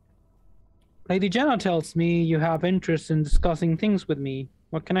 Lady Jenna tells me you have interest in discussing things with me.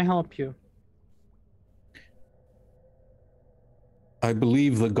 What can I help you? I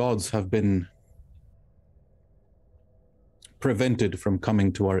believe the gods have been prevented from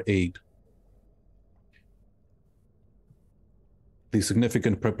coming to our aid. the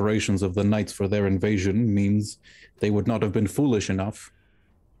significant preparations of the knights for their invasion means they would not have been foolish enough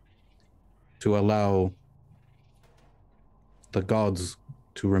to allow the gods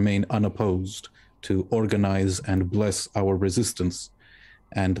to remain unopposed, to organize and bless our resistance,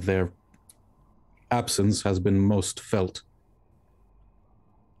 and their absence has been most felt.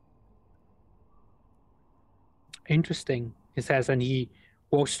 Interesting, he says, and he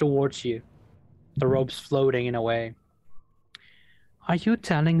walks towards you, the robes floating in a way. Are you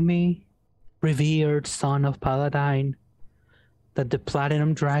telling me, revered son of Paladine, that the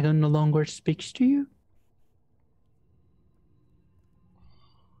Platinum Dragon no longer speaks to you?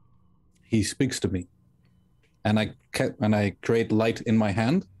 He speaks to me, and I create light in my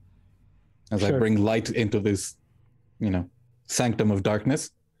hand as I bring light into this, sanctum of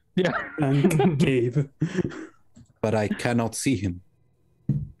darkness. Yeah, cave. But I cannot see him.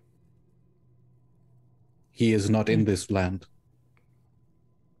 He is not in this land.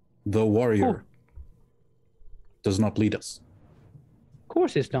 The warrior does not lead us. Of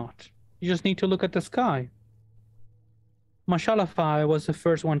course he's not. You just need to look at the sky. Mashalafai was the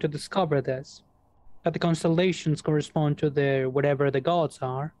first one to discover this, that the constellations correspond to whatever the gods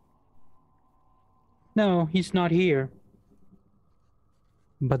are. No, he's not here.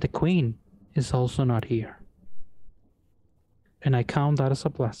 But the queen is also not here. And I count that as a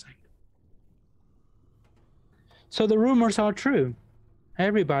blessing. So the rumors are true.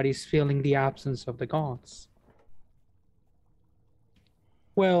 Everybody's feeling the absence of the gods.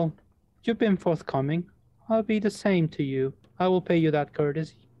 Well, you've been forthcoming. I'll be the same to you. I will pay you that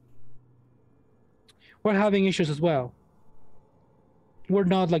courtesy. We're having issues as well. We're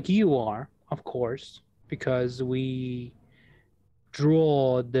not like you are, of course, because we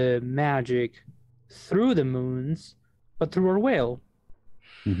draw the magic through the moons, but through our will.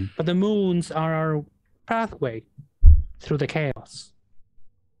 Mm-hmm. But the moons are our pathway through the chaos,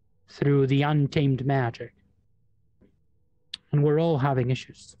 through the untamed magic. And we're all having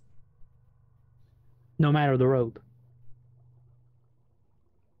issues, no matter the road.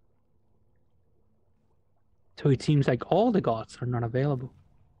 So it seems like all the gods are not available.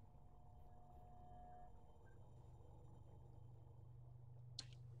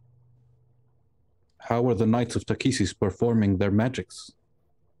 How are the Knights of Takhisis performing their magics?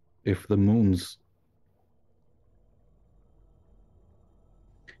 If the moons...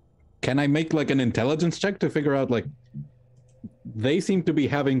 Can I make like an intelligence check to figure out, like, they seem to be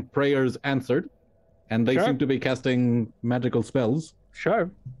having prayers answered, and they seem to be casting magical spells. Sure.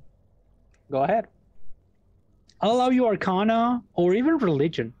 Go ahead. I'll allow you Arcana or even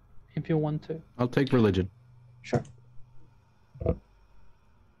Religion if you want to. I'll take Religion. Sure.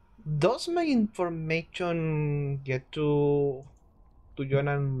 Does my information get to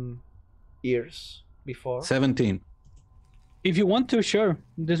Johann ears before? 17. If you want to, sure.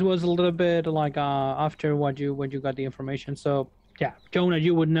 This was a little bit like after what you got the information. So yeah, Jonah,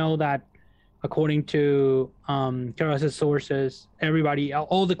 you would know that according to Karas's sources,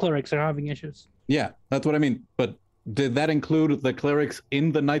 all the clerics are having issues. Yeah, that's what I mean. But did that include the clerics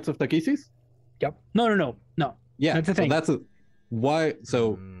in the Knights of Takhisis? Yep. No. Yeah, that's the thing. So why?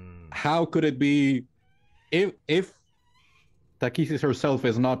 So how could it be if Takhisis herself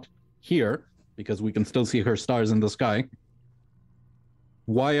is not here, because we can still see her stars in the sky?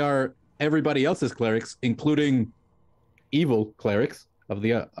 Why are everybody else's clerics, including evil clerics of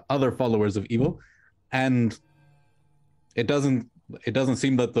the other followers of evil, and it doesn't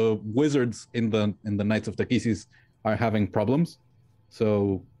seem that the wizards in the Knights of Takhisis are having problems?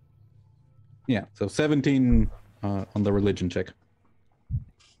 So yeah, so 17 on the religion check.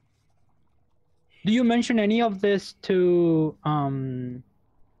 Do you mention any of this to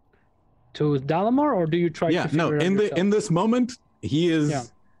Dalamar, or do you try to figure it out yourself? In this moment he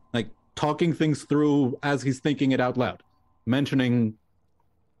is like talking things through as he's thinking it out loud, mentioning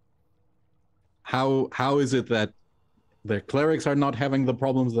how is it that their clerics are not having the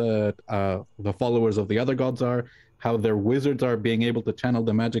problems that the followers of the other gods are, how their wizards are being able to channel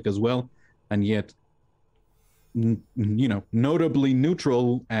the magic as well, and yet notably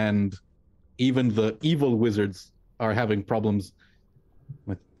neutral, and even the evil wizards are having problems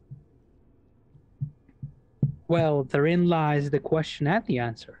with. Well, therein lies the question and the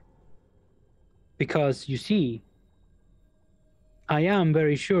answer. Because you see, I am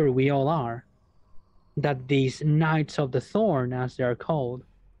very sure we all are, that these Knights of the Thorn, as they are called,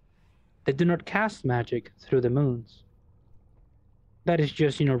 they do not cast magic through the moons. That is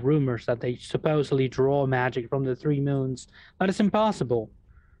just, rumors that they supposedly draw magic from the three moons. That is impossible.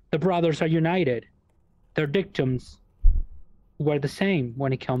 The brothers are united. Their dictums were the same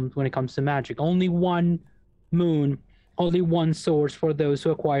when it comes to magic. Only one moon, only one source for those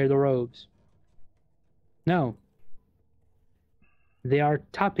who acquire the robes. No. They are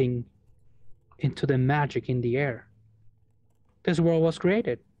tapping into the magic in the air. This world was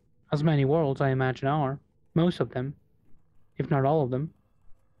created, as many worlds I imagine are, most of them, if not all of them.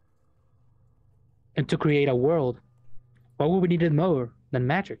 And to create a world, what would we need more than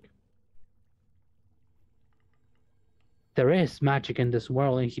magic? There is magic in this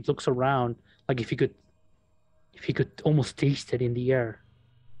world, and he looks around like if he could almost taste it in the air.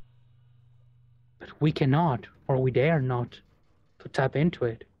 But we cannot, or we dare not, to tap into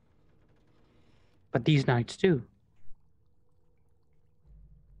it. But these knights do.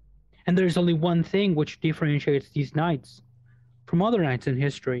 And there's only one thing which differentiates these knights from other knights in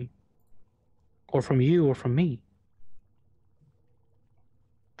history, or from you or from me.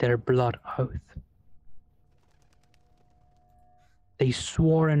 Their blood oath. They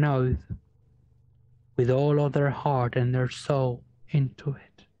swore an oath with all of their heart and their soul into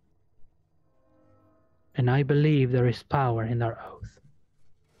it. And I believe there is power in their oath.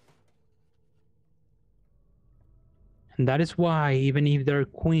 And that is why, even if their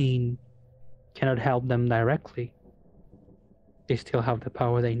queen cannot help them directly, they still have the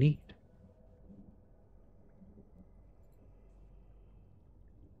power they need.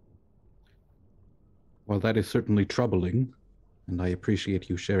 Well, that is certainly troubling, and I appreciate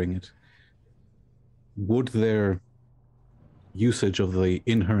you sharing it. Would their usage of the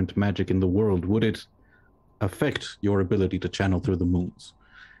inherent magic in the world, would it affect your ability to channel through the moons?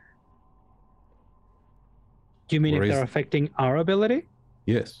 Do you mean if they're affecting our ability?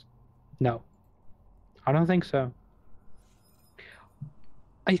 Yes. No. I don't think so.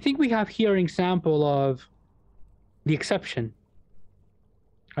 I think we have here an example of the exception,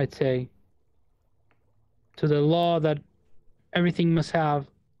 I'd say, to the law that everything must have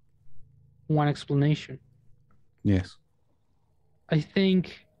one explanation. Yes. I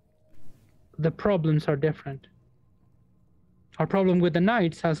think the problems are different. Our problem with the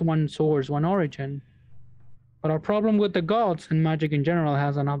knights has one source, one origin. But our problem with the gods and magic in general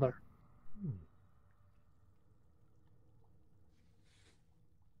has another.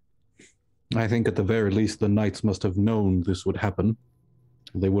 I think at the very least the knights must have known this would happen.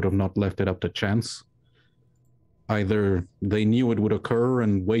 They would have not left it up to chance. Either they knew it would occur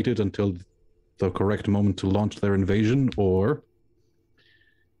and waited until the correct moment to launch their invasion, or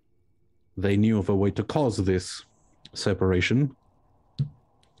they knew of a way to cause this separation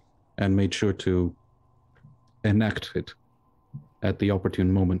and made sure to enact it at the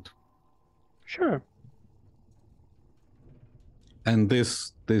opportune moment. Sure. And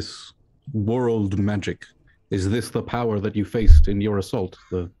this world magic, is this the power that you faced in your assault?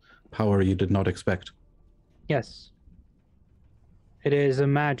 The power you did not expect? Yes. It is a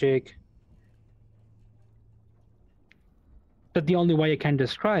magic that the only way I can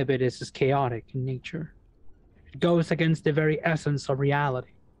describe it is as chaotic in nature. It goes against the very essence of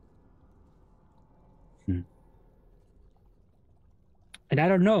reality. And I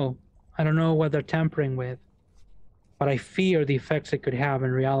don't know what they're tampering with, but I fear the effects it could have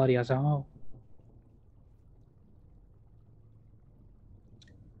in reality as a whole.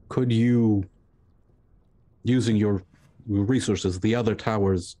 Could you, using your resources, the other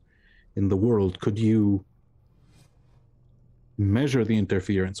towers in the world, could you measure the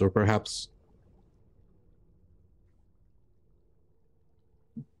interference, or perhaps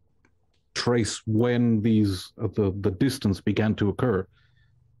trace when these the distance began to occur?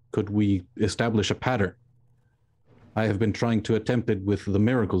 Could we establish a pattern? I have been trying to attempt it with the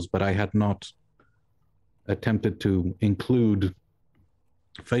miracles, but I had not attempted to include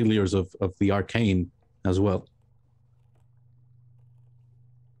failures of the arcane as well.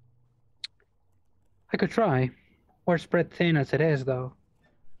 I could try. We're spread thin as it is, though.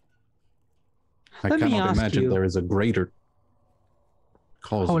 I cannot imagine there is a greater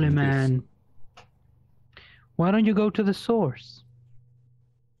cause. Holy man, why don't you go to the source?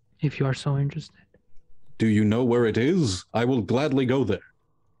 If you are so interested. Do you know where it is? I will gladly go there.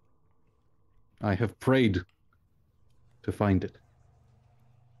 I have prayed to find it.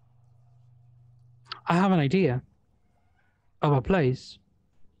 I have an idea of a place.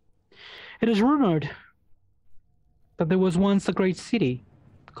 It is rumored that there was once a great city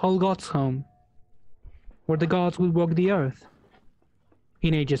called God's Home, where the gods would walk the earth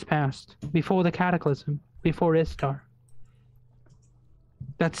in ages past, before the cataclysm, before Istar.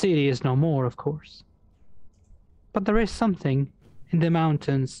 That city is no more, of course. But there is something in the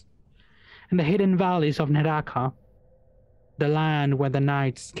mountains, in the hidden valleys of Neraka, the land where the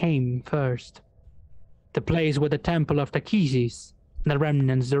knights came first, the place where the temple of Takhisis, the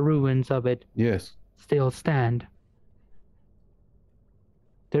remnants, the ruins of it, yes, still stand.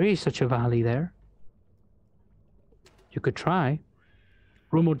 There is such a valley there. You could try.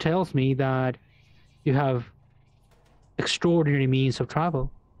 Rumor tells me that you have extraordinary means of travel.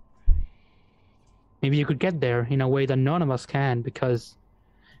 Maybe you could get there in a way that none of us can, because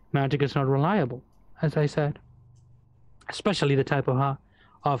magic is not reliable, as I said. Especially the type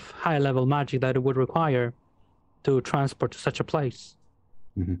of high-level magic that it would require to transport to such a place.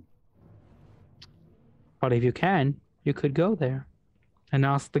 Mm-hmm. But if you can, you could go there and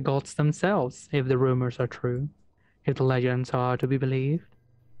ask the gods themselves if the rumors are true, if the legends are to be believed.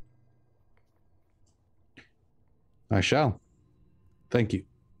 I shall. Thank you.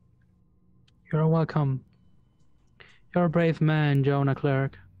 You're welcome. You're a brave man, Jonah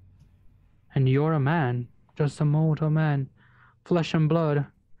Clerk. And you're a man, just a mortal man, flesh and blood.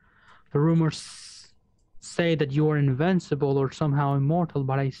 The rumors say that you are invincible or somehow immortal,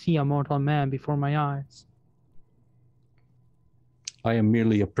 but I see a mortal man before my eyes. I am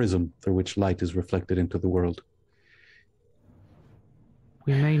merely a prism through which light is reflected into the world.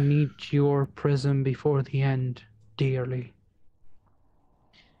 We may need your prism before the end, dearly.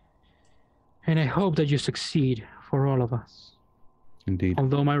 And I hope that you succeed for all of us. Indeed.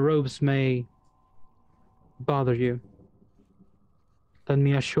 Although my robes may bother you, let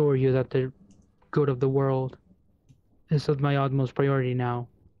me assure you that the good of the world is of my utmost priority now.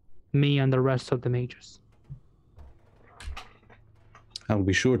 Me and the rest of the mages. I'll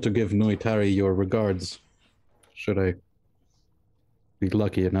be sure to give Noitari your regards, should I be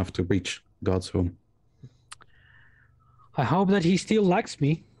lucky enough to reach God's home. I hope that he still likes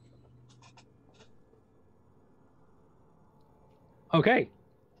me. Okay.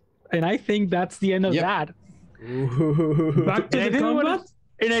 And I think that's the end of that. Back to the combat?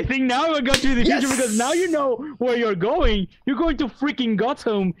 And I think now we'll go to the future, because now you know where you're going. You're going to freaking God's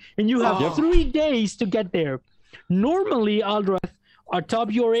home, and you have 3 days to get there. Normally, Aldrath,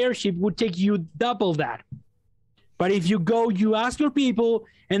 atop your airship would take you double that. But if you go, you ask your people,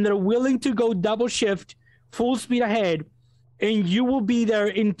 and they're willing to go double shift, full speed ahead, and you will be there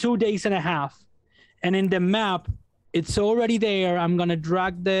in 2 days and a half. And in the map, it's already there. I'm going to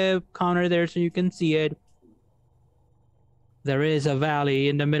drag the counter there so you can see it. There is a valley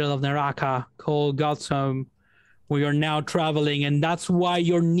in the middle of Naraka called God's Home, where you're now traveling, and that's why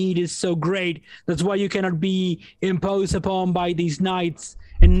your need is so great. That's why you cannot be imposed upon by these knights,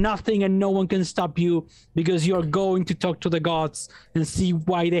 and nothing and no one can stop you, because you're going to talk to the gods and see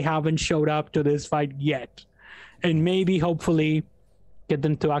why they haven't showed up to this fight yet. And maybe, hopefully, get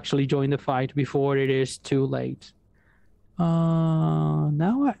them to actually join the fight before it is too late. Now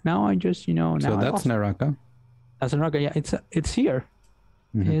I just, now so that's Naraka. That's Naraka. Yeah, it's here.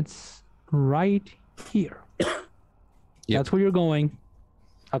 Mm-hmm. It's right here. Yep. That's where you're going.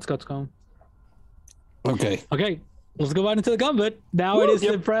 That's God's home. Okay. Okay. Let's go out into the combat. Now it is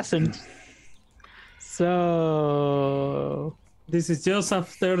the present. So this is just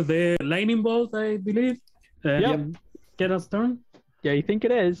after the lightning bolt, I believe. Get us turn. Yeah, you think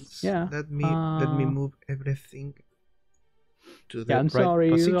it is? Yeah. Let me move everything to the I'm right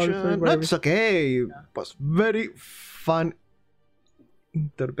sorry. position. That's okay. It was very fun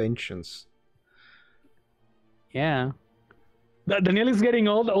interventions. Yeah. Daniel is getting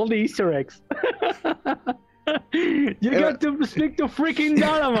all the Easter eggs. You got to speak to freaking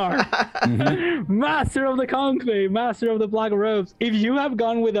Dalamar, Master of the Conclave, Master of the Black Robes. If you have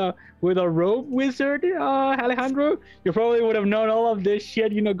gone with a robe wizard, Alejandro, you probably would have known all of this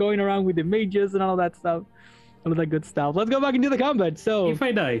shit, going around with the mages and all that stuff. All of that good stuff. Let's go back into the combat. So if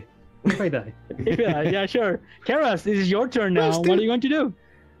I die. Yeah, sure. Karas, this is your turn now. What are you going to do?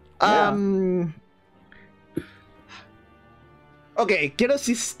 Okay, Keros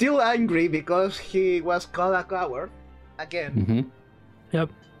is still angry because he was called a coward again. Mm-hmm. Yep.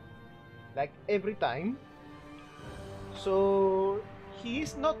 Like every time. So he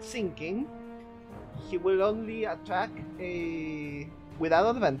is not thinking. He will only attack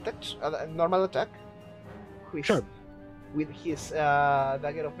without advantage, a normal attack. Sure. With his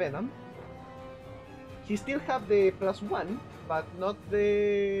dagger of venom. He still have the +1, but not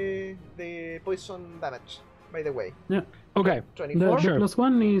the poison damage. By the way. Yeah. Okay. 24. The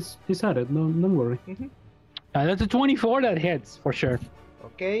 +1 is added. Don't worry. Mm-hmm. That's a 24 that hits for sure.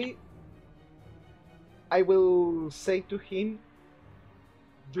 Okay. I will say to him.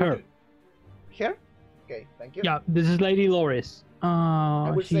 Her. Her? Okay, thank you. Yeah, this is Lady Loris.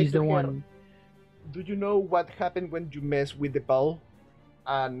 She's the one. Do you know what happened when you mess with the ball?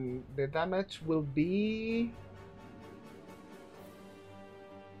 And the damage will be.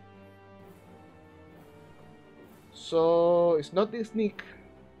 So it's not the sneak.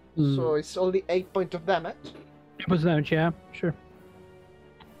 So it's only 8 points of damage. 8 points of damage, yeah, sure.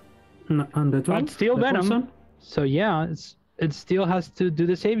 On the 12, But still the venom. poison? So yeah, it still has to do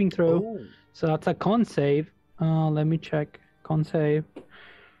the saving throw. Oh. So that's a con save. Let me check. Con save.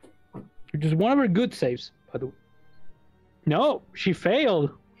 Which is one of her good saves, by the way. No, she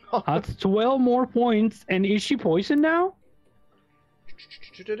failed. That's 12 more points. And is she poisoned now?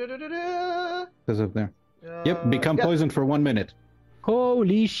 Because of there. Yep, become poisoned for 1 minute.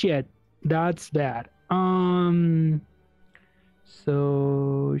 Holy shit. That's bad.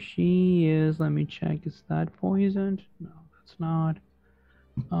 So she is, let me check, is that poisoned? No, that's not.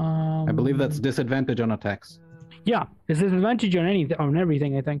 I believe that's disadvantage on attacks. Yeah, it's disadvantage on anything, on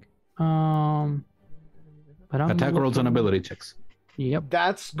everything, I think. But I'm Attack rolls and ability checks. Yep.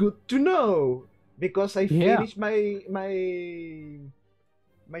 That's good to know because I finished my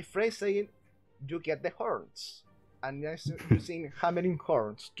phrase saying, "You get the horns," and I'm using hammering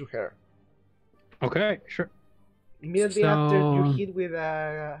horns to her. Okay, sure. Immediately after you hit with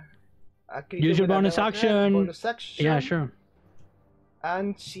a creature use your with bonus action. bonus action. Yeah, sure.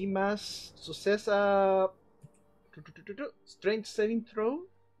 And she must success a strength saving throw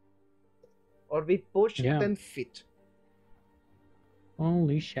or be pushed 10 feet.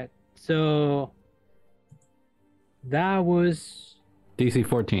 Holy shit. So that was DC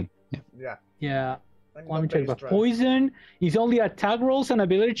 14. Yeah. Yeah. I'm Let me not check very about strong. poison. Is only attack rolls and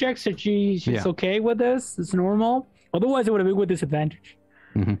ability checks, so she's okay with this. It's normal. Otherwise, it would have been with disadvantage.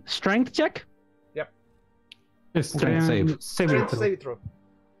 Mm-hmm. Strength check. Yep. Strength save. Strength saving throw.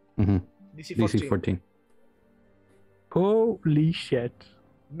 Mm-hmm. DC 14. DC 14. Holy shit.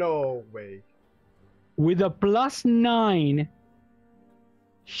 No way. With a +9,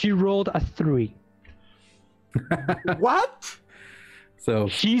 she rolled a 3. What? So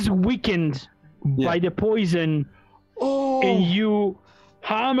She's weakened by the poison, and you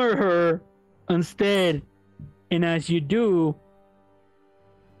hammer her instead. And as you do,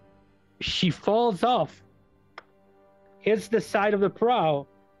 she falls off, hits the side of the prow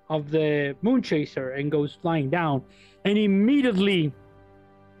of the moon chaser, and goes flying down. And immediately,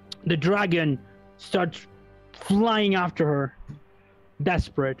 the dragon starts flying after her,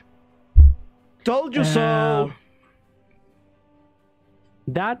 desperate. Told you so.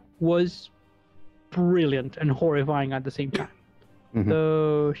 That was brilliant and horrifying at the same time. Mhm.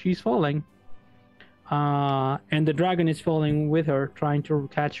 So she's falling. And the dragon is falling with her, trying to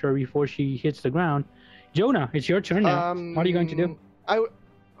catch her before she hits the ground. Jonah, it's your turn now. What are you going to do?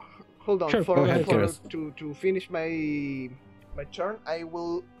 Hold on. Sure, For, go ahead, for Kiris. to finish my turn, I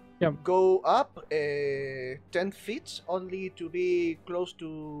will Yep. go up 10 feet, only to be close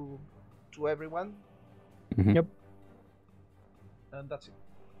to everyone. Mhm. Yep. And that's it.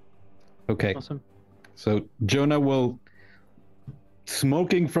 Okay. Awesome. So Jonah will,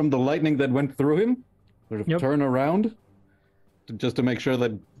 smoking from the lightning that went through him, sort of Yep. turn around just to make sure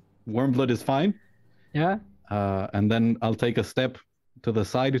that Wormblood is fine. Yeah. And then I'll take a step to the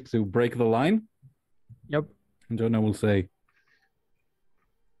side to break the line. Yep. And Jonah will say,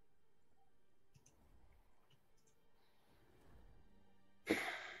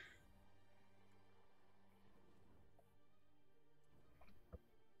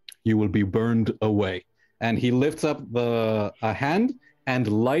 "You will be burned away." And he lifts up a hand, and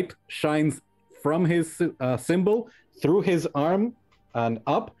light shines from his symbol through his arm and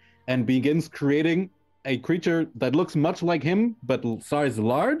up, and begins creating a creature that looks much like him, but size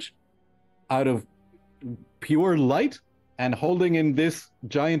large, out of pure light, and holding in this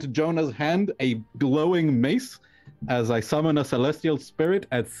giant Jonah's hand a glowing mace, as I summon a celestial spirit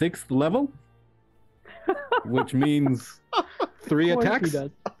at 6th level, which means 3 Of course he attacks does.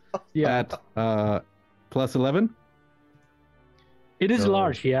 Yeah. at +11. It is So-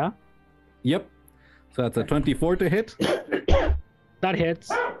 large, yeah. Yep. So that's a 24 to hit, That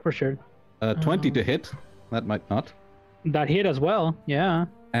hits, for sure. a 20 to hit, that might not, That hit as well, yeah.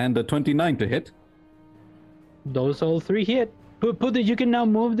 and a 29 to hit. Those all 3 hit. Put it, you can now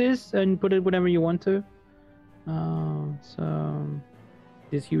move this and put it whenever you want to. So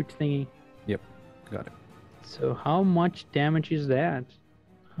this huge thingy. Yep, got it. So how much damage is that?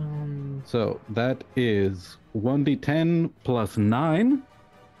 So that is 1d10 plus 9.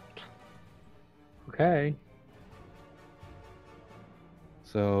 Okay.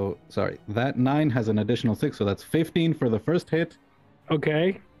 So, sorry, that 9 has an additional 6, so that's 15 for the first hit.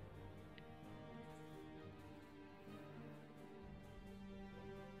 Okay.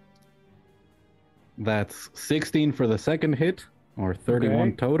 That's 16 for the second hit, or 31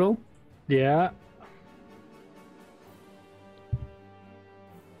 Okay. total. Yeah.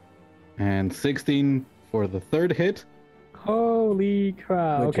 And 16 for the third hit. Holy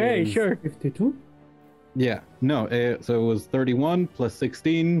crap. Which Okay, is sure. 52? Yeah, no, so it was 31 plus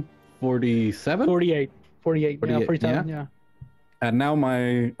 16, 47? 48. 48. 48, Yeah, 47, yeah. And now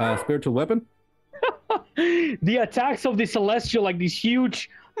my spiritual weapon? The attacks of the celestial, like these huge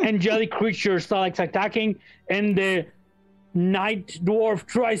angelic creatures start like attacking, and the night dwarf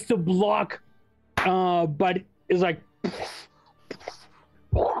tries to block, but it's like,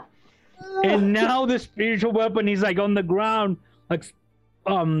 and now the spiritual weapon is like on the ground, like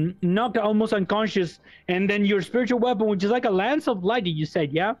knocked almost unconscious, and then your spiritual weapon, which is like a lance of light, you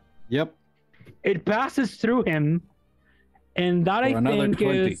said, yeah? Yep. It passes through him, and that I think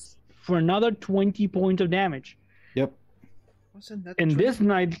 20. is for another 20 points of damage. Yep. Wasn't that And true? this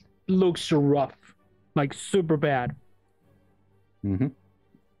knight looks rough, like super bad, Mm-hmm.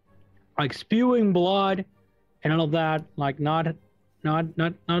 like spewing blood and all of that, like not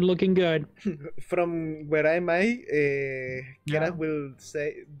looking good. From where am I? Geralt will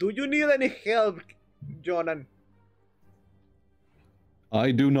say, "Do you need any help, Johann?" I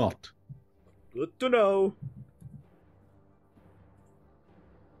do not. Good to know.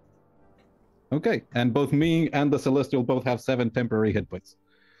 Okay, and both me and the Celestial both have 7 temporary hit points.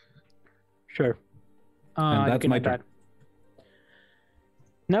 Sure. And you that's can my do turn. that.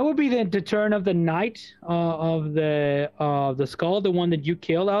 Now would be the turn of the knight of the skull, the one that you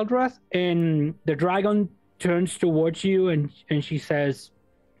killed, Eldrath, and the dragon turns towards you and she says,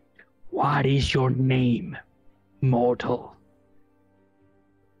 "What is your name, mortal?"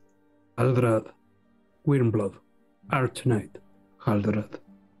 Haldrad, Wyrmblood, Archknight, Haldrad,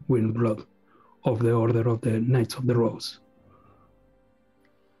 Wyrmblood, of the Order of the Knights of the Rose.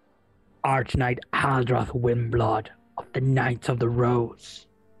 Archknight Haldrath Windblood of the Knights of the Rose.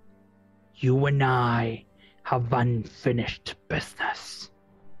 You and I have unfinished business.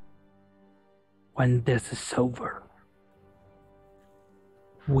 When this is over,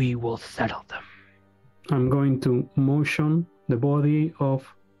 we will settle them. I'm going to motion the body of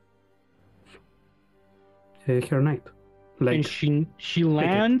her knight. And Like, she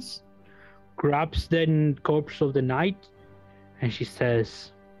lands, grabs the corpse of the knight, and she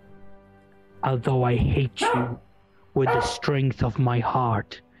says, "Although I hate you with the strength of my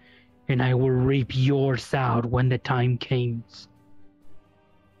heart, and I will reap yours out when the time comes,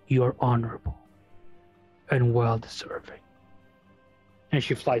 you're honorable and well deserving." And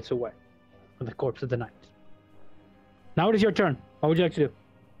she flies away with the corpse of the knight. Now it is your turn. What would you like to do?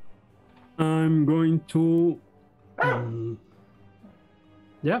 I'm going to I'm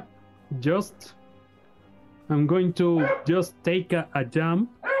going to just take a jump.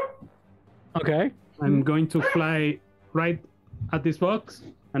 Okay. I'm going to fly right at this box,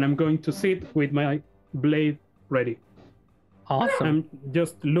 and I'm going to sit with my blade ready. Awesome. I'm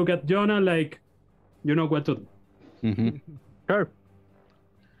just look at Jonah like, you know what to do. Mm-hmm. Sure.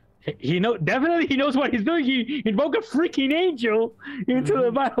 He knows what he's doing. He invoked a freaking angel into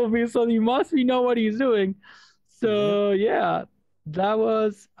the battlefield, so he must know what he's doing. So yeah, that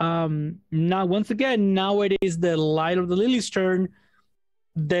was now once again. Now it is the Light of the Lily's turn.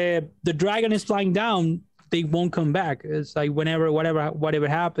 The dragon is flying down. They won't come back. It's like whatever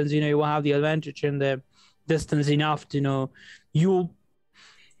happens, you will have the advantage in the distance enough to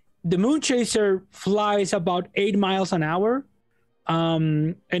the moon chaser flies about 8 miles an hour.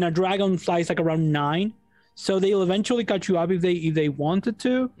 And a dragon flies like around 9, so they'll eventually catch you up if they wanted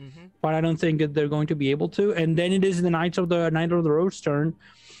to, but I don't think that they're going to be able to. And then it is the Knight of the Rose's turn,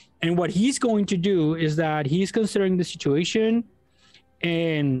 and what he's going to do is that he's considering the situation,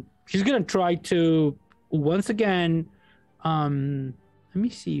 and he's gonna try to once again. Let me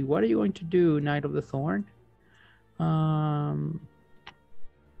see. What are you going to do, Knight of the Thorn?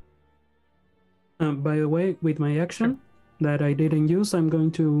 By the way, with my action that I didn't use, I'm going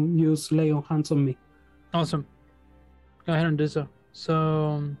to use lay on hands on me. Awesome. Go ahead and do so.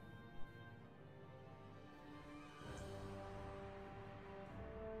 So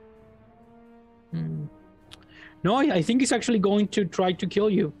no, I think he's actually going to try to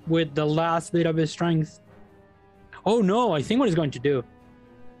kill you with the last bit of his strength. Oh no, I think what he's going to do,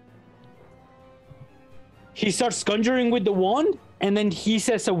 he starts conjuring with the wand, and then he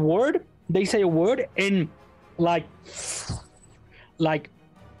says a word. They say a word, and like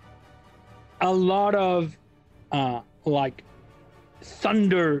a lot of like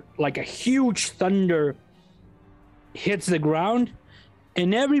thunder, like a huge thunder hits the ground,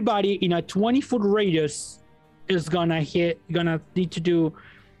 and everybody in a 20-foot radius is gonna need to do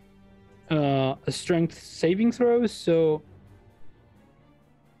a strength saving throw. So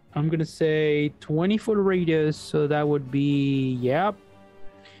I'm gonna say 20-foot radius, so that would be, yep,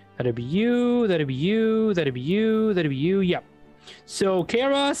 that'd be you, that'd be you, that'd be you, that'd be you, yep. So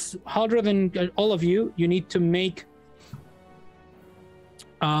Karas, Haldrad, and all of you need to make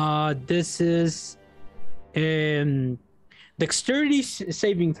This is dexterity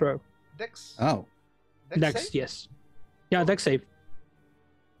saving throw. Dex. Oh, Dex, save? yes. Yeah, dex save.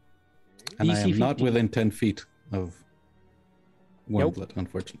 and I DC am not 15. within 10 feet of Nope. Wormlet,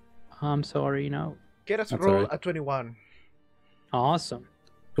 unfortunately. I'm sorry, no. Get us That's roll alright. a 21. Awesome.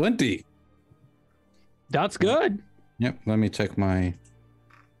 20. That's good. Yep, let me check my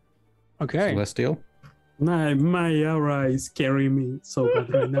Okay. Celestial. My aura is carrying me so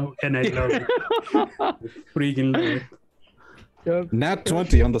bad right now, and I love it. Freaking love it. Yep. Nat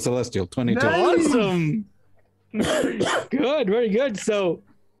 20 on the Celestial, 22. Awesome. Good, very good. So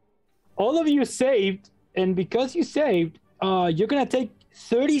all of you saved, and because you saved, you're gonna take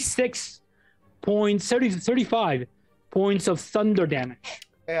 36 points, 35 points of thunder damage.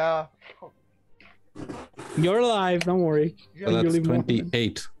 Yeah. You're alive, don't worry. So that's You'll leave more.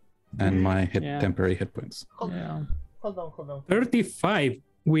 28 and my Yeah. temporary hit points. Yeah. Hold on. 35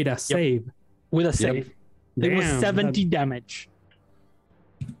 with a save. With a save. It was Damn, 70 damage.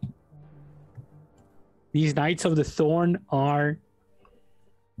 These Knights of the Thorn are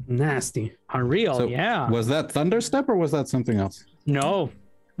Nasty. unreal. So Yeah. was that Thunderstep or was that something else? No.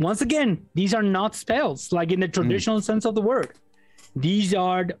 Once again, these are not spells, like in the traditional sense of the word. These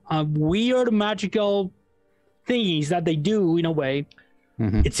are weird magical thingies that they do in a way.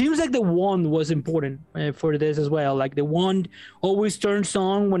 Mhm. It seems like the wand was important for this as well. Like the wand always turns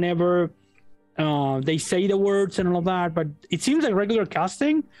on whenever they say the words and all of that. But it seems like regular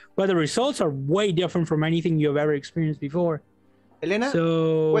casting, but the results are way different from anything you've ever experienced before. Elena,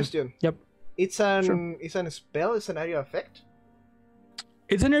 So, question. Yep. It's an spell, it's an area effect?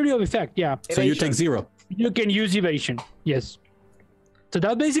 It's an area of effect, yeah. So you Evasion. take 0. You can use evasion, yes. So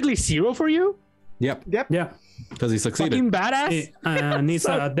that's basically 0 for you? Yep, Yep. Yeah. because he succeeded. Fucking badass. And it's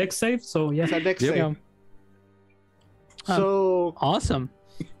a dex save, so yeah. It's a dex Yep. save. Yeah. So, Awesome.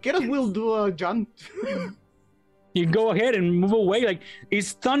 Keras will do a jump. You can go ahead and move away. Like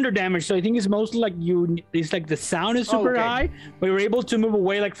it's thunder damage, so I think it's mostly like it's like the sound is super okay. high, but you're able to move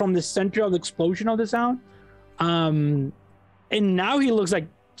away like from the center of the explosion of the sound. And now he looks like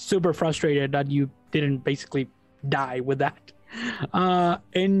super frustrated that you didn't basically die with that.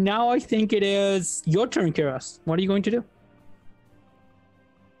 And now I think it is your turn, Keras. What are you going to do?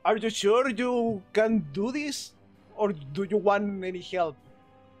 Are you sure you can do this? Or do you want any help?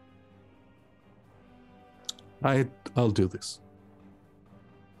 I'll do this.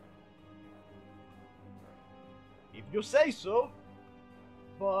 If you say so.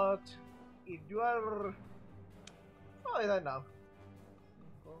 But if you are... Oh, I don't know.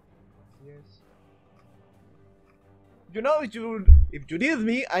 Yes. You know, if you need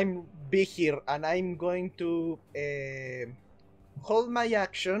me, I'm be here, and I'm going to hold my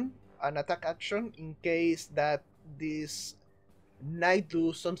action, an attack action, in case that this knight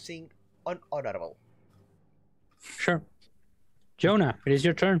do something unhonorable. Sure. Jonah, it is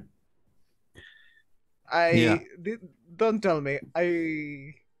your turn. Don't tell me.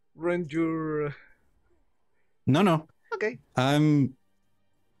 I ruined your... No. Okay. I'm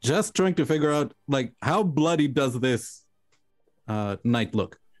just trying to figure out, like, how bloody does this knight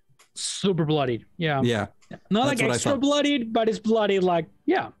look? Super bloodied. Yeah. Yeah. Not That's like what I extra thought. bloodied, but it's bloodied like,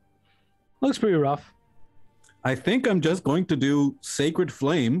 yeah. Looks pretty rough. I think I'm just going to do Sacred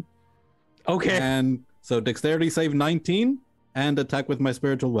Flame. Okay. And so dexterity save 19 and attack with my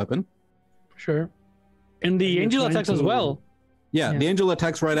spiritual weapon. Sure. And the you're angel trying attacks as to- well. Yeah, Yeah. the angel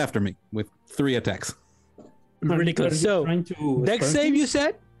attacks right after me with 3 attacks. Ridiculous. So, Dex save you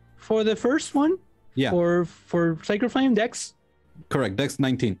said for the first one? Yeah. Or for Sacred Flame, Dex? Correct, dex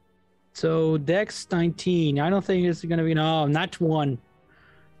 19. So Dex 19. I don't think it's gonna be not 1.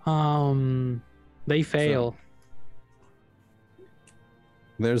 They fail.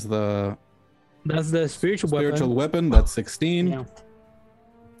 There's the That's the spiritual weapon. That's 16. Yeah.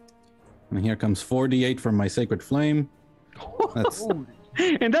 And here comes 4d8 from my Sacred Flame. That's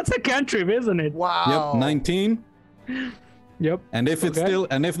And that's a cantrip, isn't it? Wow. yep, 19. Yep. And if it's Okay.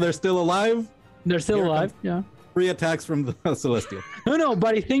 if they're still alive, They're still Here alive. comes- Yeah. 3 attacks from the Celestial. No,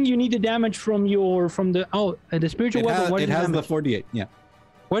 but I think you need the damage from the spiritual It weapon. has, What is it the has the damage? 4d8. Yeah.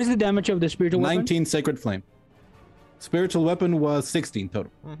 What is the damage of the spiritual weapon? 19 Sacred Flame. Spiritual weapon was 16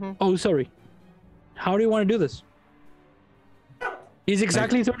 total. Oh, sorry. How do you want to do this? It's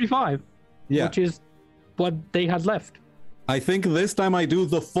exactly 35, Yeah. which is what they had left. I think this time I do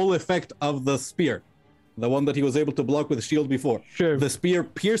the full effect of the spear. The one that he was able to block with shield before. Sure. The spear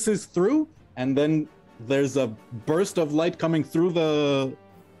pierces through, and then there's a burst of light coming through the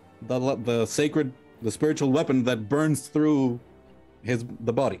spiritual weapon that burns through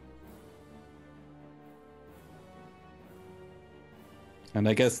the body. And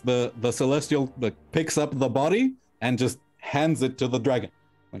I guess the celestial picks up the body and just hands it to the dragon.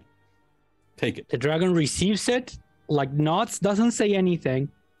 Like, take it. The dragon receives it, like nods, doesn't say anything,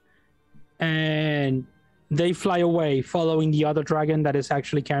 and they fly away, following the other dragon that is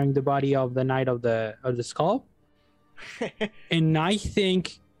actually carrying the body of the Knight of the Skull. And I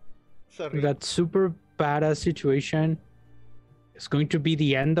think that super badass situation is going to be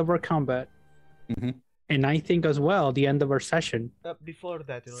the end of our combat. Mm-hmm. And I think as well the end of our session. Before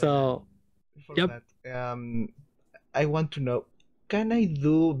that, I want to know, can I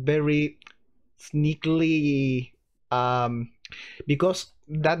do very sneakily, because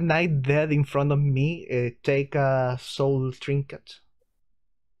that knight dead in front of me, take a soul trinket?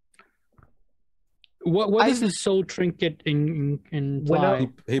 What is the soul trinket in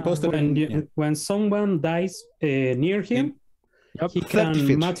he posted when someone dies near him, he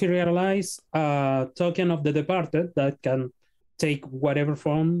can materialize a token of the departed that can take whatever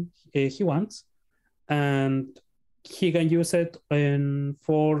form he wants, and he can use it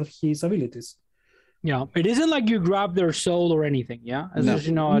for his abilities. Yeah, it isn't like you grab their soul or anything. Yeah, as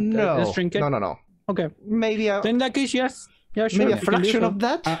you know, a trinket. No. Okay, maybe then in that case, yes, yeah, sure. Maybe a fraction of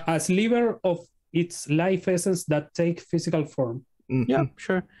that. A sliver of its life essence that take physical form. Mm-hmm. Yeah,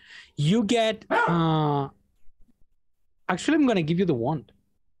 sure. You get. Actually, I'm gonna give you the wand.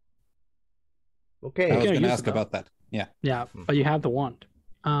 Okay. I was gonna ask about that. Yeah. Yeah, but you have the wand.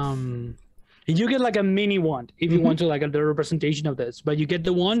 You get like a mini wand if you want to, like the representation of this. But you get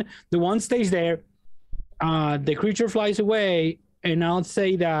the wand. The wand stays there. The creature flies away, and I'll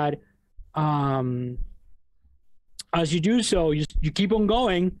say that as you do so, you keep on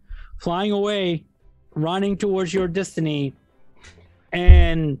going, flying away, running towards your destiny,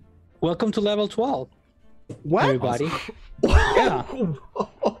 and welcome to level 12. What? Everybody. Yeah.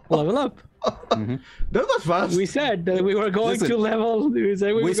 Level up. Mm-hmm. That was fast. We said that we were going to level.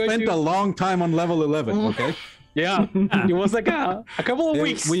 We spent a long time on level 11. Okay. Yeah, it was like a couple of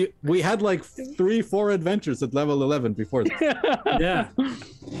weeks. We had like 3-4 adventures at level 11 before this. Yeah.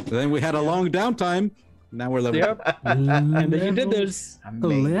 Then we had a long downtime. Now we're level. Yep. And then you did this.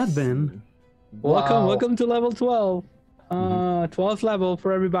 11. Welcome to level 12. 12th level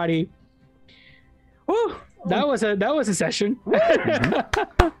for everybody. Woo! That was a session.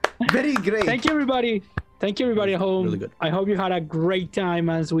 Very great. Thank you, everybody. Thank you, everybody at home. Really good. I hope you had a great time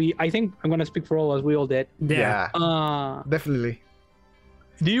I think I'm going to speak for all as we all did. Yeah. Definitely.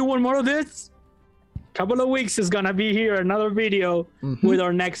 Do you want more of this? Couple of weeks is going to be here, another video with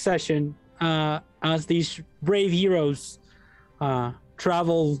our next session as these brave heroes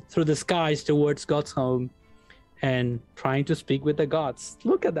travel through the skies towards God's home and trying to speak with the gods.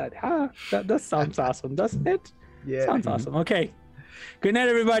 Look at that. That sounds awesome, doesn't it? Yeah. Sounds awesome. Okay. Good night,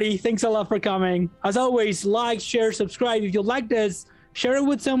 everybody. Thanks a lot for coming. As always, like, share, subscribe. If you like this, share it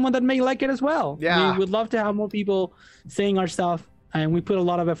with someone that may like it as well. Yeah. We would love to have more people saying our stuff, and we put a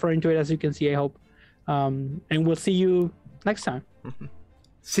lot of effort into it, as you can see, I hope. And we'll see you next time.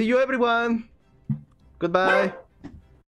 See you, everyone. Goodbye.